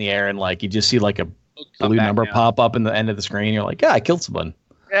like straight in the air and like you just see like a blue number pop up in the end of the screen? You're like, yeah, I killed someone.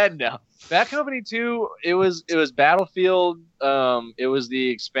 No. Bad Company 2, it was Battlefield. It was the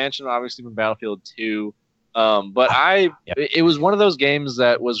expansion, obviously, from Battlefield 2. But it was one of those games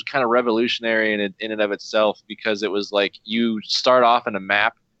that was kind of revolutionary in and of itself, because it was like you start off in a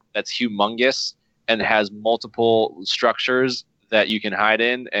map that's humongous and has multiple structures that you can hide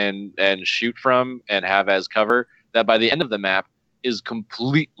in and shoot from and have as cover, that by the end of the map is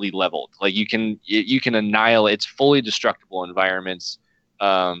completely leveled. Like you can annihilate. It's fully destructible environments.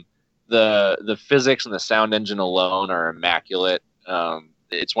 The physics and the sound engine alone are immaculate.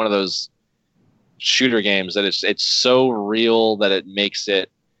 It's one of those shooter games that it's so real that it makes it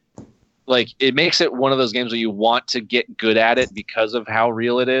one of those games where you want to get good at it because of how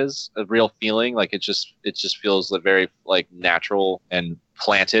real it is, a real feeling. Like it just feels like very like natural and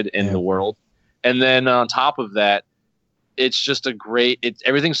planted in the world. And then on top of that, it's just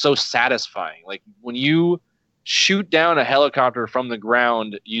everything's so satisfying. Like when you shoot down a helicopter from the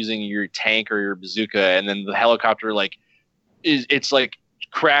ground using your tank or your bazooka, and then the helicopter it's like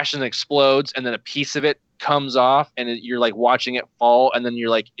crashes and explodes, and then a piece of it comes off, and you're like watching it fall, and then you're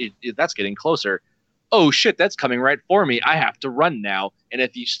like, that's getting closer. Oh shit, that's coming right for me. I have to run now. And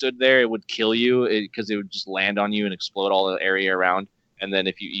if you stood there, it would kill you because it would just land on you and explode all the area around. And then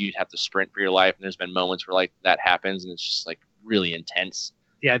if you'd have to sprint for your life, and there's been moments where like that happens, and it's just like really intense.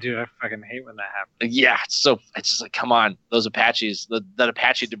 Yeah, dude, I fucking hate when that happens. Yeah, it's just like, come on, those Apaches, that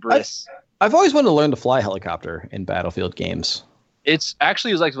Apache debris. I've always wanted to learn to fly a helicopter in Battlefield games. It's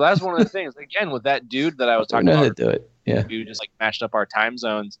actually like that's one of the things. Again, with that dude that I was talking about, do it. Yeah, we just like matched up our time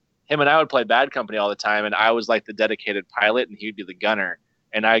zones. Him and I would play Bad Company all the time, and I was like the dedicated pilot, and he'd be the gunner.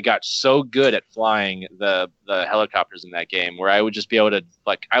 And I got so good at flying the helicopters in that game, where I would just be able to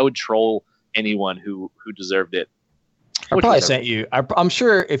I would troll anyone who deserved it. I probably sent you. I'm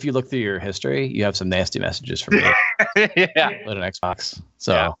sure if you look through your history, you have some nasty messages from me. Yeah, with an Xbox.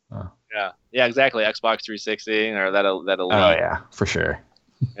 So yeah, exactly. Xbox 360 or that Elite. Oh yeah, for sure.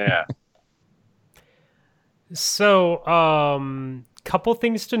 Yeah. So, couple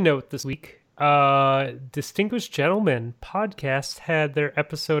things to note this week. Distinguished Gentlemen podcast had their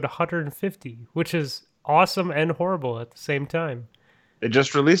episode 150, which is awesome and horrible at the same time. They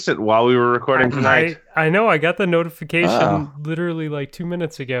just released it while we were recording tonight. I know. I got the notification literally like 2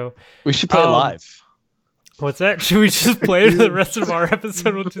 minutes ago. We should play live. What's that? Should we just play it? The rest of our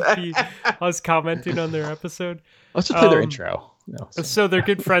episode will just be us commenting on their episode. Let's just play their intro. No, so they're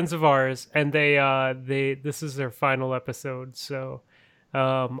good friends of ours, and they this is their final episode. So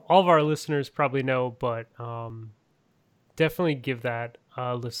all of our listeners probably know, but definitely give that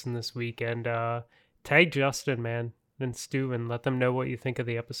a listen this week, and tag Justin, man, and Stu, and let them know what you think of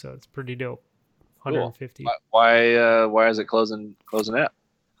the episode. It's pretty dope. 150. Cool. Why is it closing out?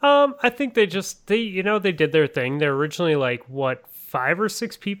 I think they did their thing. They're originally like 5 or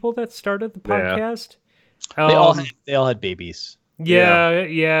 6 people that started the podcast. Yeah. They all had babies. Yeah.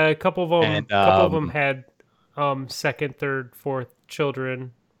 A couple of them had second, third, fourth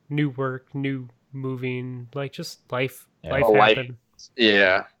children, new work, new moving, like just life happened.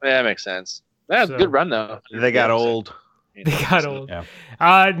 Yeah, that makes sense. That's a good run though. They got old. They got old.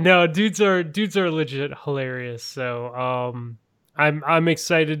 Yeah. No, dudes are legit hilarious. So I'm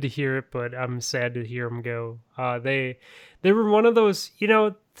excited to hear it, but I'm sad to hear them go. They were one of those,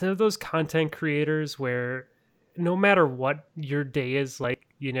 those content creators where no matter what your day is like,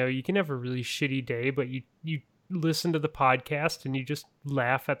 you can have a really shitty day, but you listen to the podcast and you just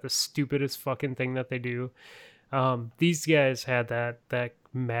laugh at the stupidest fucking thing that they do. These guys had that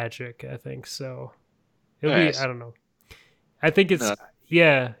magic, I think. So it'll be, I don't know. I think it's,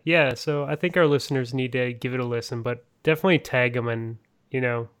 yeah. So I think our listeners need to give it a listen, but definitely tag them and,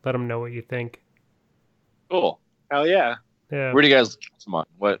 let them know what you think. Cool. Hell yeah. Yeah. Where do you guys come on?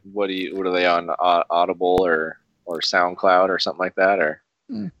 What are they on? Audible or SoundCloud or something like that, or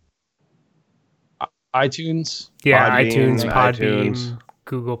iTunes? Yeah, Podbean,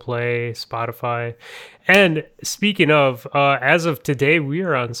 Google Play, Spotify. And speaking of, as of today, we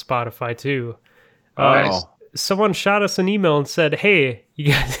are on Spotify too. Nice. Someone shot us an email and said, "Hey,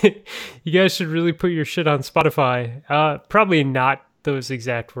 you guys should really put your shit on Spotify." Probably not those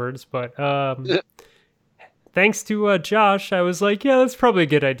exact words, but thanks to Josh, I was like, "Yeah, that's probably a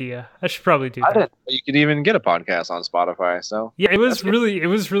good idea. I should probably do that." You could even get a podcast on Spotify. So yeah, it was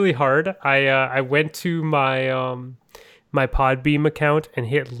really hard. I went to my my Podbeam account and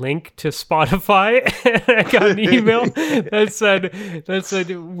hit link to Spotify, and I got an email that said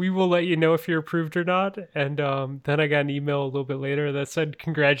we will let you know if you're approved or not. And then I got an email a little bit later that said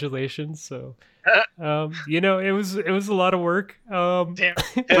congratulations. So it was a lot of work. Damn.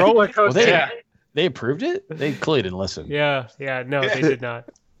 Roller coaster. They approved it? They clearly didn't listen. Yeah, no, they did not.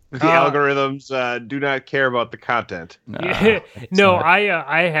 The algorithms do not care about the content. No,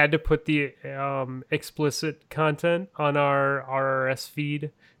 I had to put the explicit content on our RRS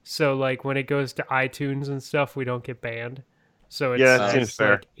feed, so like when it goes to iTunes and stuff, we don't get banned. So it's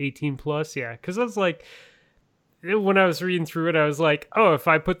fair. Like 18 plus, yeah. Because I was like, when I was reading through it, I was like, oh, if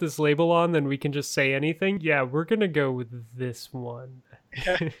I put this label on, then we can just say anything. Yeah, we're gonna go with this one.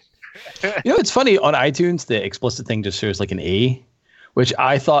 It's funny on iTunes, the explicit thing just shows like an E, which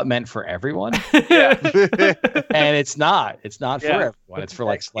I thought meant for everyone. Yeah. And it's not. It's not for everyone. It's for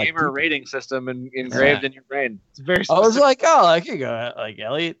like gamer rating system engraved in your brain. It's very I was like, oh, I could go like,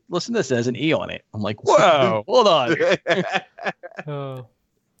 Elliot, listen to this. It has an E on it. I'm like, whoa, hold on. Oh.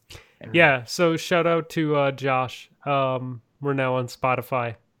 Yeah, so shout out to Josh. We're now on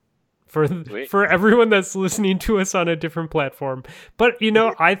Spotify. For everyone that's listening to us on a different platform. But,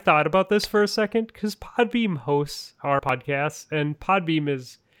 I thought about this for a second because Podbeam hosts our podcast, and Podbeam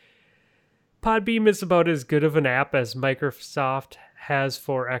is about as good of an app as Microsoft has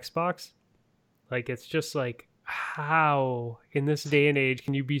for Xbox. Like, it's just like, how in this day and age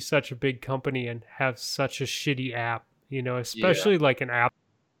can you be such a big company and have such a shitty app? Especially like an app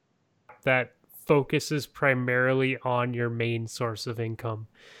that focuses primarily on your main source of income.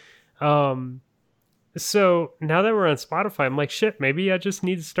 So now that we're on Spotify, I'm like, shit, maybe I just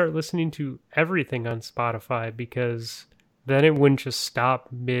need to start listening to everything on Spotify, because then it wouldn't just stop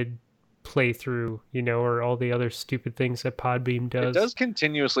mid playthrough, or all the other stupid things that Podbeam does. It does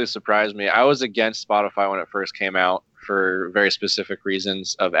continuously surprise me. I was against Spotify when it first came out for very specific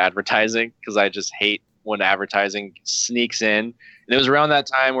reasons of advertising, because I just hate when advertising sneaks in. And it was around that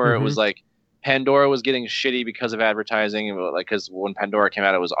time where it was like, Pandora was getting shitty because of advertising, and like because when Pandora came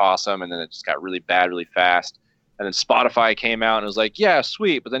out, it was awesome, and then it just got really bad really fast. And then Spotify came out, and it was like, yeah,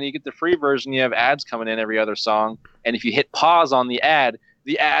 sweet, but then you get the free version, you have ads coming in every other song, and if you hit pause on the ad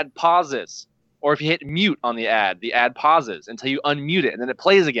pauses, or if you hit mute on the ad pauses until you unmute it, and then it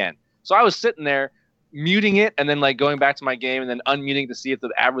plays again. So I was sitting there muting it and then like going back to my game and then unmuting to see if the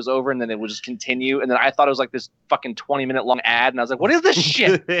ad was over, and then it would just continue, and then I thought it was like this fucking 20-minute long ad, and I was like, what is this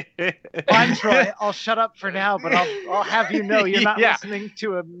shit? Fine, Troy, I'll shut up for now, but I'll have you know you're not listening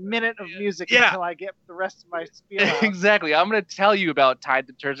to a minute of music until I get the rest of my spiel out. Exactly. I'm going to tell you about Tide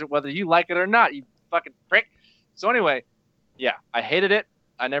detergent whether you like it or not, you fucking prick. So anyway, yeah, I hated it.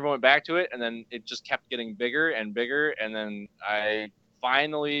 I never went back to it, and then it just kept getting bigger and bigger, and then I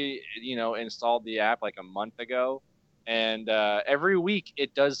finally, installed the app like a month ago, and every week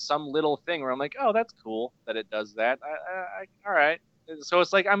it does some little thing where I'm like, oh, that's cool that it does that. All right. So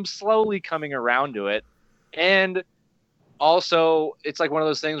it's like I'm slowly coming around to it, and also it's like one of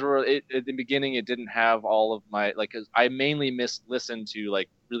those things where at the beginning it didn't have all of my cause I mainly listen to like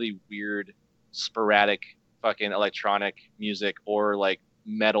really weird, sporadic fucking electronic music or like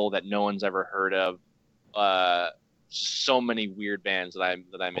metal that no one's ever heard of. So many weird bands that I'm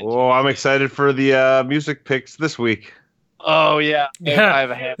into. Oh, I'm excited for the music picks this week. Oh yeah.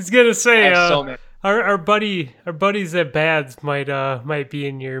 I was gonna say so many. Our buddies at Bads might be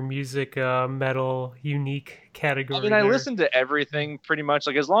in your music metal unique category. I mean, I listen to everything pretty much.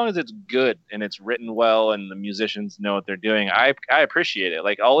 Like as long as it's good and it's written well and the musicians know what they're doing, I appreciate it.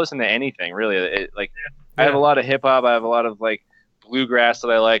 Like I'll listen to anything really. I have a lot of hip hop. I have a lot of like bluegrass that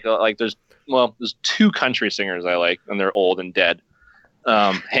I like. Like there's two country singers I like, and they're old and dead.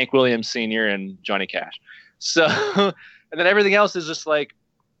 Hank Williams Sr. and Johnny Cash. So, and then everything else is just like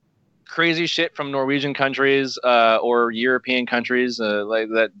crazy shit from Norwegian countries or European countries like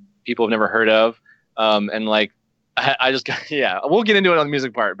that people have never heard of. And like, I just got, we'll get into it on the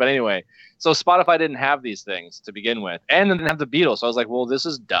music part. But anyway, so Spotify didn't have these things to begin with, and then didn't have the Beatles. So I was like, well, this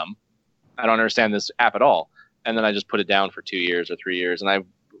is dumb. I don't understand this app at all. And then I just put it down for 2 years or 3 years, and I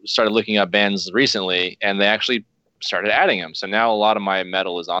started looking up bands recently, and they actually started adding them. So now a lot of my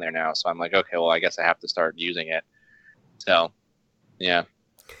metal is on there now. So I'm like, okay, well, I guess I have to start using it. So, yeah.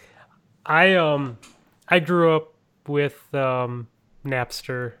 I grew up with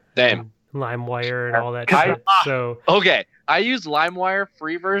Napster, and LimeWire, and all that shit. So okay, I used LimeWire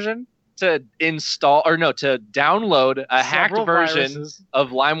free version to download a hacked version of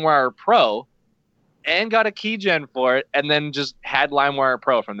LimeWire Pro, and got a keygen for it, and then just had LimeWire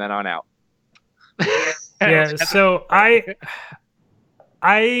Pro from then on out. Yeah, so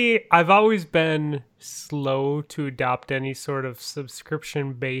I've always been slow to adopt any sort of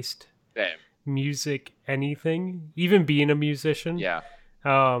subscription-based music anything, even being a musician. Yeah.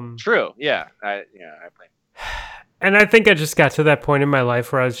 True. Yeah. I play. And I think I just got to that point in my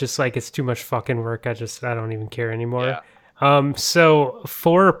life where I was just like, it's too much fucking work. I don't even care anymore. Yeah. So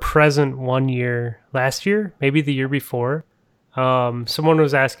for present 1 year, last year, maybe the year before, someone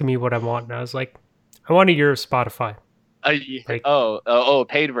was asking me what I want, and I was like, I want a year of Spotify. Like,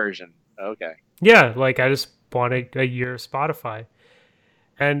 paid version. Okay. Yeah, like I just wanted a year of Spotify.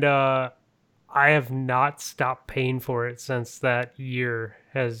 And I have not stopped paying for it since that year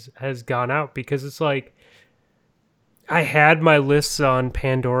has gone out, because it's like I had my lists on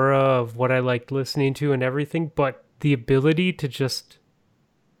Pandora of what I liked listening to and everything, but the ability to just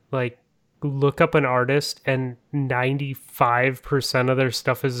like look up an artist and 95% of their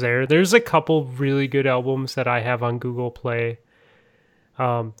stuff is there. There's a couple really good albums that I have on Google Play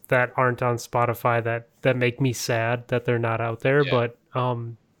that aren't on Spotify that make me sad that they're not out there. Yeah. But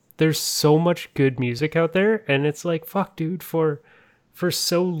there's so much good music out there, and it's like, fuck, dude, for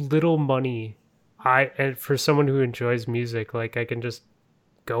so little money, and for someone who enjoys music, like I can just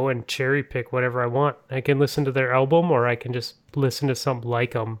go and cherry pick whatever I want. I can listen to their album, or I can just listen to something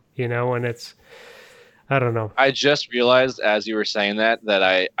like them, you know, and it's, I don't know. I just realized as you were saying that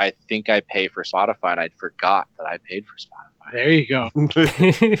I think I pay for Spotify, and I forgot that I paid for Spotify. There you go.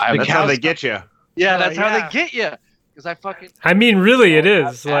 That's how they get you. Yeah, that's how they get you. Because I mean, really, it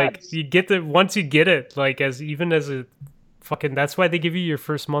is like you get once you get it, like as a fucking, that's why they give you your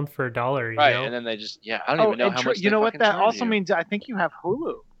first month for $1, you know? And then they just, I don't even know how much. You know what that also means? I think you have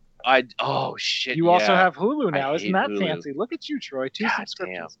Hulu. Oh shit! You also have Hulu now, isn't that Hulu. Fancy? Look at you, Troy. 2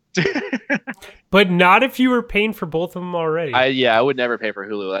 subscriptions. But not if you were paying for both of them already. I would never pay for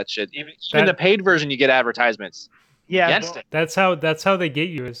Hulu. That shit. Even the paid version, you get advertisements. Yeah, that's how they get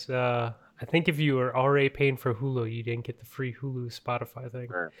you. Is I think if you were already paying for Hulu, you didn't get the free Hulu Spotify thing.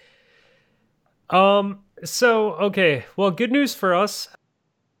 Sure. So okay, well, good news for us.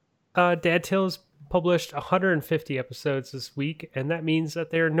 Dad Tales published 150 episodes this week, and that means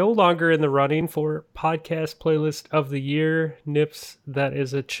that they're no longer in the running for podcast playlist of the year. Nips, that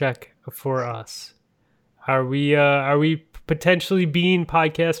is a check for us. Are we potentially being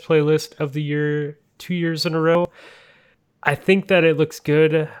podcast playlist of the year 2 years in a row? I think that it looks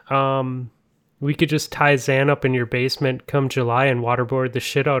good. We could just tie Zan up in your basement come July and waterboard the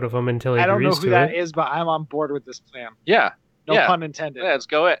shit out of him until he agrees to it. I don't know who that is, but I'm on board with this plan. Yeah. No pun intended. Yeah, let's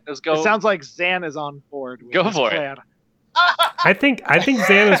go. It sounds like Zan is on board with this plan. I think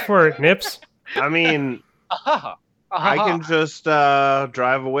Zan is for it, Nips. I mean, I can just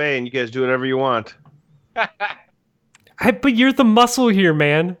drive away and you guys do whatever you want. But you're the muscle here,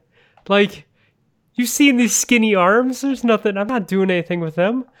 man. Like, you've seen these skinny arms? There's nothing. I'm not doing anything with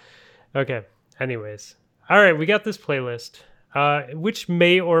them. Okay. Anyways. All right. We got this playlist, which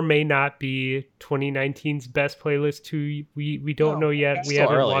may or may not be 2019's best playlist. We don't know yet. We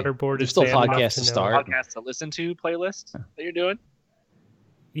haven't waterboarded. There's still podcasts to start. Podcasts to listen to playlist that you're doing?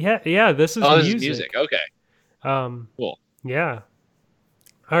 Yeah. This is music. This is music. Okay. Cool. Yeah.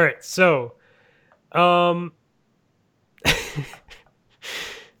 All right. So,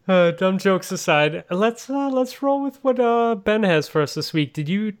 dumb jokes aside, let's roll with what Ben has for us this week. Did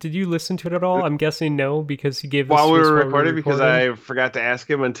you listen to it at all? I'm guessing no, because he gave us while we were recording, because I forgot to ask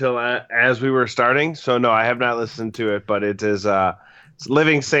him until as we were starting. So no, I have not listened to it, but it is it's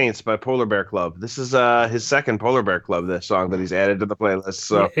Living Saints by Polar Bear Club. This is his second Polar Bear Club, this song that he's added to the playlist.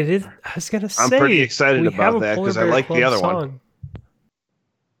 So it is. I was gonna say, I'm pretty excited about that because I like the other one.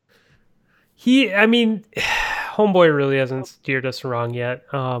 Homeboy really hasn't steered us wrong yet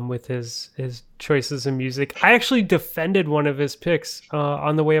with his choices in music. I actually defended one of his picks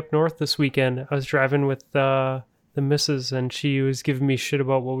on the way up north this weekend. I was driving with the missus, and she was giving me shit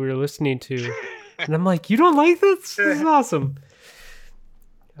about what we were listening to. And I'm like, you don't like this? This is awesome.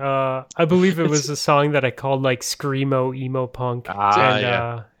 I believe it was a song that I called like Screamo Emo Punk.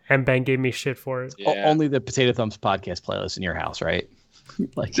 And Ben gave me shit for it. Yeah. Only the Potato Thumbs podcast playlist in your house, right?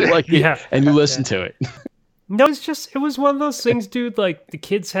 Yeah. And you listen to it. No, it was one of those things, dude. Like, the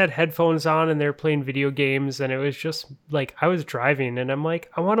kids had headphones on and they're playing video games, and it was just like, I was driving and I'm like,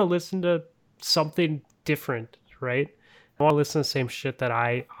 I want to listen to something different, right? I want to listen to the same shit that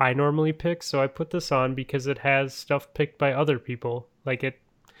I normally pick. So I put this on because it has stuff picked by other people. Like,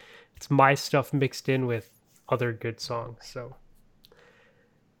 it's my stuff mixed in with other good songs. So,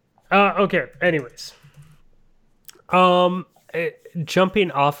 okay. Anyways, jumping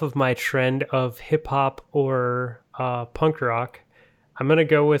off of my trend of hip hop or punk rock, I'm gonna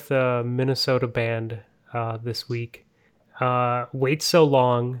go with a Minnesota band this week. Wait So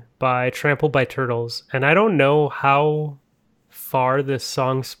Long by Trampled by Turtles. And I don't know how far this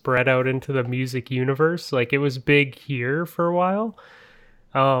song spread out into the music universe. Like, it was big here for a while,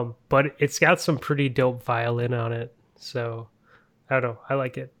 but it's got some pretty dope violin on it. So I don't know, I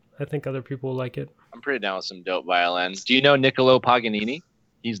like it. I think other people will like it. I'm pretty down with some dope violins. Do you know Niccolo Paganini?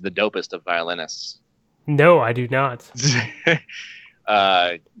 He's the dopest of violinists. No, I do not.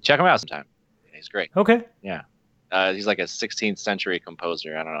 Check him out sometime. He's great. Okay. Yeah. He's like a 16th century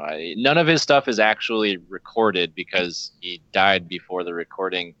composer. I don't know. None of his stuff is actually recorded because he died before the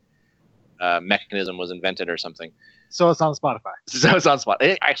recording mechanism was invented or something. So it's on Spotify. So it's on Spotify.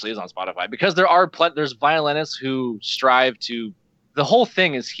 It actually is on Spotify because there's violinists who strive to. The whole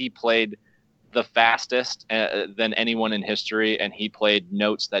thing is he played the fastest than anyone in history, and he played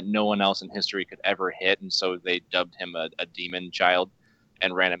notes that no one else in history could ever hit, and so they dubbed him a demon child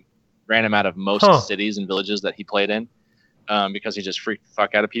and ran him out of most cities and villages that he played in because he just freaked the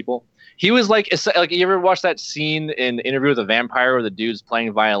fuck out of people. He was like you ever watch that scene in Interview with a Vampire where the dude's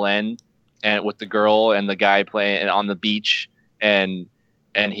playing violin and with the girl and the guy playing on the beach and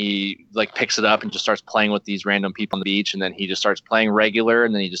he like picks it up and just starts playing with these random people on the beach, and then he just starts playing regular,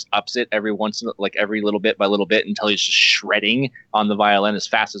 and then he just ups it every little bit by little bit until he's just shredding on the violin as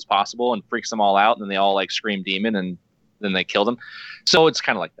fast as possible and freaks them all out, and then they all like scream demon, and then they killed him. So it's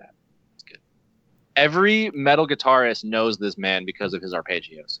kind of like that. It's good. Every metal guitarist knows this man because of his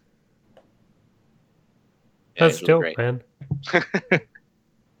arpeggios. Yeah, that's dope, great. Man.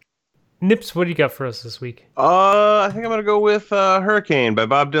 Nips, what do you got for us this week? I think I'm gonna go with "Hurricane" by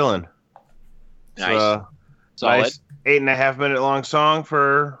Bob Dylan. Nice. Nice 8.5 minute long song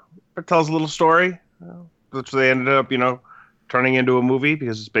it tells a little story, which they ended up, turning into a movie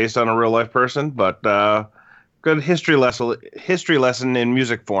because it's based on a real life person. But good history lesson in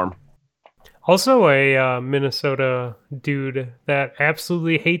music form. Also, a Minnesota dude that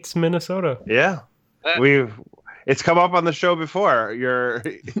absolutely hates Minnesota. Yeah, It's come up on the show before, your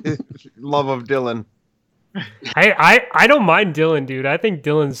love of Dylan. I don't mind Dylan, dude. I think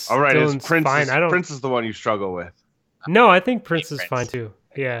Dylan's fine. Prince is the one you struggle with. No, I think Prince is fine too.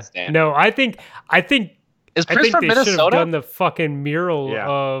 Yeah. No, I think is Prince from they should have Minnesota? done the fucking mural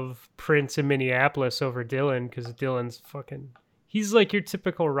of Prince in Minneapolis over Dylan, because Dylan's fucking. He's like your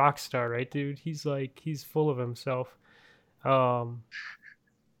typical rock star, right, dude? He's full of himself.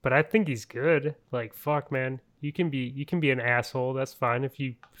 But I think he's good. Like, fuck, man. You can be an asshole. That's fine if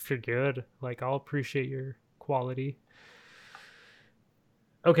you're good. Like, I'll appreciate your quality.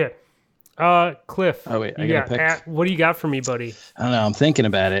 Okay. Cliff. Oh wait, I gotta pick. What do you got for me, buddy? I don't know. I'm thinking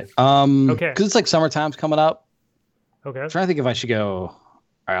about it. Okay. Because it's like summertime's coming up. Okay. I'm trying to think if I should go. All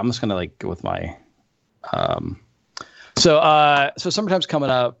right, I'm just gonna go with my. So summertime's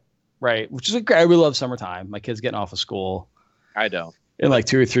coming up, right? Which is great. I really love summertime. My kid's getting off of school. I don't. In like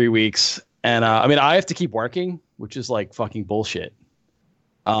 2 or 3 weeks. And I have to keep working, which is like fucking bullshit.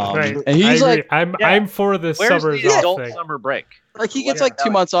 Right. And he's like, I'm for the summer adult summer break. Like he gets like 2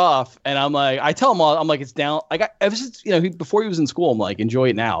 months off, and I'm like, I tell him all, I'm like, it's down. Like ever since before he was in school, I'm like, enjoy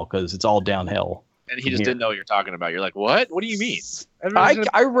it now because it's all downhill. And he just didn't know what you're talking about. You're like, what? What do you mean?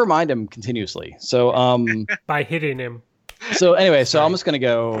 I remind him continuously. So by hitting him. So anyway, so I'm just gonna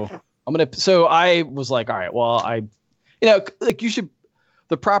go. So I was like, all right, well, like you should.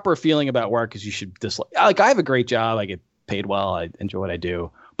 The proper feeling about work is you should dislike. Like I have a great job, I get paid well, I enjoy what I do,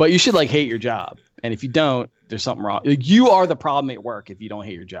 but you should like hate your job. And if you don't, there's something wrong. Like, you are the problem at work if you don't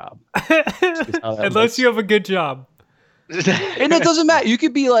hate your job. Unless you have a good job. And it doesn't matter. You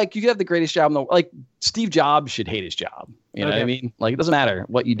could have the greatest job in the world. Like Steve Jobs should hate his job. You know what I mean? Like it doesn't matter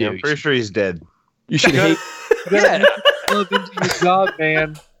what you do. I'm pretty sure he's dead. You should hate. Yeah. Love into your job,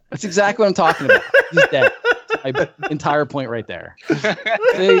 man. That's exactly what I'm talking about. He's dead. My entire point right there.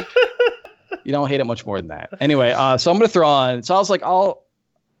 See? You don't hate it much more than that. Anyway, so I'm gonna throw on. So I was like, I'm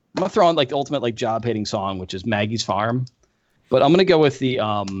gonna throw on like the ultimate like job hating song, which is Maggie's Farm. But I'm gonna go with the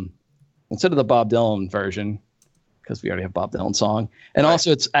instead of the Bob Dylan version, because we already have Bob Dylan song, and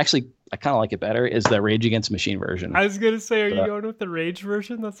also it's actually I kind of like it better is the Rage Against the Machine version. I was gonna say, are you going with the Rage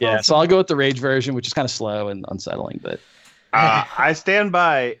version? That's yeah. Awesome. So I'll go with the Rage version, which is kind of slow and unsettling, but I stand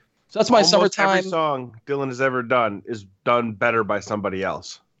by. So that's my summertime. Every song Dylan has ever done is done better by somebody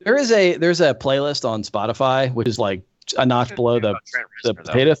else. There's a playlist on Spotify, which is like a notch below the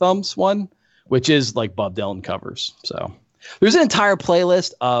Potato Thumbs one, which is like Bob Dylan covers. So there's an entire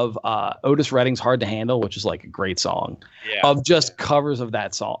playlist of Otis Redding's Hard to Handle, which is like a great song, of just covers of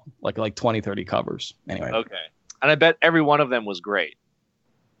that song, like 20, 30 covers. Anyway. Okay. And I bet every one of them was great.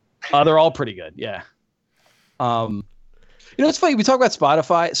 They're all pretty good. Yeah. It's funny. We talk about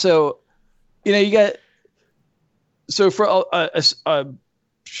Spotify. So, you get, so for a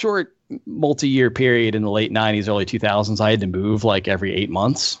short multi-year period in the late 90s, early 2000s, I had to move like every 8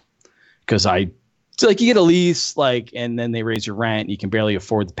 months because you get a lease, and then they raise your rent. You can barely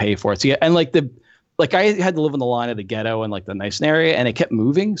afford to pay for it. So and like I had to live on the line of the ghetto and like the nice area, and it kept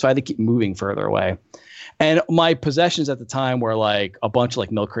moving, so I had to keep moving further away. And my possessions at the time were like a bunch of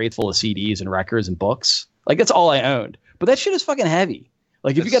like milk crates full of CDs and records and books. Like that's all I owned. But that shit is fucking heavy.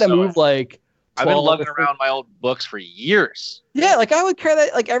 Like if you got to move like 12, I've been lugging around my old books for years. Yeah, like I would carry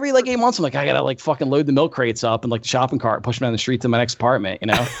that like every like 8 months. I'm like, I gotta like fucking load the milk crates up and like the shopping cart, push them down the street to my next apartment, you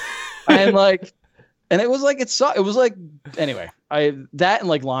know? And like, and it was like it was like anyway, that and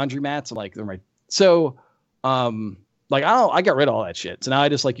like laundromats and like they're like I got rid of all that shit. So now I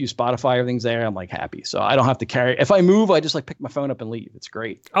just like use Spotify, everything's there. I'm like happy. So I don't have to carry. If I move, I just like pick my phone up and leave. It's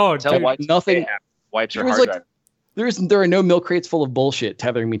great. Oh, nothing. Wipes your hard drive. There are no milk crates full of bullshit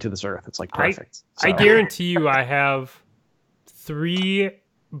tethering me to this earth. It's like perfect. I guarantee you I have 3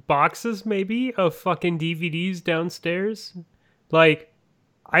 boxes maybe of fucking DVDs downstairs. Like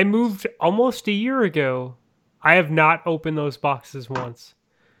I moved almost a year ago. I have not opened those boxes once.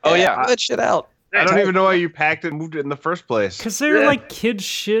 Oh yeah, put that shit out. I don't even know why you packed it and moved it in the first place. Because they're like kid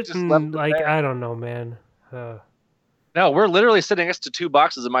shit Just and like I don't know, man. No, we're literally sitting next to 2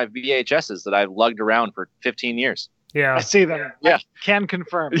 boxes of my VHSs that I've lugged around for 15 years. Yeah, I see them. Yeah. I can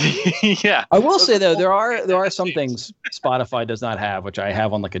confirm. Yeah. I will say though, there are some things Spotify does not have, which I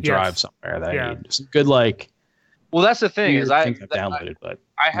have on like a drive Yes. somewhere that I Yeah. need. Some good like Well, that's the thing weird is I've things I've downloaded, but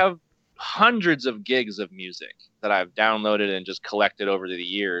I have hundreds of gigs of music that I've downloaded and just collected over the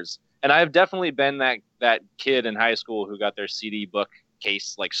years. And I've definitely been that kid in high school who got their CD book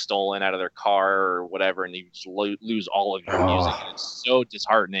case like stolen out of their car or whatever, and you just lose all of your music. And it's so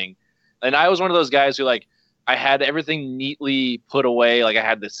disheartening. And I was one of those guys who like I had everything neatly put away. Like I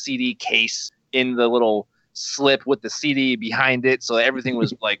had the CD case in the little slip with the CD behind it, so everything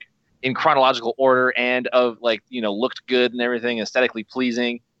was like in chronological order and of like looked good and everything, aesthetically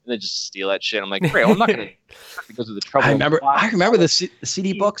pleasing. And then just steal that shit. I'm like, great, I'm not gonna go through the trouble. I remember the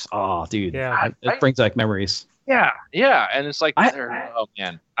CD books. Oh, dude, Yeah. it brings back memories. Yeah, and it's like, oh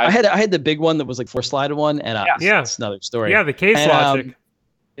man, I had the big one that was like 4-slided one, and Yeah. it's another story. yeah, the case And, logic.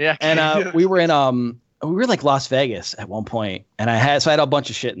 yeah, And we were in like Las Vegas at one point, and I had a bunch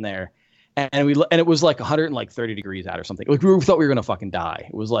of shit in there, and it was like 130 degrees out or something. Like we thought we were gonna fucking die.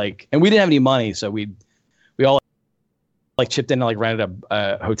 It was like, and we didn't have any money, so we all like chipped in and like rented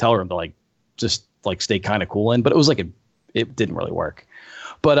a hotel room to like just like stay kind of cool in. But it was like it didn't really work.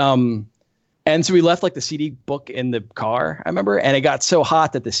 But and so we left like the CD book in the car, I remember, and it got so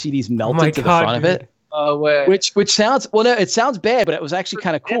hot that the CDs melted to the front of it. Oh wait, Which sounds it sounds bad, but it was actually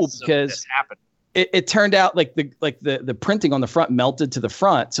kind of cool because it turned out like the printing on the front melted to the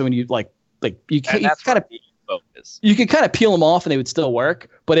front. So when you you can kind of peel them off and they would still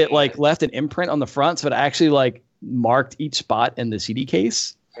work, but it like left an imprint on the front, so it actually like marked each spot in the CD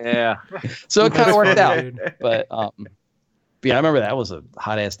case. Yeah. So it kind of worked out. Dude. But yeah, I remember that was a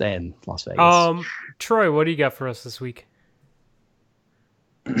hot ass day in Las Vegas. Troy, what do you got for us this week?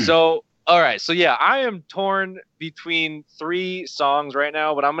 So, all right. So yeah, I am torn between 3 songs right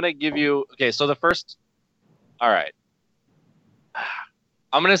now, but I'm gonna give you. Okay, so the first. All right.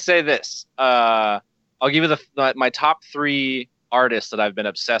 I'm gonna say this. I'll give you my top 3 artists that I've been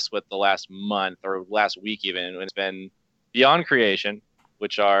obsessed with the last month or last week even. And it's been Beyond Creation,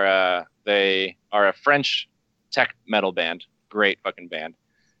 which are they are a French tech metal band. Great fucking band.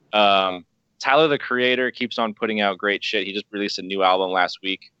 Tyler, the Creator, keeps on putting out great shit. He just released a new album last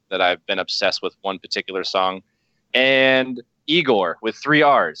week that I've been obsessed with one particular song. And Igor with 3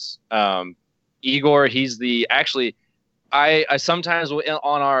 R's. Igor, he's I sometimes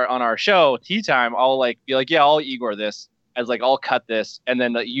on our show Tea Time, I'll like be like, yeah, I'll Igor this as like I'll cut this, and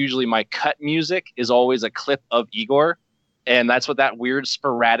then usually my cut music is always a clip of Igor, and that's what that weird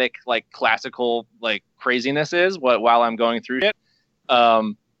sporadic like classical like craziness is. While I'm going through it, but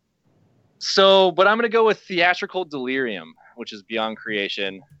I'm gonna go with Theatrical Delirium, which is Beyond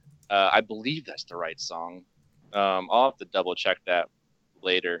Creation. I believe that's the right song. I'll have to double check that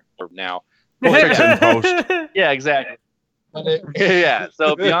later or now. We'll fix it in post. Yeah, exactly. Yeah,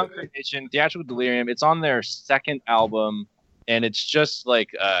 so Beyond Creation, Theatrical Delirium, it's on their 2nd album, and it's just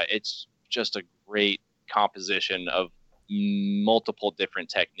like it's just a great composition of multiple different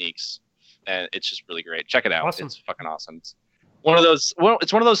techniques, and it's just really great. Check it out. Awesome. It's fucking awesome. It's one of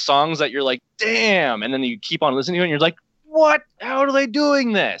those songs that you're like, damn, and then you keep on listening to it and you're like, what? How are they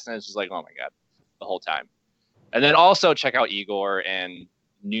doing this? And it's just like, oh my god, the whole time. And then also check out Igor and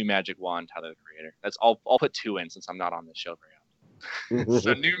New Magic Wand, Tyler the Creator. That's I'll put 2 in since I'm not on this show very often.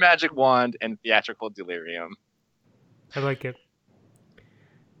 So New Magic Wand and Theatrical Delirium. I like it.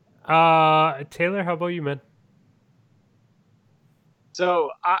 Taylor, how about you, man? So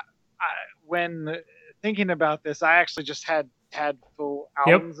I when thinking about this, I actually just had full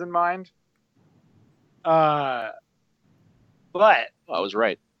albums in mind. But I was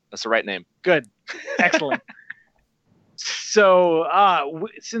right. That's the right name. Good, excellent. So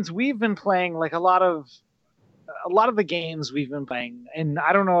since we've been playing like a lot of the games we've been playing, and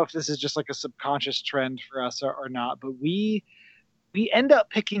I don't know if this is just like a subconscious trend for us or not, but we end up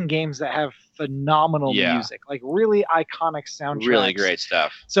picking games that have phenomenal music, like really iconic soundtracks. Really great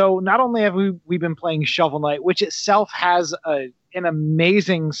stuff. So not only have we been playing Shovel Knight, which itself has an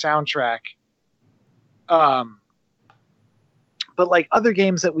amazing soundtrack, but like other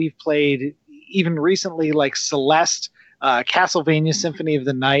games that we've played even recently, like Celeste, Castlevania Symphony of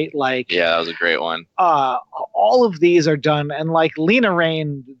the Night, like that was a great one. All of these are done, and like Lena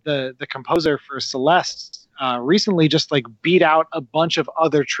Raine, the composer for Celeste, recently just like beat out a bunch of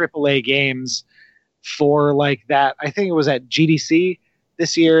other AAA games for like that. I think it was at GDC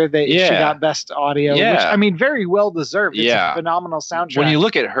this year that she got Best Audio, which I mean, very well deserved. It's a phenomenal soundtrack. When you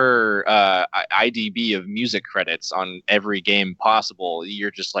look at her IDB of music credits on every game possible,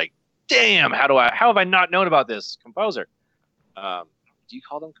 you're just like, damn, how have I not known about this composer? Do you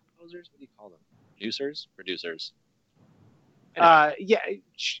call them composers? What do you call them? Producers? Anyway.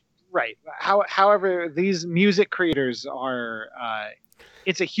 Right. However, these music creators are,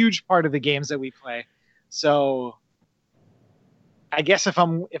 it's a huge part of the games that we play. So I guess if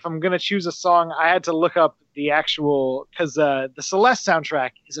I'm going to choose a song, I had to look up the actual, because the Celeste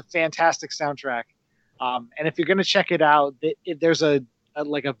soundtrack is a fantastic soundtrack. And if you're going to check it out, there's a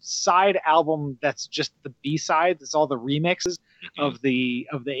side album that's just the B-sides. It's all the remixes of the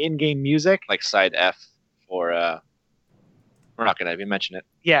in-game music. Like side F for we're not gonna even mention it.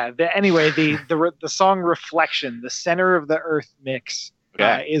 Yeah. Anyway, the song "Reflection," the Center of the Earth mix,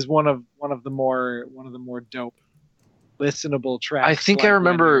 is one of the more dope, listenable tracks. I think I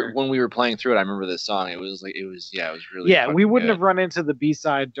remember when we were playing through it. I remember this song. It was really. Yeah, we wouldn't have run into the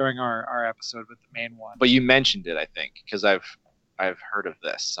B-side during our episode with the main one. But you mentioned it, I think, because I've heard of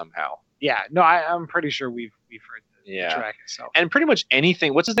this somehow. Yeah. No, I'm pretty sure we've heard the track itself. And pretty much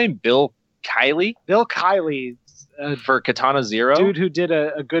anything. What's his name? Bill Kiley. Bill Kiley. For Katana Zero, dude who did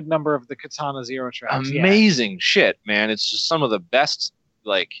a good number of the Katana Zero tracks. Amazing shit, man! It's just some of the best,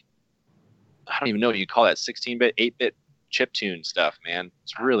 like, I don't even know what you call that, 16-bit, 8-bit chiptune stuff, man.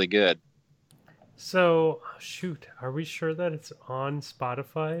 It's really good. So, shoot, are we sure that it's on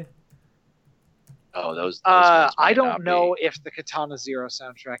Spotify? Oh, those I don't know if the Katana Zero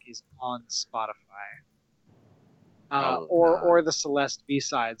soundtrack is on Spotify. Or the Celeste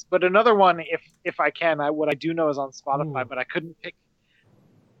B-sides, but another one, if I can, what I do know is on Spotify. Ooh. But I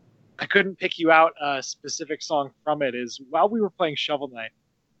couldn't pick you out a specific song from it. Is while we were playing Shovel Knight,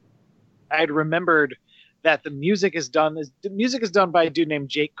 I had remembered that the music is done by a dude named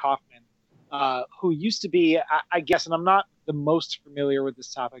Jake Kaufman, who used to be, I guess, and I'm not the most familiar with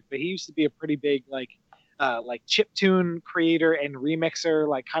this topic, but he used to be a pretty big like chiptune creator and remixer,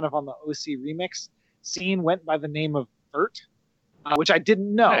 like kind of on the OC remix scene, went by the name of Bert, which I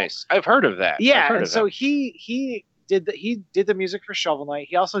didn't know. Nice. I've heard of that. Yeah, and so he did the music for Shovel Knight.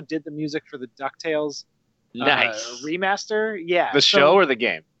 He also did the music for the DuckTales remaster. Yeah. The show or the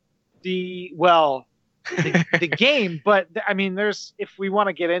game? The game, but I mean, if we want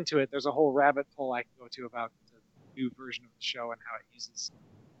to get into it, there's a whole rabbit hole I can go to about the new version of the show and how it uses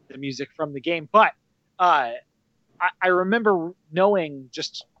the music from the game. But I remember knowing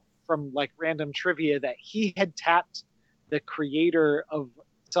just from like random trivia that he had tapped the creator of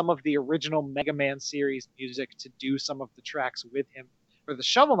some of the original Mega Man series music to do some of the tracks with him for the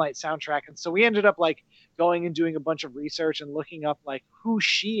Shovel Knight soundtrack. And so we ended up like going and doing a bunch of research and looking up like who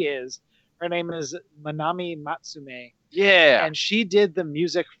she is. Her name is Manami Matsume. Yeah. And she did the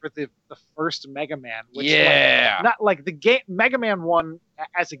music for the first Mega Man. Which not like the game Mega Man 1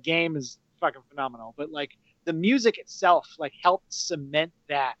 as a game is fucking phenomenal, but like the music itself like helped cement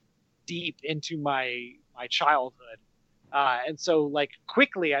that deep into my childhood, and so like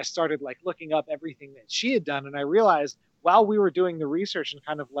quickly I started like looking up everything that she had done, and I realized while we were doing the research and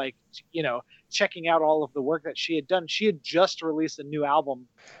kind of like checking out all of the work that she had done, she had just released a new album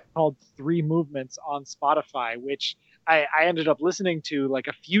called 3 Movements on Spotify, which I ended up listening to like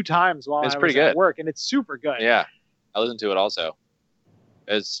a few times while I was at work, and it's super good. Yeah, I listened to it also.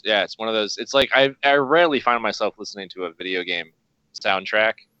 It's one of those. It's like I rarely find myself listening to a video game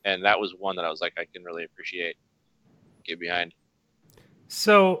soundtrack. And that was one that I was like, I can really appreciate, get behind.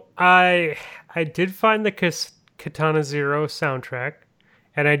 So I did find the Katana Zero soundtrack,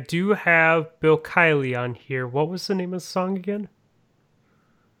 and I do have Bill Kiley on here. What was the name of the song again?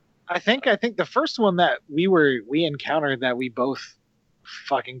 I think the first one that we encountered that we both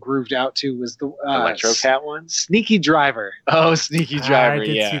fucking grooved out to was the Electro Cat one. Sneaky Driver. Oh, Sneaky Driver. I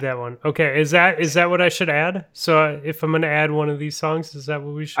did see that one. Okay, is that what I should add? So if I'm gonna add one of these songs, is that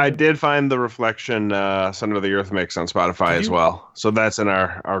what we should? I did find the Reflection Son of the Earth mix on Spotify as well. So that's in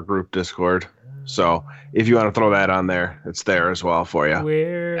our group Discord. So if you want to throw that on there, it's there as well for you.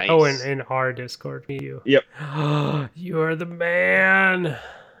 Where? Nice. Oh, in our Discord, me you. Yep. You are the man.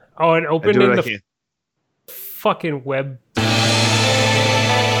 Oh, and open in the fucking web.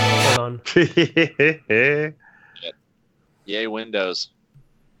 Hold on. Yay, Windows.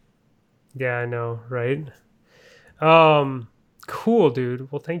 Yeah, I know, right? Cool,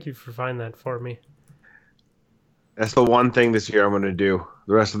 dude. Well, thank you for finding that for me. That's the one thing this year I'm going to do.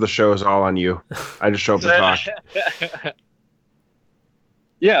 The rest of the show is all on you. I just show up to talk.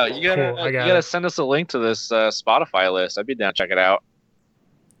 Yeah, you gotta Cool, you gotta send us a link to this Spotify list. I'd be down to check it out.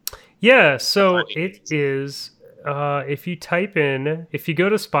 Yeah, so it is. If you go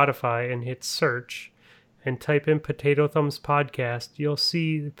to Spotify and hit search and type in Potato Thumbs Podcast, you'll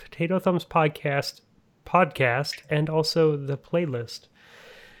see the Potato Thumbs Podcast and also the playlist.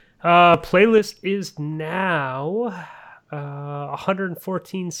 Playlist is now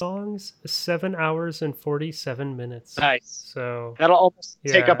 114 songs, 7 hours and 47 minutes. Nice. So That'll almost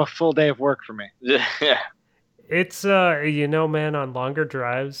take Yeah. up a full day of work for me. Yeah. it's man, on longer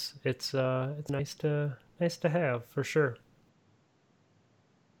drives, it's nice to have for sure.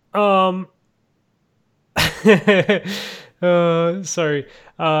 Sorry.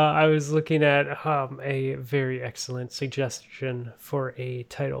 I was looking at a very excellent suggestion for a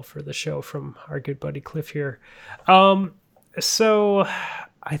title for the show from our good buddy Cliff here. So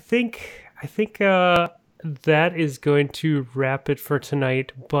I think that is going to wrap it for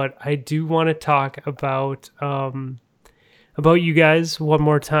tonight. But I do want to talk about you guys one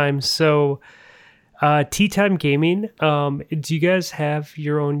more time. So. Tea Time Gaming, do you guys have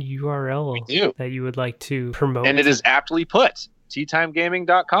your own URL We do. that you would like to promote? And it is aptly put.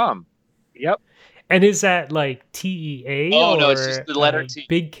 teatimegaming.com. Yep. And is that like TEA? Oh, no, it's or just the letter a T.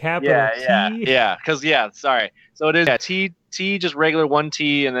 Big capital T? Yeah. Because sorry. So it is T, just regular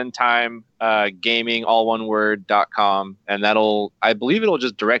 1T and then time gaming, all one word, .com. And I believe it'll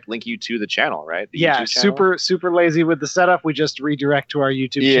just direct link you to the channel, right? The Yeah, YouTube channel? super lazy with the setup. We just redirect to our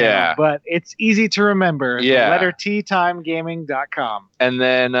YouTube channel. But it's easy to remember. Yeah. The letter ttimegaming.com. And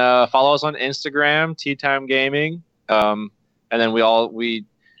then follow us on Instagram, Tea Time Gaming. And then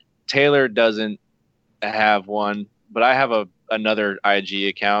Taylor doesn't have one, but I have another IG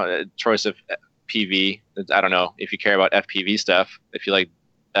account, Choice of PV. I don't know if you care about FPV stuff. If you like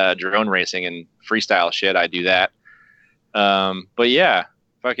drone racing and freestyle shit, I do that. But yeah,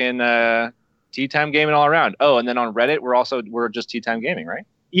 fucking Tea Time Gaming all around. Oh, and then on Reddit, we're just Tea Time Gaming, right?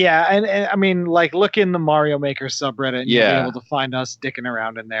 Yeah, and I mean, like, look in the Mario Maker subreddit and you'll Yeah. be able to find us dicking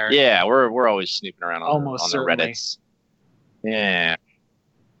around in there. Yeah, we're always snooping around on Almost the certainly. Reddits. Yeah.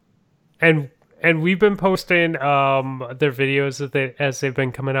 And we've been posting their videos as they've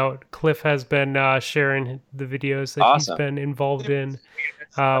been coming out. Cliff has been sharing the videos that Awesome. he's been involved in,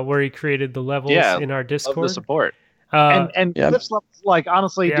 where he created the levels Yeah, in our Love Discord. the support. And Yeah. Cliff's levels, like,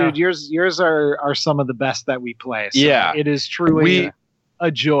 honestly, Yeah. dude, yours are some of the best that we play. So Yeah. it is truly a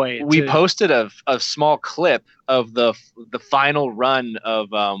joy. We to- posted a small clip of the final run of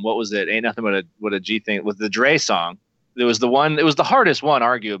what was it? Ain't Nothing But a G Thing with the Dre song. It was the hardest one,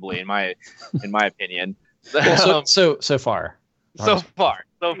 arguably, in my opinion. Well, so far. So far.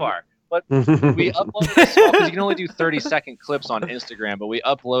 But we uploaded because you can only do 30-second clips on Instagram, but we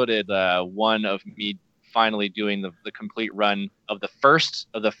uploaded one of me finally doing the complete run of the first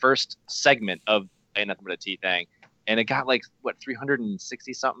segment of Ain't Nothing But a T Thing. And it got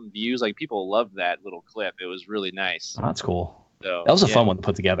 360 something views. Like, people loved that little clip. It was really nice. Oh, that's cool. So That was a yeah. fun one to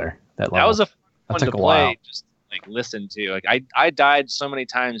put together. That That was a fun That one took to a play. while. Just listen to. I died so many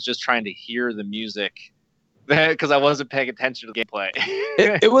times just trying to hear the music because I wasn't paying attention to the gameplay.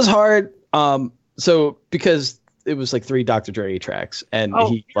 it was hard. So because it was 3 Dr. Dre tracks, and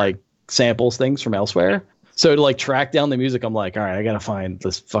he samples things from elsewhere. So to track down the music, I'm like, all right, I gotta find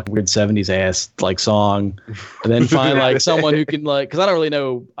this fucking weird 70s ass song, and then find someone who can because I don't really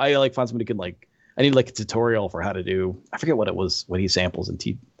know. I find somebody who can I need a tutorial for how to do. I forget what it was, what he samples in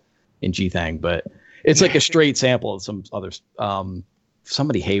G Thang, but it's a straight sample of some others.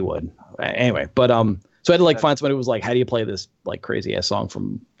 Somebody Haywood. Anyway, but so I had to find somebody who was how do you play this crazy ass song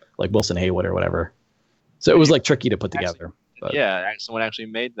from Wilson Haywood or whatever. So it was tricky to put together. But. Yeah, someone actually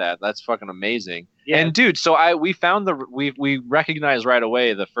made that. That's fucking amazing. Yeah. And dude, so we found we recognized right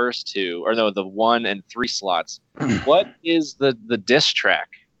away the first two, or no, the 1 and 3 slots. What is the diss track?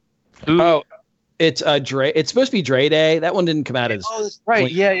 It's Dre. It's supposed to be Dre Day. That one didn't come out as. Oh, that's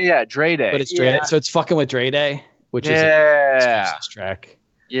right. Yeah. Dre Day. But it's Dre Day. So it's fucking with Dre Day, which is a track.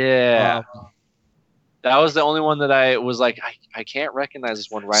 Yeah. That was the only one that I was like, I can't recognize this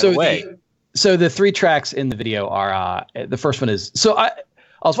one right away. So the 3 tracks in the video are the first one is I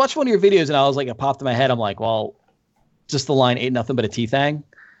was watching one of your videos and I was like, it popped in my head. I'm like, well, just the line ain't nothing but a T thing.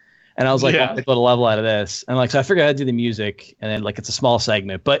 And I was like, I'll take a little level out of this. And like, so I figured I'd do the music and then like, it's a small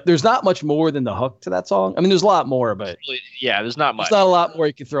segment, but there's not much more than the hook to that song. I mean, there's a lot more, but there's not much. There's not a lot more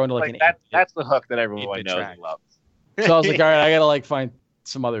you can throw into like that's the hook that everyone knows and loves. So I was like, all right, I got to like find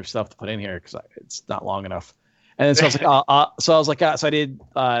some other stuff to put in here because it's not long enough. And then so I was like, so I did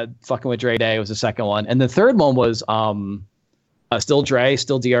fucking with Dre Day was the second one. And the third one was still Dre,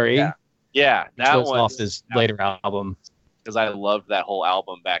 still DRE. Yeah, that one off his later album. Because I loved that whole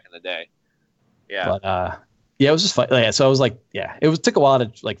album back in the day. Yeah. But it was just fun. Yeah, so I was like, took a while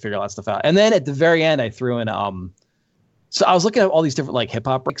to like figure all that stuff out. And then at the very end I threw in so I was looking at all these different like hip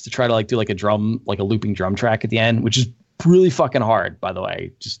hop breaks to try to like do like a looping drum track at the end, which is really fucking hard, by the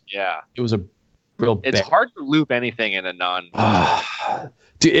way. It was a real it's hard to loop anything in a non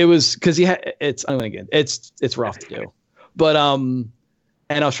dude, it was because it's rough to do. But and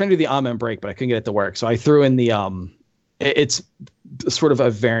I was trying to do the amen break, but I couldn't get it to work. So I threw in the it's sort of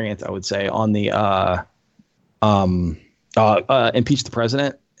a variant, I would say, on the Impeach the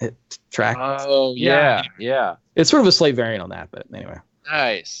President track. Oh yeah. It's sort of a slight variant on that, but anyway.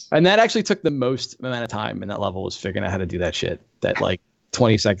 Nice. And that actually took the most amount of time in that level was figuring out how to do that shit. That like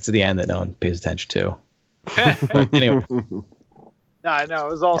 20 seconds to the end that no one pays attention to. Anyway. No, it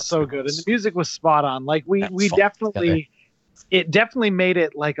was all so good, and the music was spot on. Like we definitely, it definitely made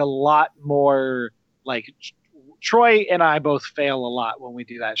it like a lot more like. Troy and I both fail a lot when we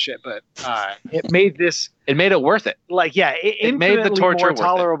do that shit, but it made it worth it. Like, it made the torture more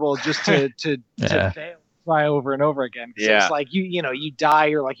tolerable just to fail, try over and over again. It's like you die,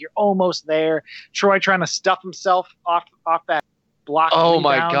 you're like you're almost there. Troy trying to stuff himself off that block. Oh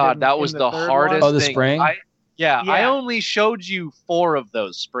my god, that was the hardest. Oh, the spring. I only showed you 4 of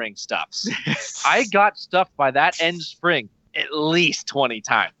those spring stuffs. I got stuffed by that end spring at least 20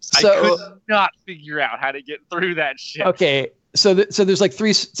 times. I could not figure out how to get through that shit. Okay, so there's like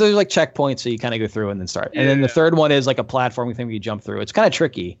 3. So there's like checkpoints, so you kind of go through and then start. And then the third one is like a platforming thing where you jump through. It's kind of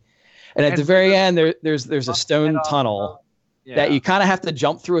tricky. And at the very end, there's a stone tunnel that you kind of have to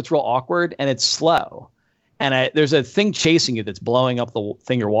jump through. It's real awkward and it's slow. And there's a thing chasing you that's blowing up the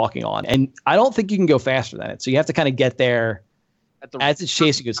thing you're walking on. And I don't think you can go faster than it. So you have to kind of get there. As it's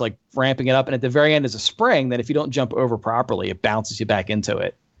chasing you, it's like ramping it up. And at the very end is a spring that if you don't jump over properly, it bounces you back into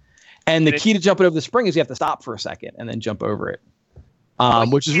it. And the key to jumping over the spring is you have to stop for a second and then jump over it,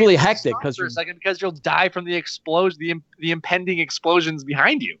 which is really hectic because you'll die from the explosion, the impending explosions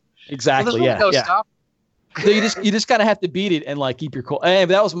behind you. Exactly. So stop. So you just kind of have to beat it and like keep your cool.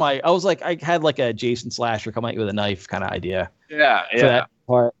 And that was I had like a Jason Slasher come at you with a knife kind of idea. Yeah. For that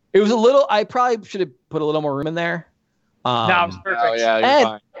part. It was a little. I probably should have put a little more room in there. No, it was perfect. Oh, yeah, and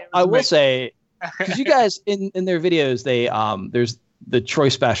fine. I will say, because you guys in their videos, they there's the Troy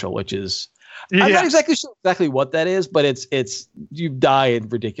special, which is I'm not exactly sure exactly what that is, but it's you die in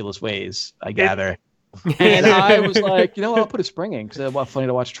ridiculous ways, I gather. And I was like, you know what, I'll put a spring in because it's funny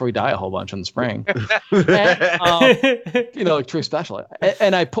to watch Troy die a whole bunch on the spring. And, like Troy special.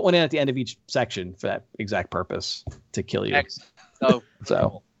 And I put one in at the end of each section for that exact purpose to kill you. Excellent.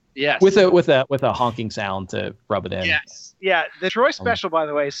 So. Yes. With a honking sound to rub it in. Yes. Yeah. The Troy special, by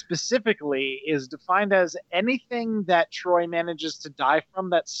the way, specifically is defined as anything that Troy manages to die from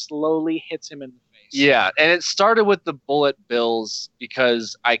that slowly hits him in the face. Yeah, and it started with the bullet bills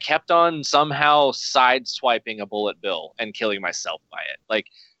because I kept on somehow side-swiping a bullet bill and killing myself by it. Like,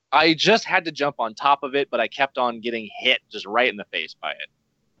 I just had to jump on top of it, but I kept on getting hit just right in the face by it.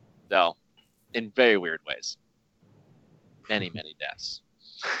 So, in very weird ways. Many, many deaths.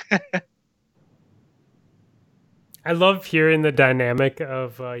 I love hearing the dynamic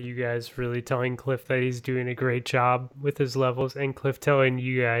of you guys really telling Cliff that he's doing a great job with his levels, and Cliff telling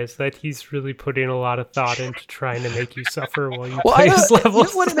you guys that he's really putting a lot of thought into trying to make you suffer while you play his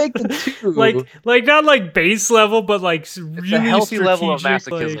levels. You want to make them too. like not like base level, but like really a healthy level of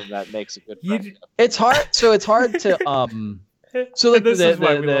masochism like, that makes a good friend. It's hard. So it's hard to So like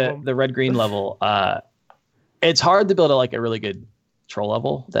the red green level, it's hard to build a really good troll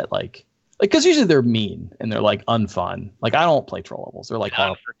level that like because usually they're mean and they're like unfun. Like I don't play troll levels. They're like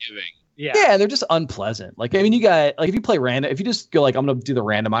unforgiving. Yeah, they're just unpleasant. Like I mean, you got like if you play random, if you just go like I'm gonna do the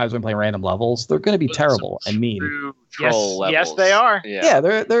randomizer and play random levels, they're gonna be terrible and mean. Troll levels. Yes, they are. Yeah,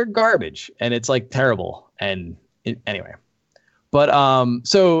 they're garbage and it's like terrible. And anyway, But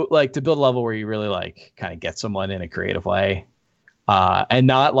so like to build a level where you really like kind of get someone in a creative way, and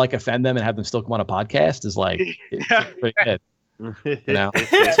not like offend them and have them still come on a podcast is like it's pretty good. You know?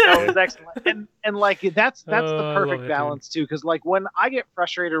 That was excellent. And like that's the I perfect love it, balance too, because like when I get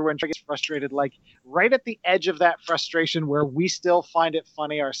frustrated or when Trey gets frustrated, like right at the edge of that frustration where we still find it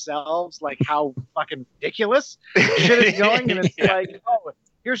funny ourselves, like how fucking ridiculous shit is going, and it's like, oh,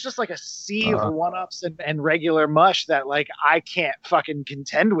 here's just like a sea of one-ups and regular mush that like I can't fucking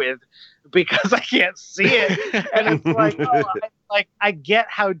contend with because I can't see it, and it's like, oh, I get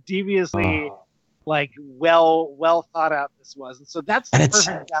how deviously like well thought out this was, and so that's the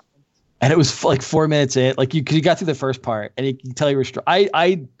perfect balance. And it was like 4 minutes in, like you got through the first part, and you can tell you were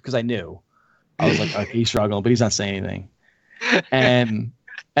I because I knew, I was like, okay, he's struggling, but he's not saying anything, and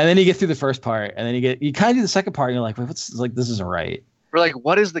then you get through the first part, and then you kind of do the second part, and you're like, wait, what's like this isn't right. We're like,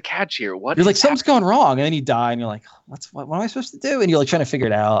 what is the catch here? What you're like, something's going wrong, and then you die, and you're like, what am I supposed to do? And you're like trying to figure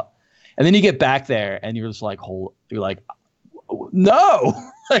it out, and then you get back there, and you're just like, you're like, no.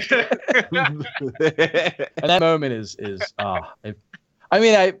 And that moment is I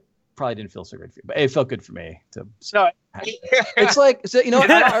mean, I probably didn't feel so good for you, but it felt good for me to. No, it's like, so, you know,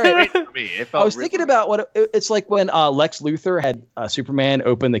 I was thinking about what it's like when Lex Luthor had Superman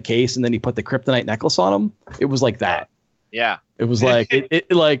open the case and then he put the kryptonite necklace on him. It was like that. Yeah. It was like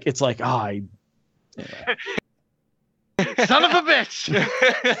it's like son of a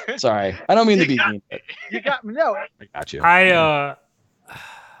bitch. Sorry, I don't mean to be mean. But You got me. No, I got you. I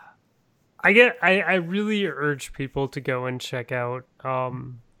really urge people to go and check out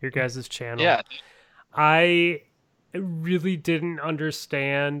your guys' channel. Yeah. I really didn't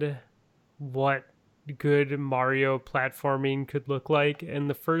understand what good Mario platforming could look like. And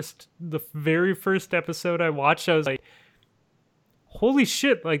the very first episode I watched, I was like, holy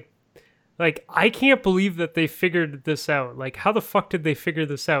shit, like I can't believe that they figured this out. Like, how the fuck did they figure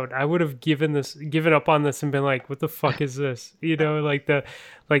this out? I would have given up on this and been like, what the fuck is this? You know, like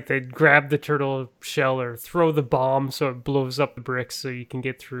they grab the turtle shell or throw the bomb so it blows up the bricks so you can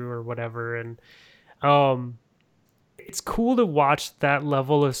get through or whatever. And it's cool to watch that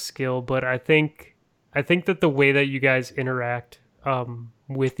level of skill, but I think that the way that you guys interact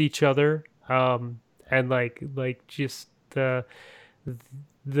with each other and like just the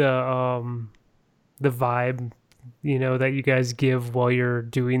vibe, you know, that you guys give while you're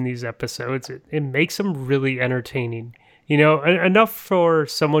doing these episodes, it makes them really entertaining, you know, enough for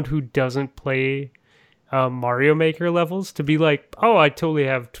someone who doesn't play Mario Maker levels to be like, oh, I totally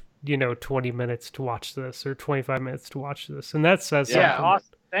have 20 minutes to watch this or 25 minutes to watch this, and that says something. Awesome.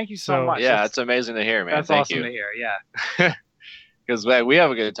 Thank you so much. Yeah, it's amazing to hear, man. That's Thank awesome you. to hear. Yeah, because we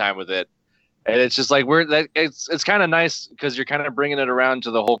have a good time with it. And it's just like it's kind of nice because you're kind of bringing it around to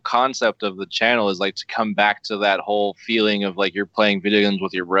the whole concept of the channel is like to come back to that whole feeling of like you're playing video games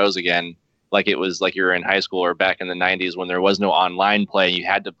with your bros again, like it was like you were in high school or back in the 90s when there was no online play. You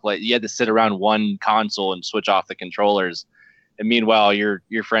had to sit around one console and switch off the controllers, and meanwhile your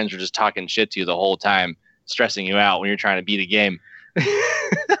friends are just talking shit to you the whole time, stressing you out when you're trying to beat a game.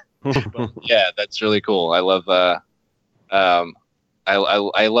 Yeah, that's really cool. I love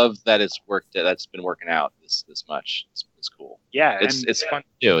I love that that's been working out this much. It's cool. Yeah, it's fun to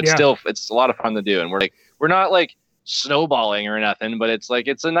do. It's a lot of fun to do, and we're not like snowballing or nothing, but it's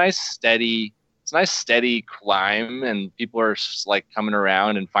a nice steady climb, and people are like coming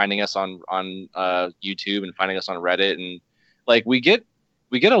around and finding us on YouTube and finding us on Reddit, and like we get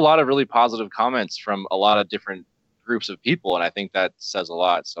a lot of really positive comments from a lot of different groups of people, and I think that says a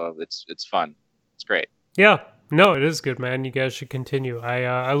lot. So it's fun. It's great. Yeah. No, it is good, man. You guys should continue.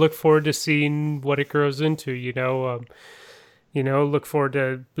 I look forward to seeing what it grows into. Look forward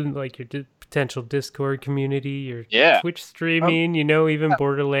to like your potential Discord community, your Twitch streaming. Even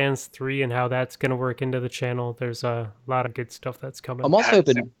Borderlands 3 and how that's going to work into the channel. There's a lot of good stuff that's coming. I'm also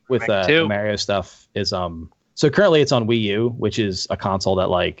hoping with Mario stuff is so currently it's on Wii U, which is a console that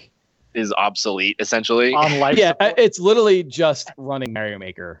like is obsolete essentially. On life support. It's literally just running Mario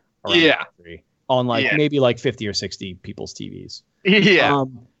Maker. Yeah. On maybe like 50 or 60 people's TVs. Yeah.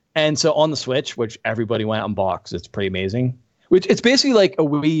 And so on the Switch, which everybody went out and bought because it's pretty amazing. Which it's basically like a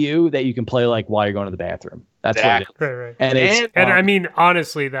Wii U that you can play like while you're going to the bathroom. That's what it is. Right. And I mean,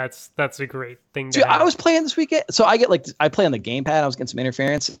 honestly, that's a great thing. Dude, I was playing this weekend, so I play on the gamepad. I was getting some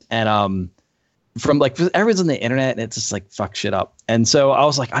interference, and from like everyone's on the internet, and it's just like fuck shit up. And so I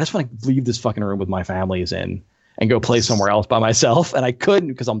was like, I just want to leave this fucking room with my families in and go play somewhere else by myself, and I couldn't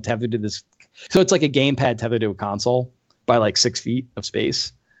because I'm tethered to this. So it's like a gamepad tethered to a console by like 6 feet of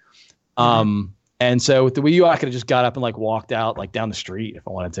space. And so with the Wii U, I could have just got up and like walked out like down the street if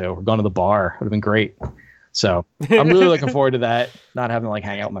I wanted to, or gone to the bar. It would have been great. So I'm really looking forward to that. Not having to like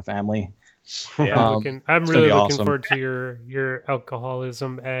hang out with my family. Yeah, I'm really looking awesome. forward to your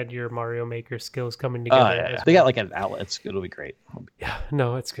alcoholism and your Mario Maker skills coming together. Yeah. They got like an outlet. It'll be great. Yeah,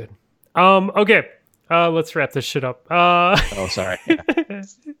 no, it's good. Okay. Let's wrap this shit up. Oh, sorry. Yeah.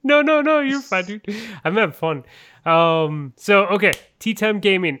 No, you're fine, dude. I'm having fun. So okay, Tea Time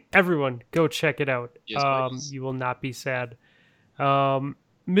Gaming. Everyone, go check it out. Yes, you will not be sad.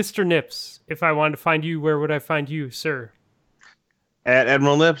 Mr. Nips, if I wanted to find you, where would I find you, sir? At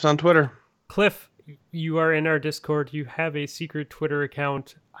Admiral Nips on Twitter. Cliff, you are in our Discord. You have a secret Twitter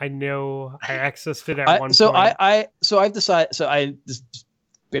account. I know I accessed it at one point. I've decided. So I just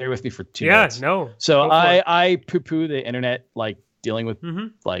bear with me for 2 minutes. Yeah, no. So I poo-poo the internet, like dealing with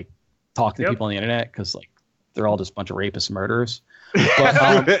like talking to people on the internet because like they're all just a bunch of rapists and murderers.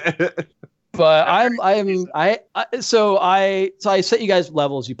 But I set you guys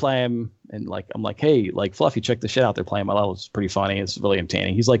levels. You play them, and like I'm like, hey, like Fluffy, check the shit out. They're playing my levels. It's pretty funny. It's really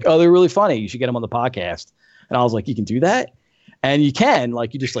entertaining. He's like, oh, they're really funny. You should get them on the podcast. And I was like, you can do that, and you can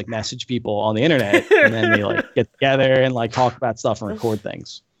like you just like message people on the internet, and then they like get together and like talk about stuff and record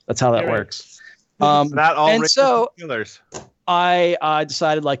things. That's how that works. Not all and so killers. I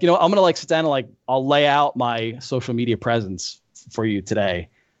decided like I'm gonna like sit down and like I'll lay out my social media presence for you today.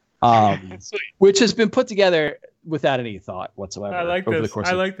 Which has been put together without any thought whatsoever over the course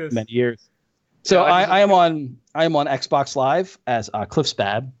of many years. So I am on Xbox Live as Cliff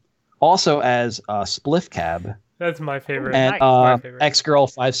Spab, also as Spliff Cab. That's my favorite. And my favorite.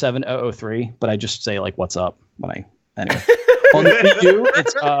 Xgirl 57003, but I just say like what's up when I anyway. On the Wii U,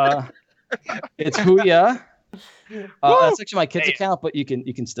 it's Huya. That's actually my kid's account, but you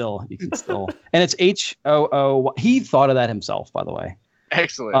can still and it's HOO. He thought of that himself, by the way.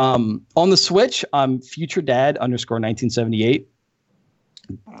 Excellent. On the Switch, I'm Future Dad _1978.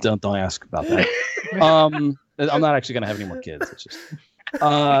 Don't ask about that. I'm not actually gonna have any more kids. It's just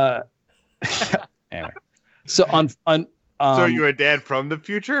anyway. So so you're a dad from the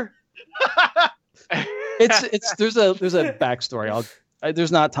future? it's there's a backstory.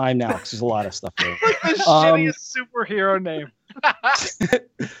 There's not time now because there's a lot of stuff there. Like the shittiest superhero name.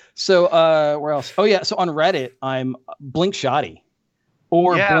 So where else? Oh yeah, so on Reddit, I'm Blink Shoddy.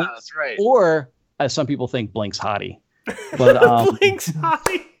 Or that's right. Or as some people think, Blink's Hottie. But Blink's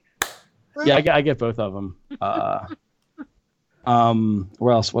Hottie. Yeah, I get both of them.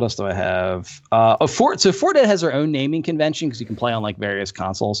 Where else? What else do I have? So Fortnite has their own naming convention because you can play on like various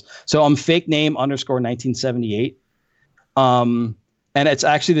consoles. So I'm fake name _1978. And it's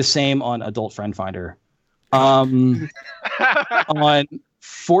actually the same on Adult Friend Finder. On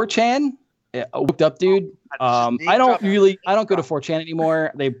 4chan, Whipped Up Dude. I don't go to 4chan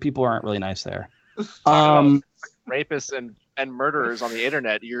anymore. People aren't really nice there. Rapists and murderers on the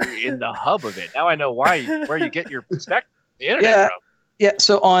internet. You're in the hub of it. Now I know where you get your perspective on the internet from. Yeah.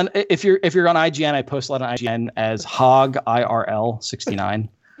 So if you're on IGN, I post a lot on IGN as Hog IRL 69.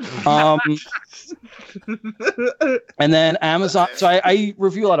 And then Amazon. So I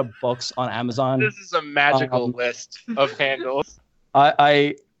review a lot of books on Amazon. This is a magical list of handles.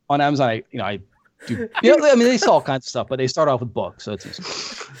 I on Amazon. I do. I mean, they sell all kinds of stuff, but they start off with books, so it's easy.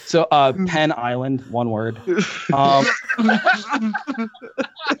 So Penn Island, one word. Hold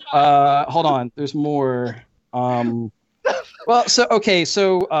on, there's more. Well, so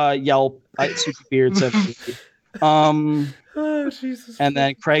Yelp, Super Beard 78. Oh, Jesus. And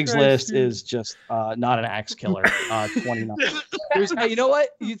then Craigslist is just not an axe killer. 29. You know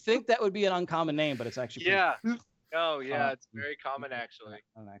what? You'd think that would be an uncommon name, but it's actually it's very common actually.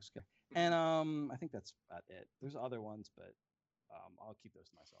 An axe killer. And I think that's about it. There's other ones, but I'll keep those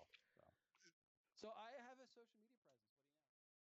to myself.